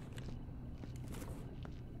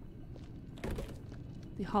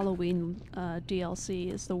 The Halloween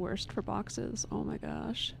DLC is the worst for boxes. Oh my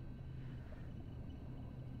gosh.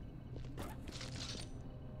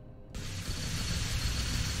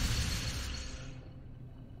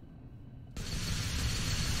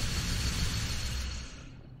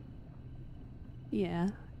 Yeah.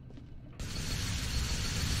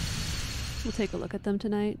 We'll take a look at them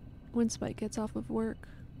tonight when Spike gets off of work.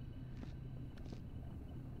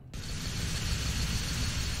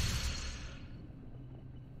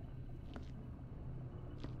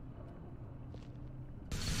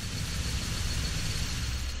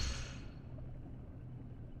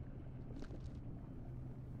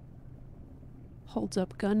 Holds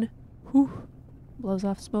up gun. Whew. Blows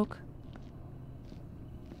off smoke.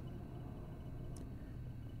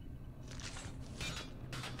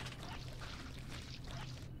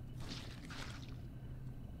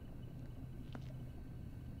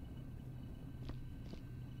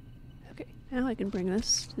 Okay, now I can bring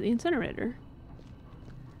this to the incinerator.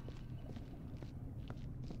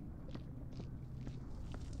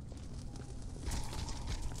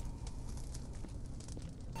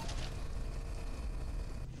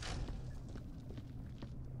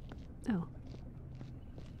 Oh.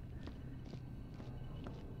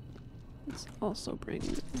 Let's also bring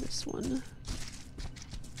this one.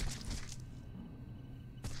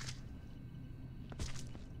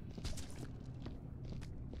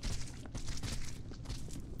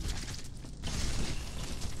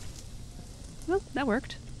 Well, that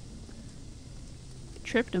worked.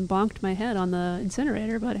 Tripped and bonked my head on the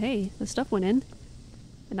incinerator, but hey, the stuff went in.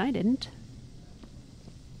 And I didn't.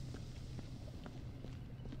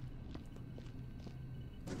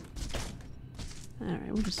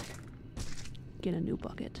 Alright, we'll just get a new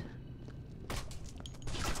bucket.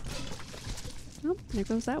 Oh, there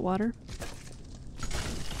goes that water.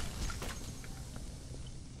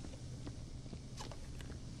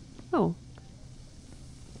 Oh.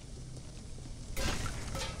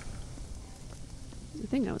 The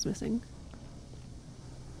thing I was missing.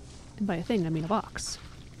 And by a thing, I mean a box.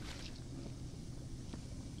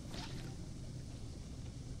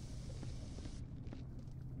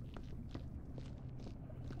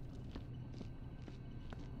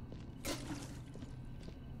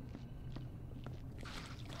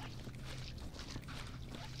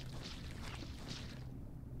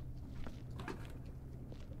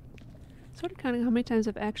 Sort of counting how many times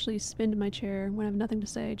I've actually spinned my chair when I have nothing to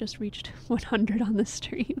say. I just reached 100 on this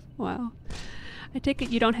stream. Wow. I take it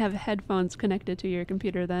you don't have headphones connected to your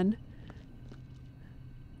computer then.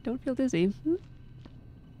 Don't feel dizzy.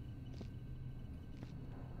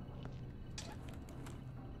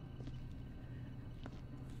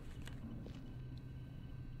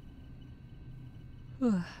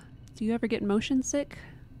 Do you ever get motion sick?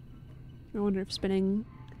 I wonder if spinning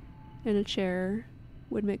in a chair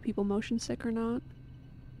would make people motion sick or not.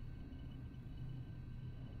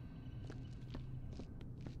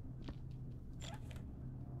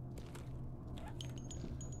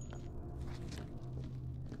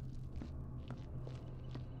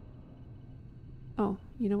 Oh,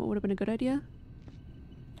 you know what would have been a good idea?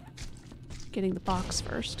 Getting the box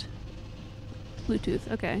first.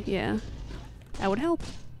 Bluetooth, okay, yeah. That would help.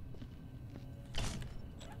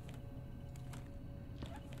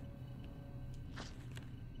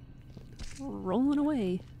 Rolling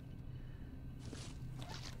away.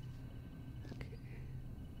 Okay.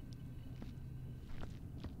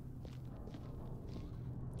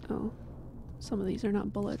 Oh, some of these are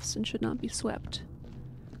not bullets and should not be swept.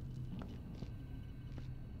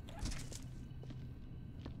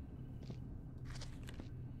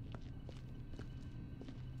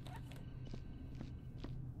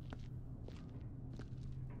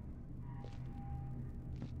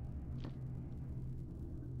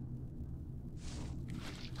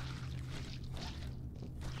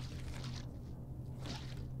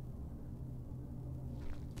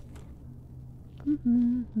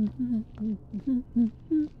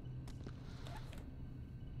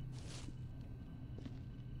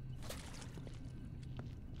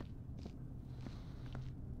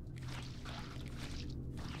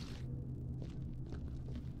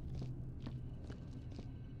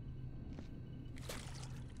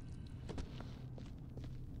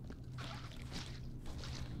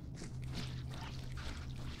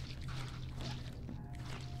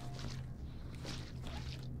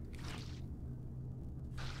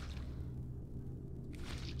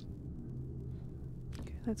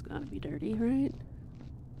 That's gotta be dirty, right?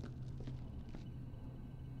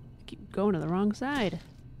 I keep going to the wrong side.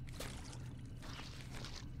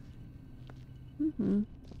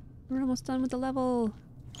 We're almost done with the level.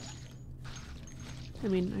 I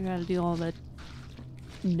mean, I gotta do all the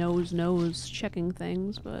nose checking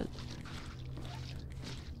things, but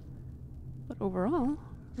overall,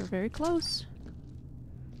 we're very close.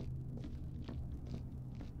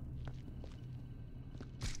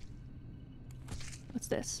 What's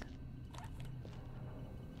this?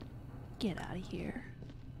 Get out of here.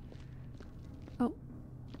 Oh.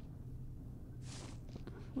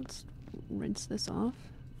 Let's rinse this off.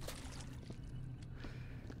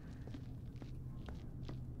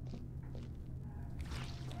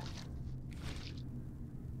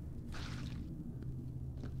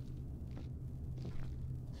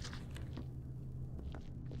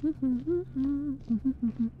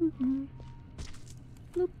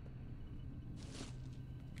 Bloop.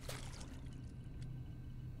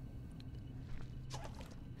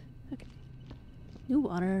 Okay. New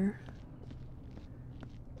water.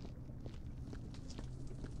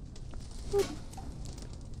 Bloop.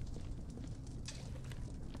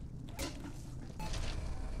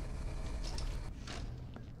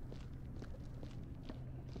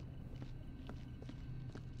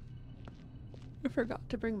 I forgot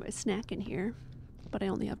to bring my snack in here, but I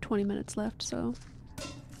only have 20 minutes left, so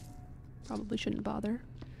probably shouldn't bother.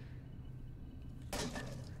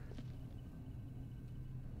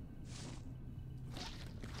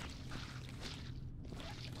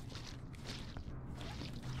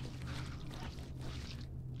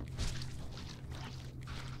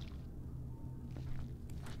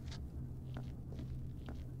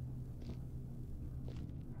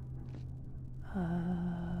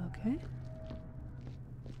 Okay.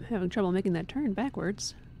 I'm having trouble making that turn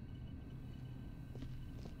backwards.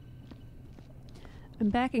 I'm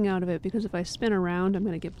backing out of it because if I spin around, I'm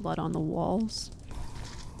going to get blood on the walls.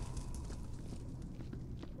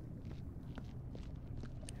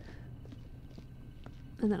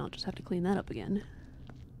 And then I'll just have to clean that up again.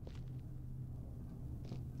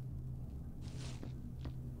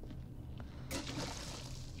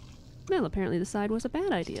 Well, apparently the side was a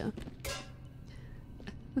bad idea.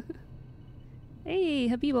 Hey,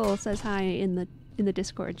 Habibal says hi in the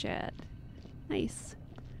Discord chat. Nice.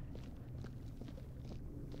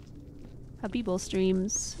 Habibal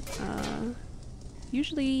streams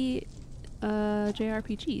usually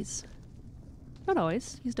JRPGs. Not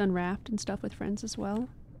always. He's done Raft and stuff with friends as well.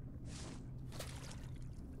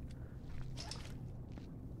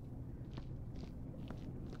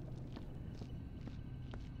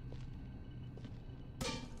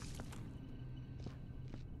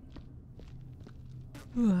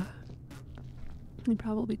 He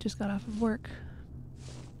probably just got off of work.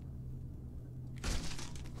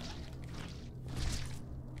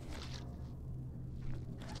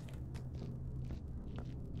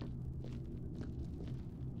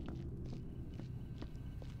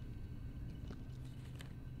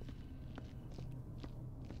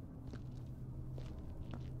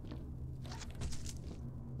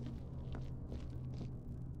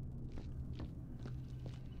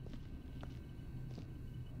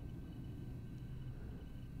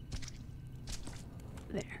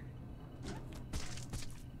 There.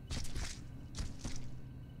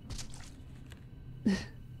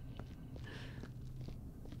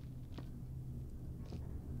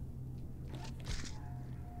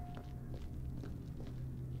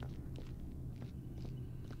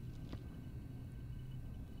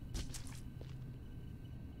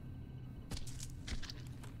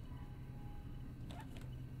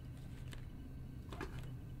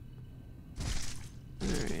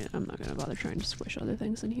 Alright, I'm not gonna bother trying to squish other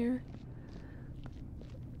things in here.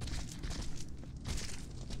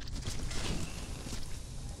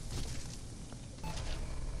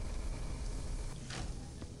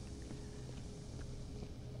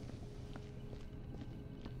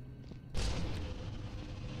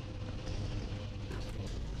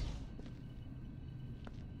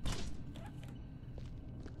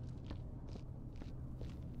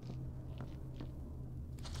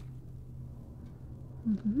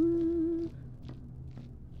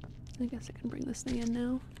 I guess I can bring this thing in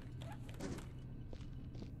now.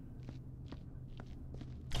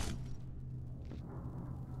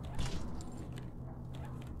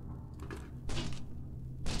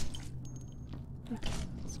 Okay,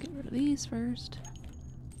 let's get rid of these first.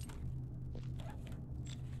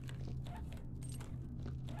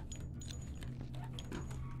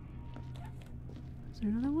 Is there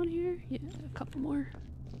another one here? Yeah, a couple more.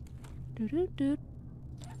 Do-do-do.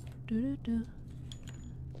 Do-do-do.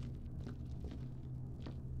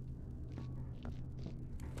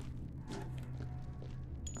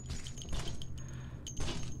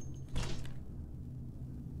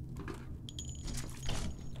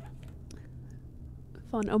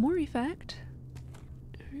 Fun Omori fact.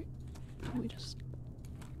 Alright, let me just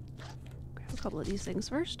grab a couple of these things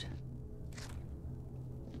first.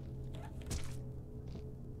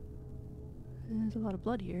 There's a lot of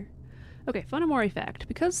blood here. Okay, fun Omori fact.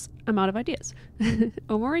 Because I'm out of ideas.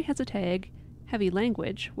 Omori has a tag, heavy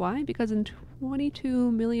language. Why? Because in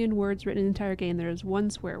 22 million words written in the entire game, there is one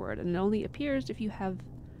swear word, and it only appears if you have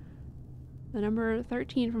the number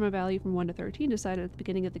 13 from a value from 1 to 13 decided at the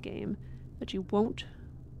beginning of the game, but you won't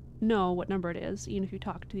know what number it is, even if you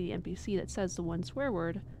talk to the NPC that says the one swear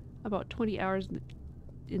word, about 20 hours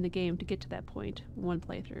in the game to get to that point. One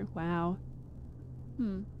playthrough. Wow.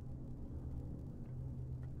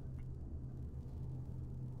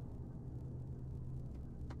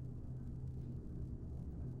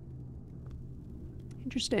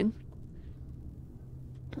 Interesting.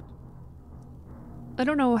 I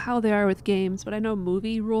don't know how they are with games, but I know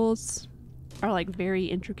movie rules are like very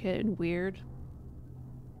intricate and weird.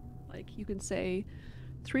 Like you can say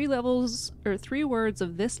 3 levels or 3 words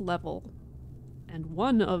of this level and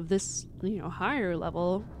 1 of this, you know, higher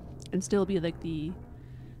level and still be like the,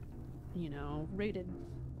 you know, rated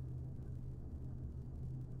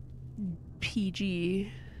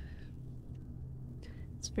PG.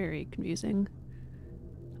 It's very confusing.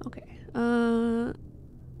 Okay. Oh,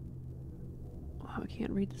 I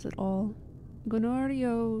can't read this at all.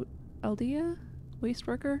 Gonorio Aldea? Waste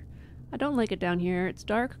worker? I don't like it down here. It's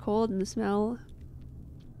dark, cold, and the smell.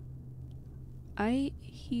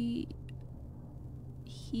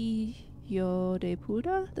 Yo de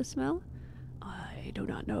puda? The smell? I I do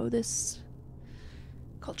not know this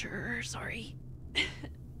culture, sorry.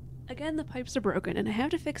 Again, the pipes are broken and I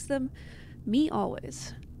have to fix them. Me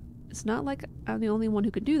always. It's not like I'm the only one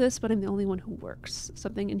who could do this, but I'm the only one who works.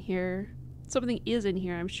 Something is in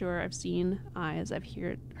here, I'm sure. I've seen eyes, I've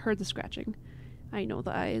heard the scratching. I know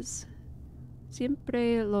the eyes.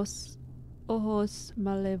 Siempre los ojos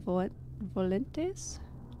malevolentes?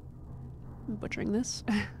 I'm butchering this.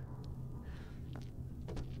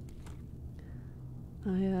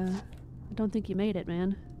 I don't think you made it,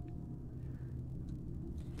 man.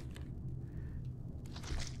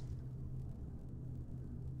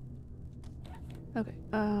 Okay,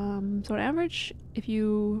 so on average, if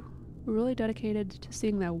you were really dedicated to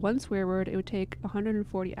seeing that one swear word, it would take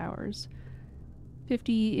 140 hours.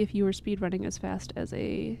 50 if you were speedrunning as fast as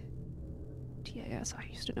a TAS. I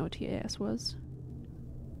used to know what TAS was.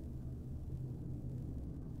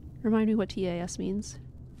 Remind me what TAS means,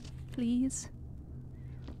 please.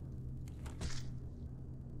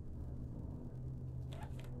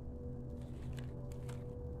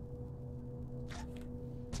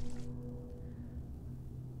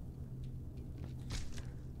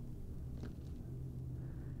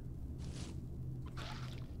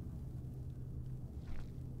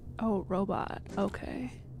 Oh, robot.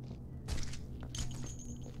 Okay.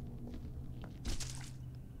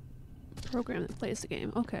 Program that plays the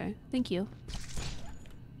game. Okay, thank you.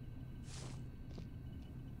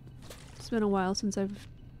 It's been a while since I've,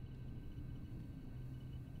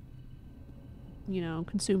 you know,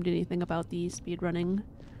 consumed anything about the speedrunning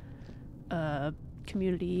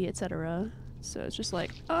community, etc. So it's just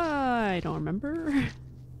like, I don't remember.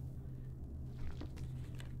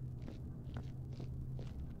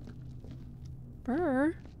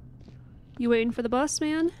 Burr? You waiting for the bus,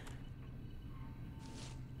 man?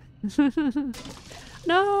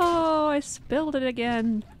 No, I spilled it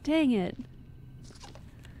again. Dang it.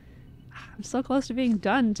 I'm so close to being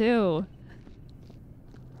done, too.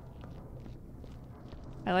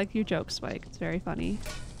 I like your joke, Spike. It's very funny.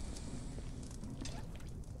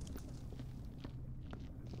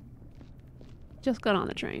 Just got on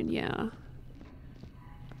the train, yeah.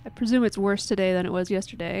 I presume it's worse today than it was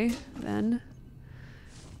yesterday, then.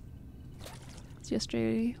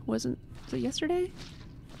 Yesterday wasn't... Was it yesterday?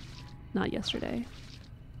 Not yesterday.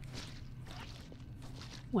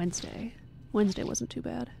 Wednesday. Wednesday wasn't too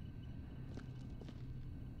bad.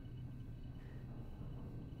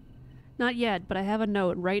 Not yet, but I have a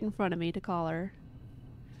note right in front of me to call her.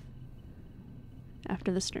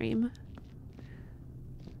 After the stream.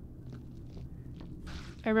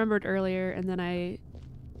 I remembered earlier, and then I...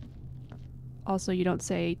 Also, you don't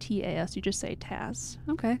say TAS, you just say TAS.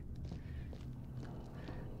 Okay.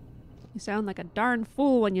 You sound like a darn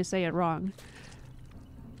fool when you say it wrong.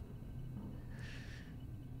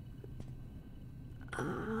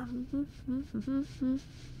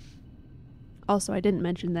 Also, I didn't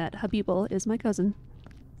mention that Habibul is my cousin,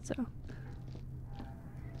 so.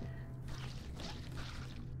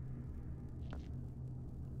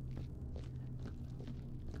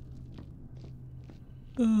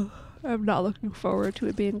 I'm not looking forward to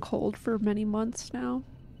it being cold for many months now.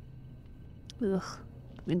 Ugh.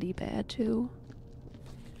 Windy bad too.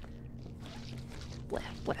 Blah,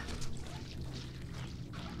 blah.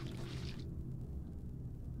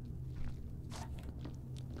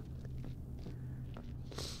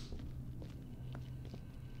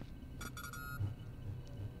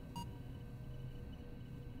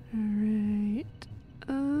 Alright.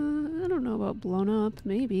 I don't know about blown up,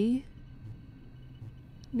 maybe.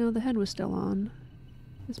 No, the head was still on.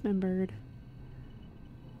 Dismembered.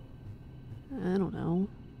 I don't know.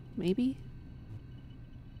 Maybe?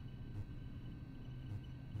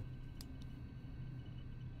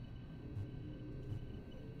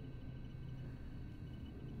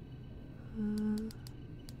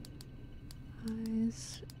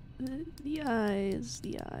 Eyes. The eyes.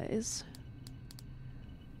 The eyes.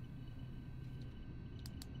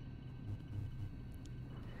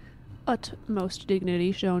 Utmost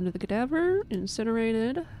dignity shown to the cadaver.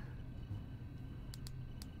 Incinerated.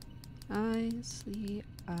 Eyes, the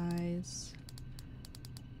eyes,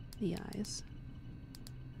 the eyes.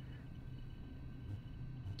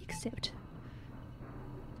 Except.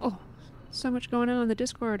 Oh, so much going on in the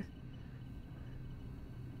Discord.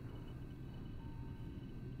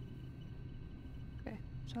 Okay,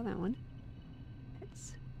 saw that one.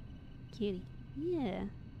 Pets. Kitty. Yeah.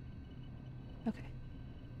 Okay.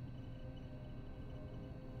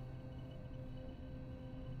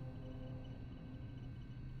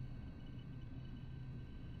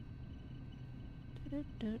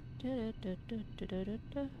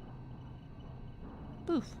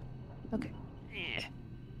 Boof. Okay.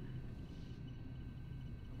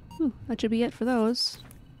 Ooh, that should be it for those.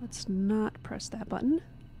 Let's not press that button.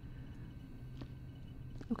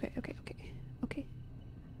 Okay, okay, okay, okay.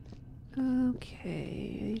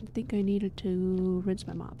 Okay, I think I needed to rinse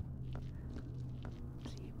my mop.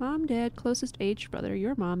 Mom, Dad, closest age brother,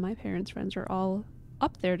 your mom, my parents' friends are all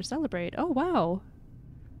up there to celebrate. Oh, wow.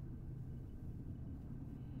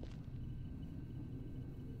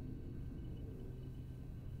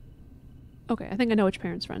 Okay, I think I know which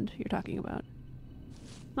parents' friend you're talking about.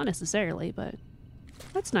 Not necessarily, but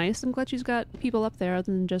that's nice. I'm glad she's got people up there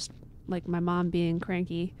other than just, like, my mom being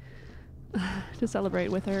cranky to celebrate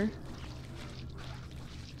with her.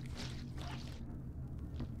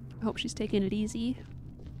 I hope she's taking it easy.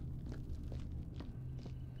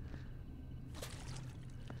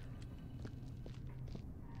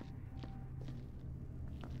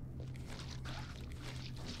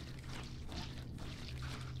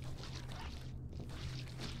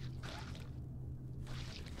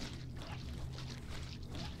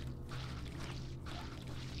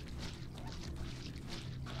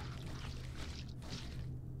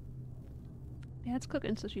 Dad's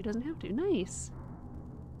cooking so she doesn't have to. Nice.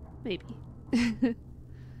 Maybe.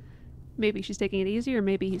 Maybe she's taking it easy, or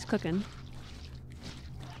maybe he's cooking.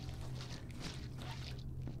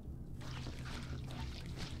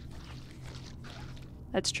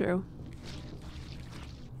 That's true.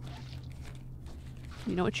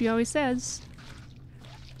 You know what she always says.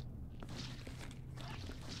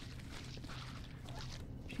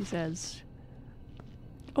 She says,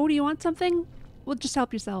 "Oh, do you want something? Well, just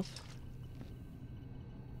help yourself."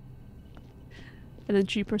 And then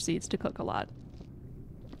she proceeds to cook a lot.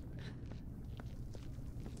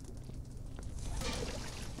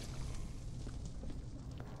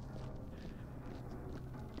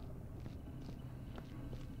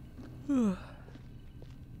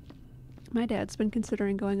 My dad's been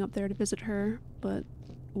considering going up there to visit her, but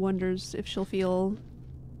wonders if she'll feel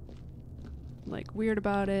like weird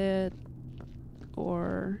about it,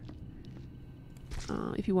 or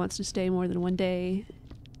if he wants to stay more than one day,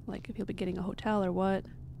 like if he'll be getting a hotel or what.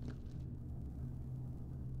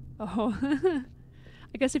 Oh,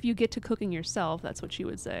 I guess if you get to cooking yourself, that's what she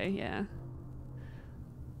would say, yeah.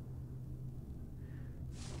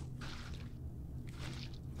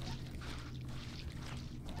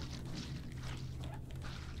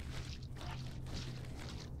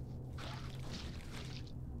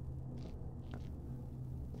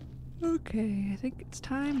 Okay, I think it's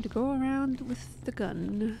time to go around with the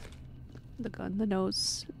gun. The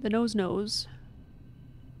nose. The nose.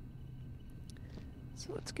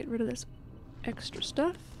 So let's get rid of this extra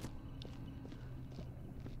stuff.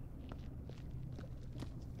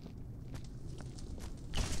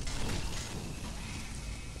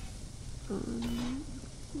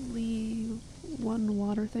 Leave one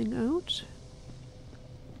water thing out.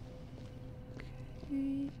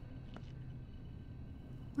 Okay.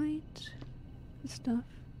 Light. Stuff.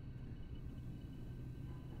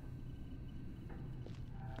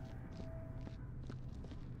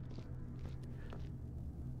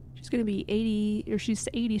 She's gonna be 80, or she's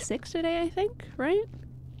 86 today, I think, right?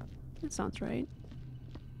 That sounds right.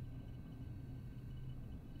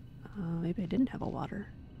 Maybe I didn't have a water.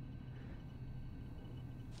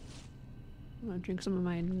 I'm gonna drink some of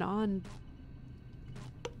my non-janitor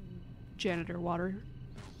water.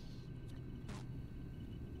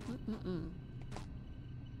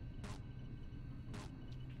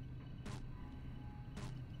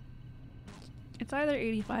 It's either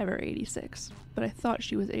 85 or 86, but I thought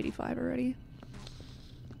she was 85 already.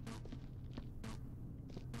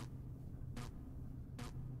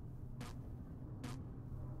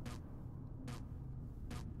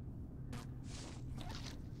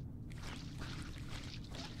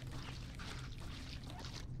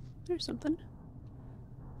 There's something.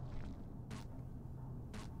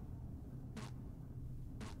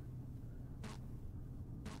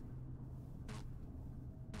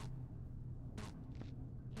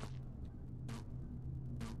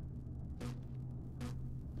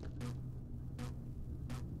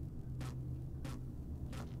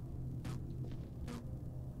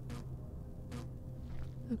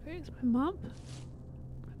 Okay, so my mop.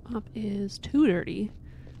 My mop is too dirty.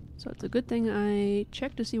 So it's a good thing I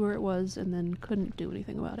checked to see where it was and then couldn't do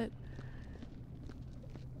anything about it.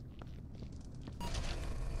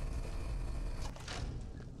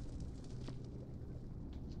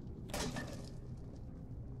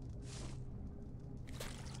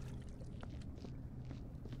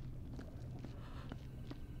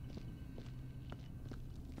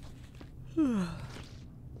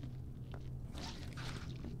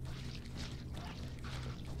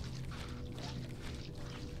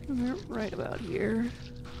 We're right about here.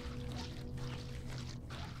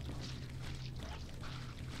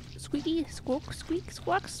 Squeaky, squawk, squeak,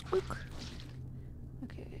 squawk, squeak.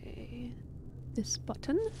 Okay. This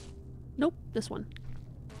button? Nope, this one.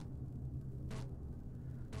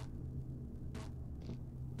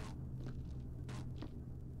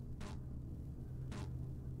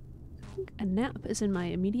 I think a nap is in my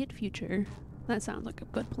immediate future. That sounds like a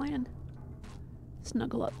good plan.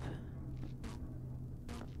 Snuggle up.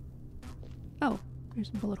 Oh,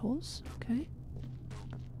 there's some bullet holes. Okay.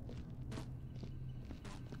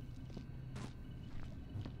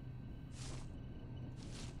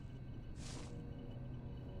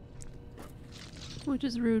 Which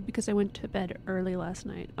is rude because I went to bed early last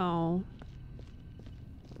night. Oh.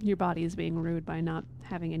 Your body is being rude by not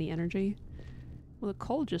having any energy. Well, the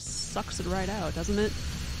cold just sucks it right out, doesn't it?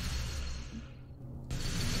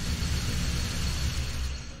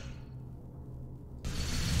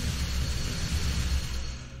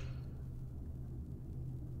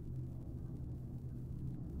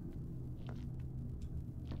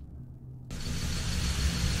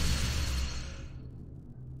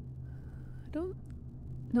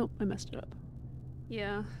 Nope, I messed it up.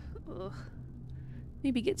 Yeah, ugh.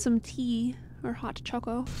 Maybe get some tea or hot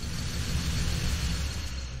choco.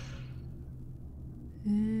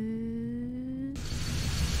 And...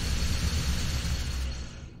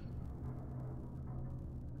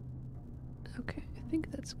 okay, I think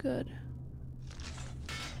that's good.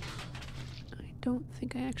 I don't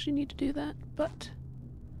think I actually need to do that, but...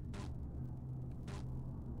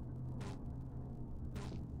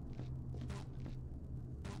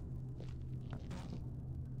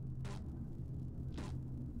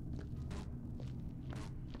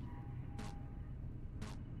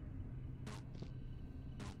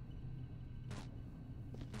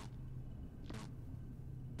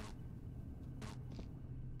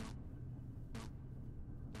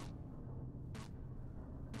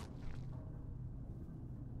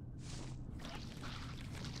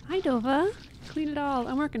 Hi, Dova. Clean it all.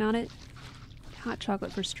 I'm working on it. Hot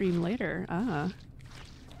chocolate for stream later. Ah.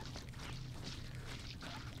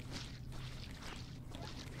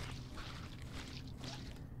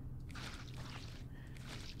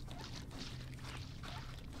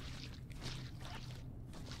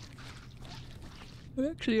 I'm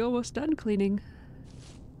actually almost done cleaning.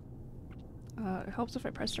 It helps if I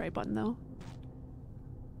press the right button, though.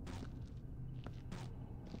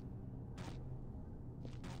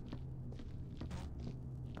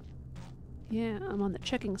 Yeah, I'm on the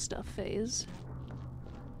checking stuff phase.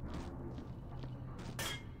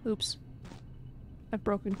 Oops. I've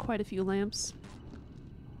broken quite a few lamps.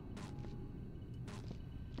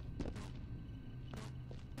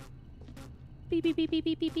 Beep beep beep beep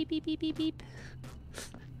beep beep beep beep beep beep beep.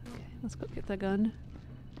 Okay, let's go get the gun.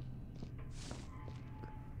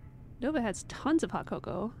 Nova has tons of hot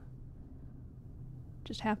cocoa.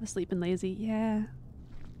 Just half asleep and lazy. Yeah.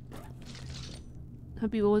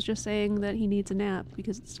 Hubby was just saying that he needs a nap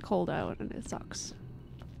because it's cold out and it sucks.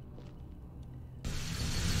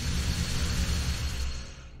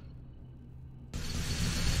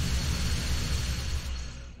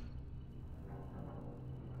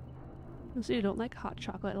 So you don't like hot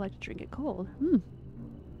chocolate, I like to drink it cold.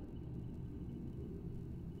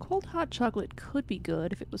 Cold hot chocolate could be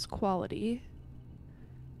good if it was quality.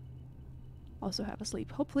 Also half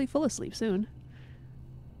asleep, hopefully full asleep soon.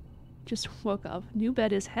 Just woke up. New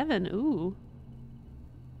bed is heaven. Ooh.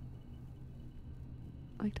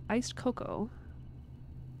 Like iced cocoa.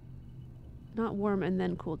 Not warm and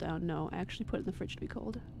then cool down. No, I actually put it in the fridge to be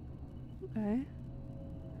cold. Okay.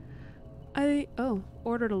 I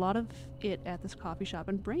ordered a lot of it at this coffee shop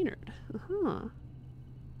in Brainerd.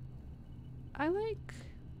 I like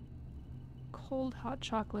cold hot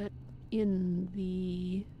chocolate in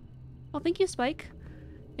the... oh, thank you, Spike.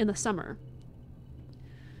 In the summer.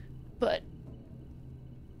 But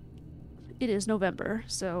it is November,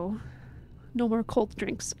 so no more cold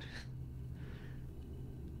drinks.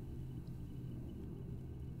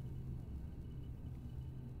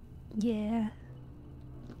 Yeah.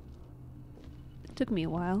 It took me a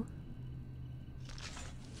while.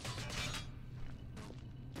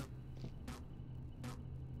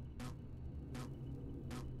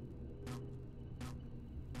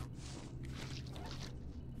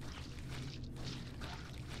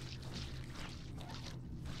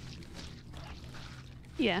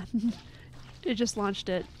 Yeah. It just launched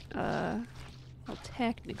it, well,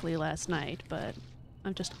 technically last night, but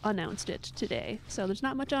I've just announced it today. So there's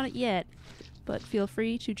not much on it yet, but feel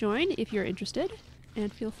free to join if you're interested,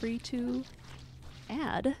 and feel free to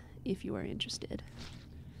add if you are interested.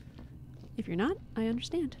 If you're not, I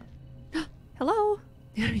understand. Hello!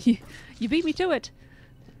 You beat me to it!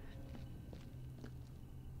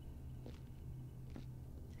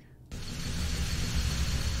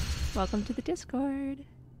 Welcome to the Discord.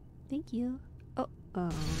 Thank you. Oh.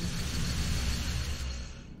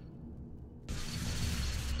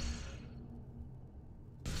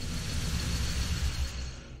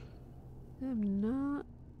 I'm not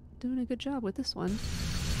doing a good job with this one.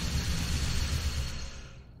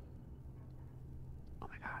 Oh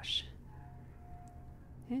my gosh.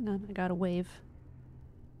 Hang on, I gotta wave.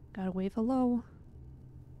 Gotta wave hello.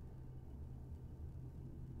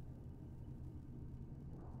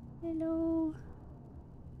 Hello.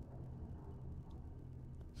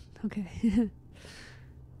 Okay.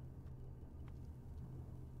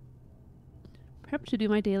 Prep to do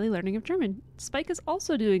my daily learning of German. Spike is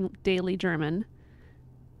also doing daily German.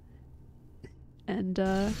 And,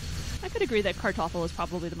 I could agree that Kartoffel is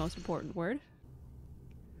probably the most important word.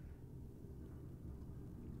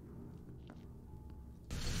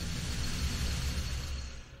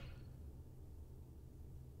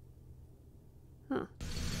 Huh.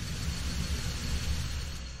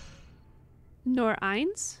 Nur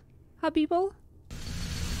eins, Habibel?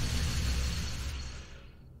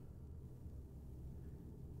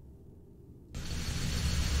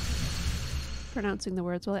 Pronouncing the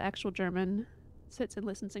words while the actual German sits and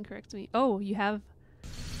listens and corrects me. Oh, you have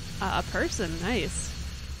a person. Nice.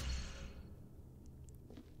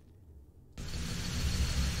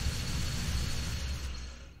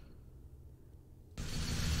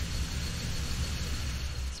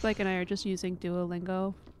 Spike and I are just using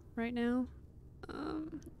Duolingo right now.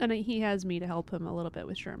 And he has me to help him a little bit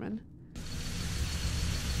with German.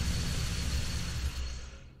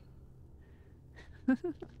 Okay.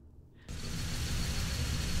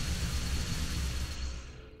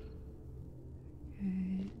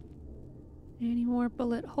 Any more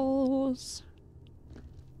bullet holes? I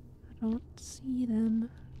don't see them.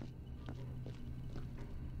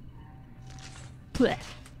 Blech.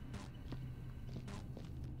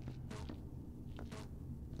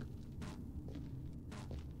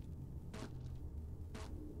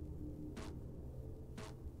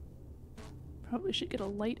 Probably should get a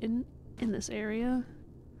light in this area.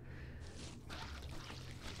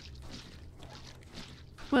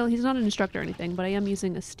 Well, he's not an instructor or anything, but I am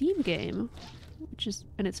using a Steam game,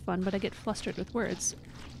 and it's fun, but I get flustered with words.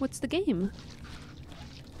 What's the game?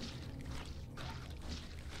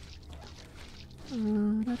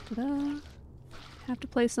 Have to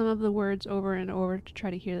play some of the words over and over to try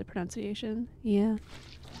to hear the pronunciation. Yeah.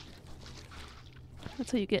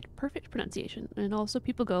 That's how you get perfect pronunciation. And also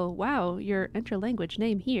people go, wow, your interlanguage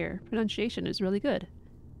name here. Pronunciation is really good.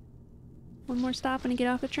 One more stop and you get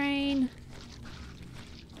off the train.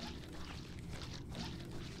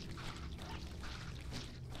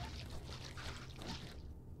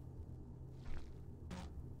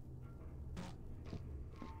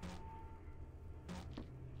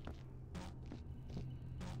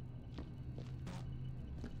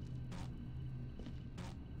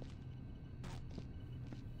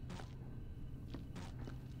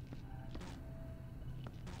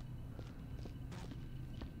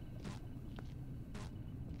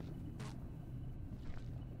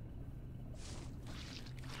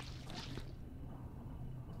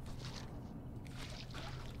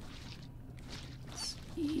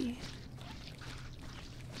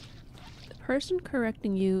 Person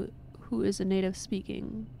correcting you who is a native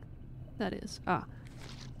speaking, that is,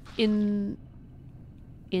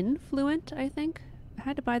 influent, I think. I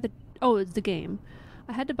had to buy it's the game.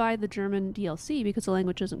 I had to buy the German DLC because the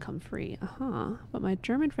language doesn't come free. But my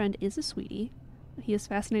German friend is a sweetie. He is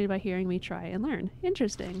fascinated by hearing me try and learn.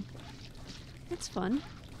 Interesting. That's fun.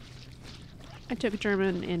 I took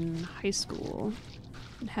German in high school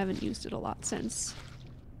and haven't used it a lot since.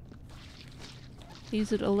 I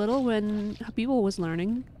used it a little when Habibel was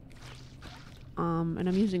learning, and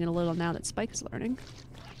I'm using it a little now that Spike is learning.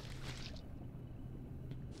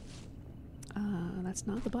 That's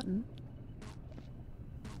not the button.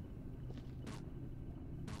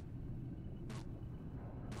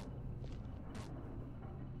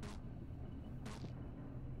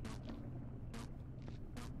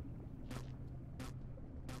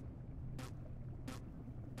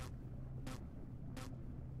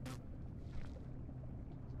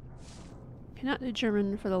 Cannot do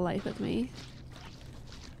German for the life of me.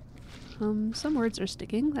 Some words are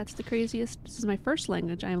sticking. That's the craziest. This is my first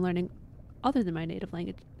language I am learning other than my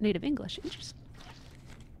native English. Interesting.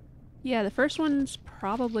 Yeah, the first one's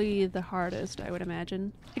probably the hardest, I would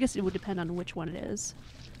imagine. I guess it would depend on which one it is.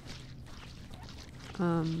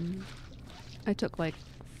 I took like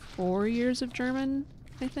 4 years of German,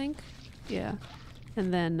 I think. Yeah.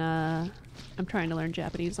 And then I'm trying to learn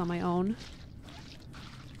Japanese on my own.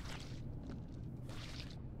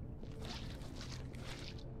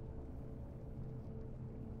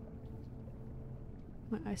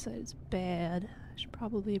 My eyesight is bad. I should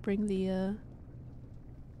probably bring the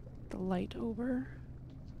light over.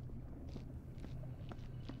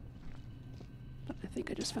 But I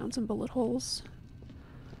think I just found some bullet holes.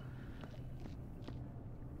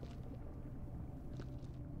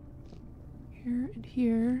 Here and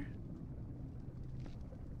here.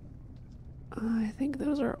 I think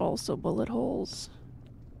those are also bullet holes.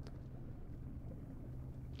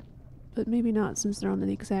 But maybe not, since they're on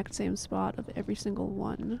the exact same spot of every single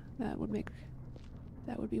one. That would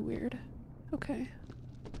be weird. Okay.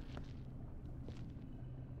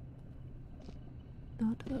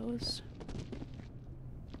 Not those.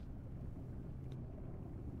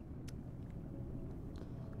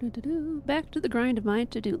 Back to the grind of my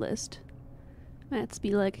to-do list. Mats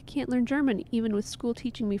be like, can't learn German even with school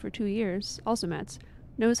teaching me for 2 years. Also Mats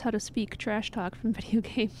knows how to speak trash talk from video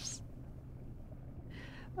games.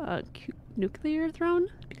 Nuclear Throne?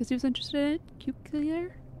 Because he was interested in it?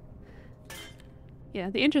 Nuclear? Yeah,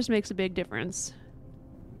 the interest makes a big difference.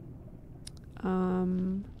 I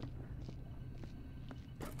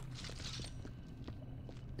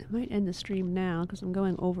might end the stream now because I'm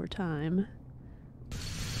going over time.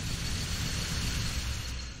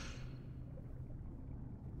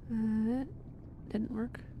 Didn't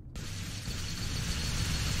work.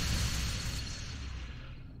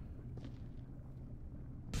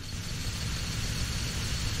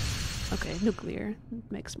 Okay, nuclear.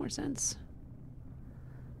 Makes more sense.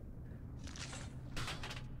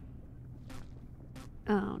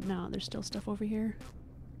 Oh no, there's still stuff over here.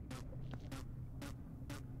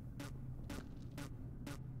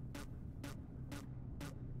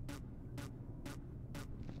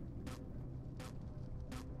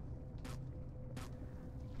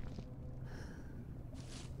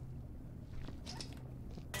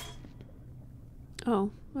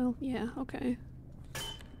 Oh, well, yeah, okay.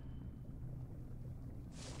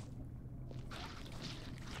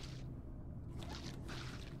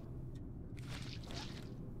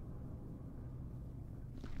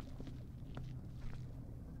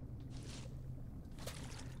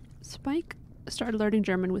 Spike started learning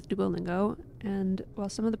German with Duolingo, and while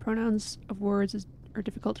some of the pronouns of words are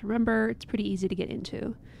difficult to remember, it's pretty easy to get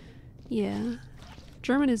into. Yeah.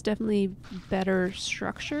 German is definitely better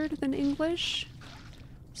structured than English.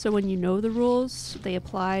 So when you know the rules, they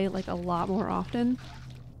apply like a lot more often,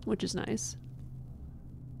 which is nice.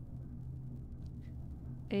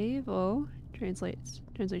 Avo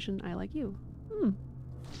translation, I like you.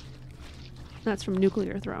 That's from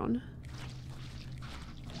Nuclear Throne.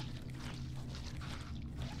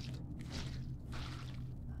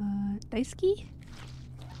 Daisuke?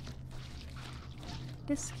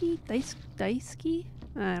 Daisuke?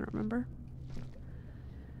 I don't remember.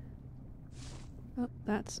 Oh,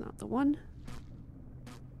 that's not the one.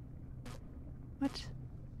 What?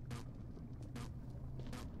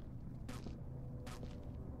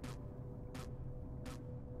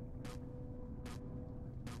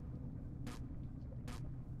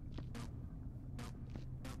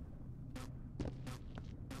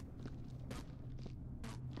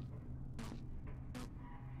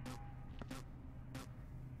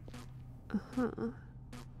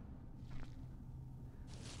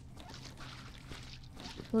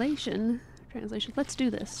 Translation. Let's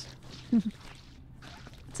do this. It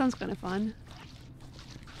sounds kind of fun.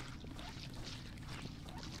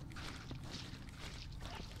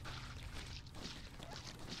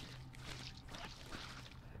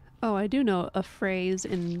 Oh, I do know a phrase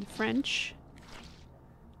in French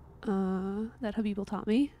that Habibul taught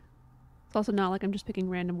me. It's also not like I'm just picking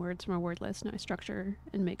random words from a word list. No, I structure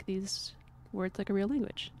and make these words like a real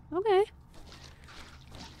language. Okay.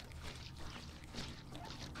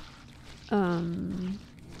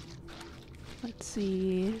 Let's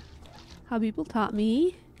see. Habibul taught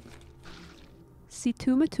me Si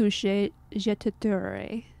tu me touches, je te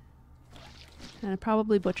tuerai. And I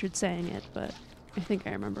probably butchered saying it, but I think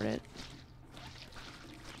I remembered it.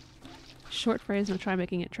 Short phrase, and I'll try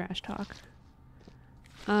making it trash talk.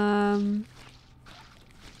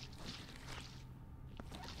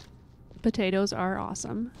 Potatoes are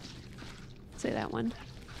awesome. Say that one.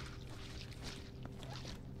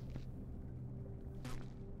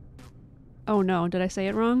 Oh no, did I say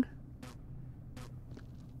it wrong?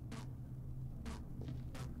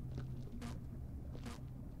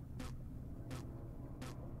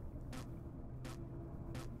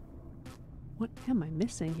 What am I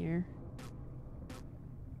missing here?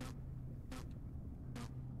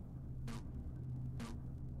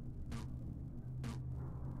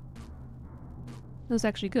 That was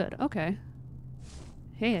actually good. Okay.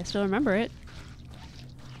 Hey, I still remember it.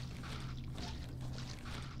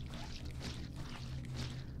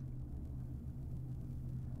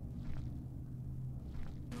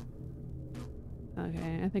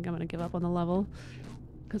 Okay, I think I'm gonna give up on the level.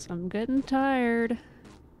 Because I'm getting tired.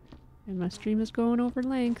 And my stream is going over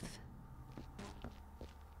length.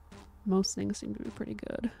 Most things seem to be pretty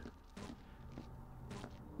good.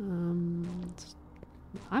 I'm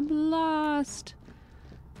lost!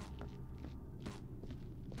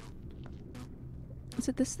 Is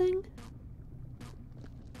it this thing?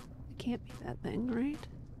 It can't be that thing, right?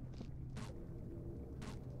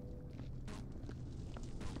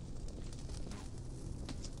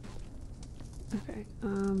 Okay,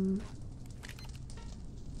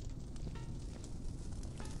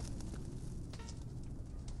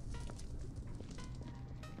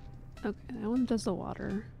 okay, that one does the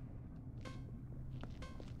water.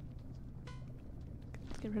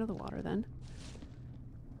 Let's get rid of the water then.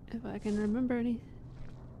 If I can remember any...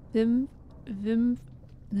 Vimukfi.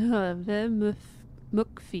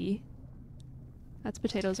 That's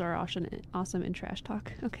potatoes are awesome in trash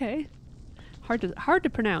talk. Okay. Hard to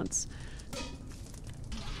pronounce.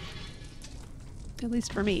 At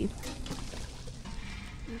least for me.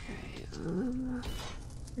 Okay,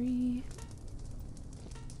 3.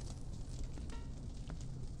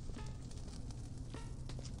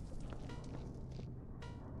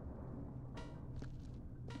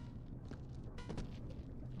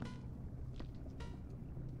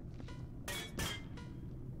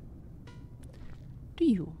 Do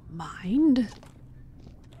you mind?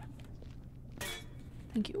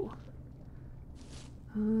 Thank you.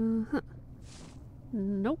 Huh.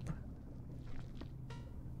 Nope.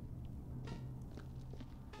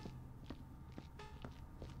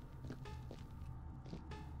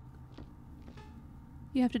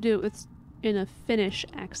 You have to do it with in a Finnish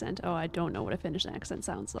accent. Oh, I don't know what a Finnish accent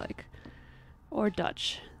sounds like. Or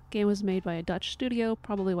Dutch. Game was made by a Dutch studio,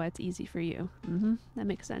 probably why it's easy for you. That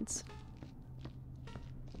makes sense.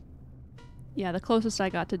 Yeah, the closest I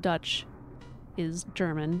got to Dutch is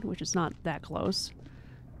German, which is not that close.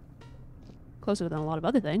 Closer than a lot of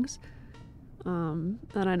other things. And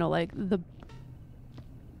I know like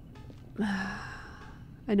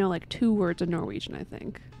I know like 2 words of Norwegian, I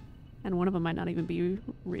think. And one of them might not even be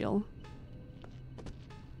real.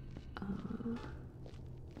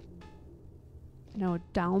 No,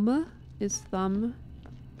 Daume is thumb.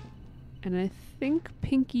 And I think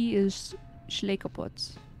pinky is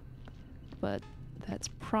Schlekelputz. But that's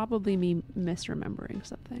probably me misremembering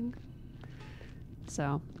something.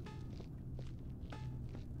 So.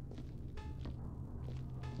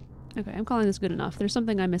 Okay, I'm calling this good enough. There's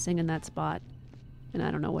something I'm missing in that spot. And I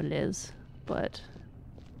don't know what it is, but...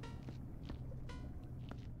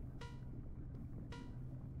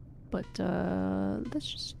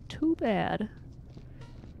 that's just too bad.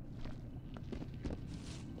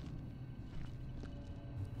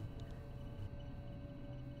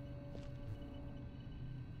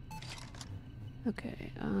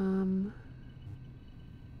 Okay, I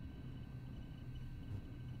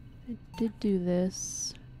did do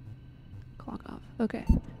this. Clock off. Okay.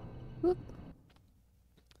 Whoop.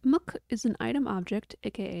 Muk is an item object,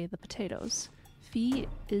 aka the potatoes. Fi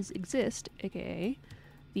is exist, aka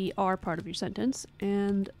the are part of your sentence,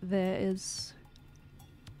 and there is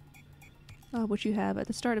what you have at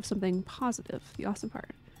the start of something positive, the awesome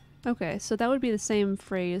part. Okay, so that would be the same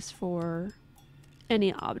phrase for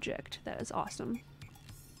any object that is awesome.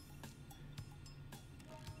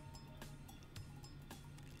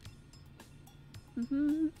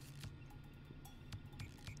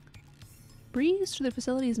 Breeze through the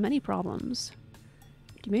facility's many problems.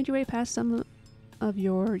 You made your way past some of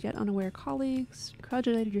your yet unaware colleagues,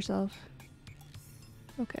 congratulated yourself.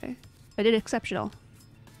 Okay. I did exceptional.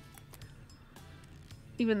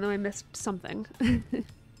 Even though I missed something.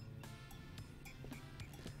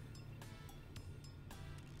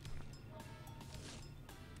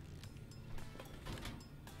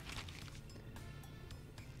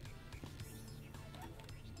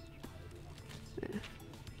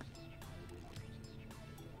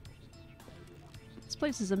 This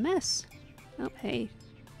place is a mess. Oh, hey.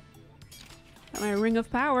 Got my ring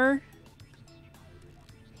of power.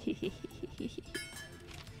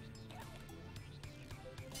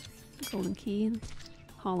 Golden key.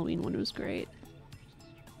 Halloween one was great.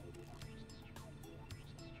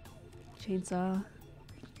 Chainsaw.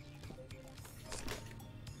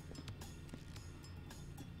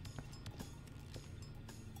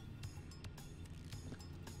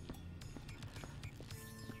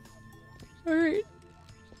 Alright.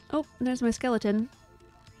 Oh, there's my skeleton.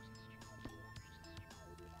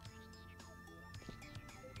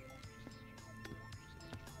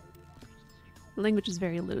 The language is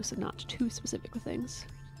very loose and not too specific with things.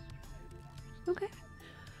 Okay.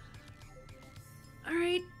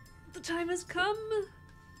 Alright, the time has come.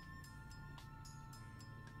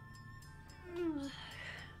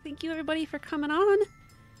 Thank you everybody for coming on.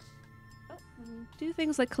 Do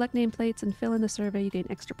things like collect nameplates and fill in the survey. You gain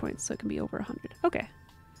extra points, so it can be over 100. Okay.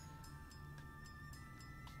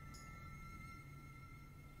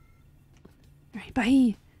 Alright,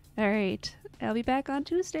 bye. Alright, I'll be back on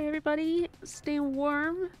Tuesday, everybody. Stay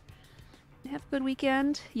warm. Have a good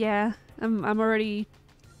weekend. Yeah, I'm already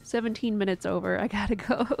 17 minutes over. I gotta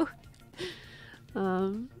go.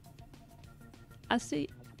 I'll see.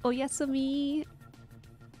 Oh, Yasumi.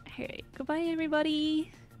 Alright, goodbye,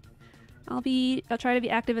 everybody. I'll try to be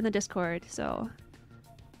active in the Discord, so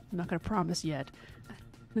I'm not gonna promise yet.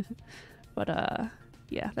 But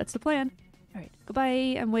yeah, that's the plan. Alright,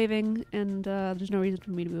 goodbye. I'm waving, and there's no reason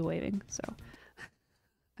for me to be waving, so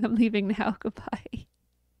I'm leaving now. Goodbye.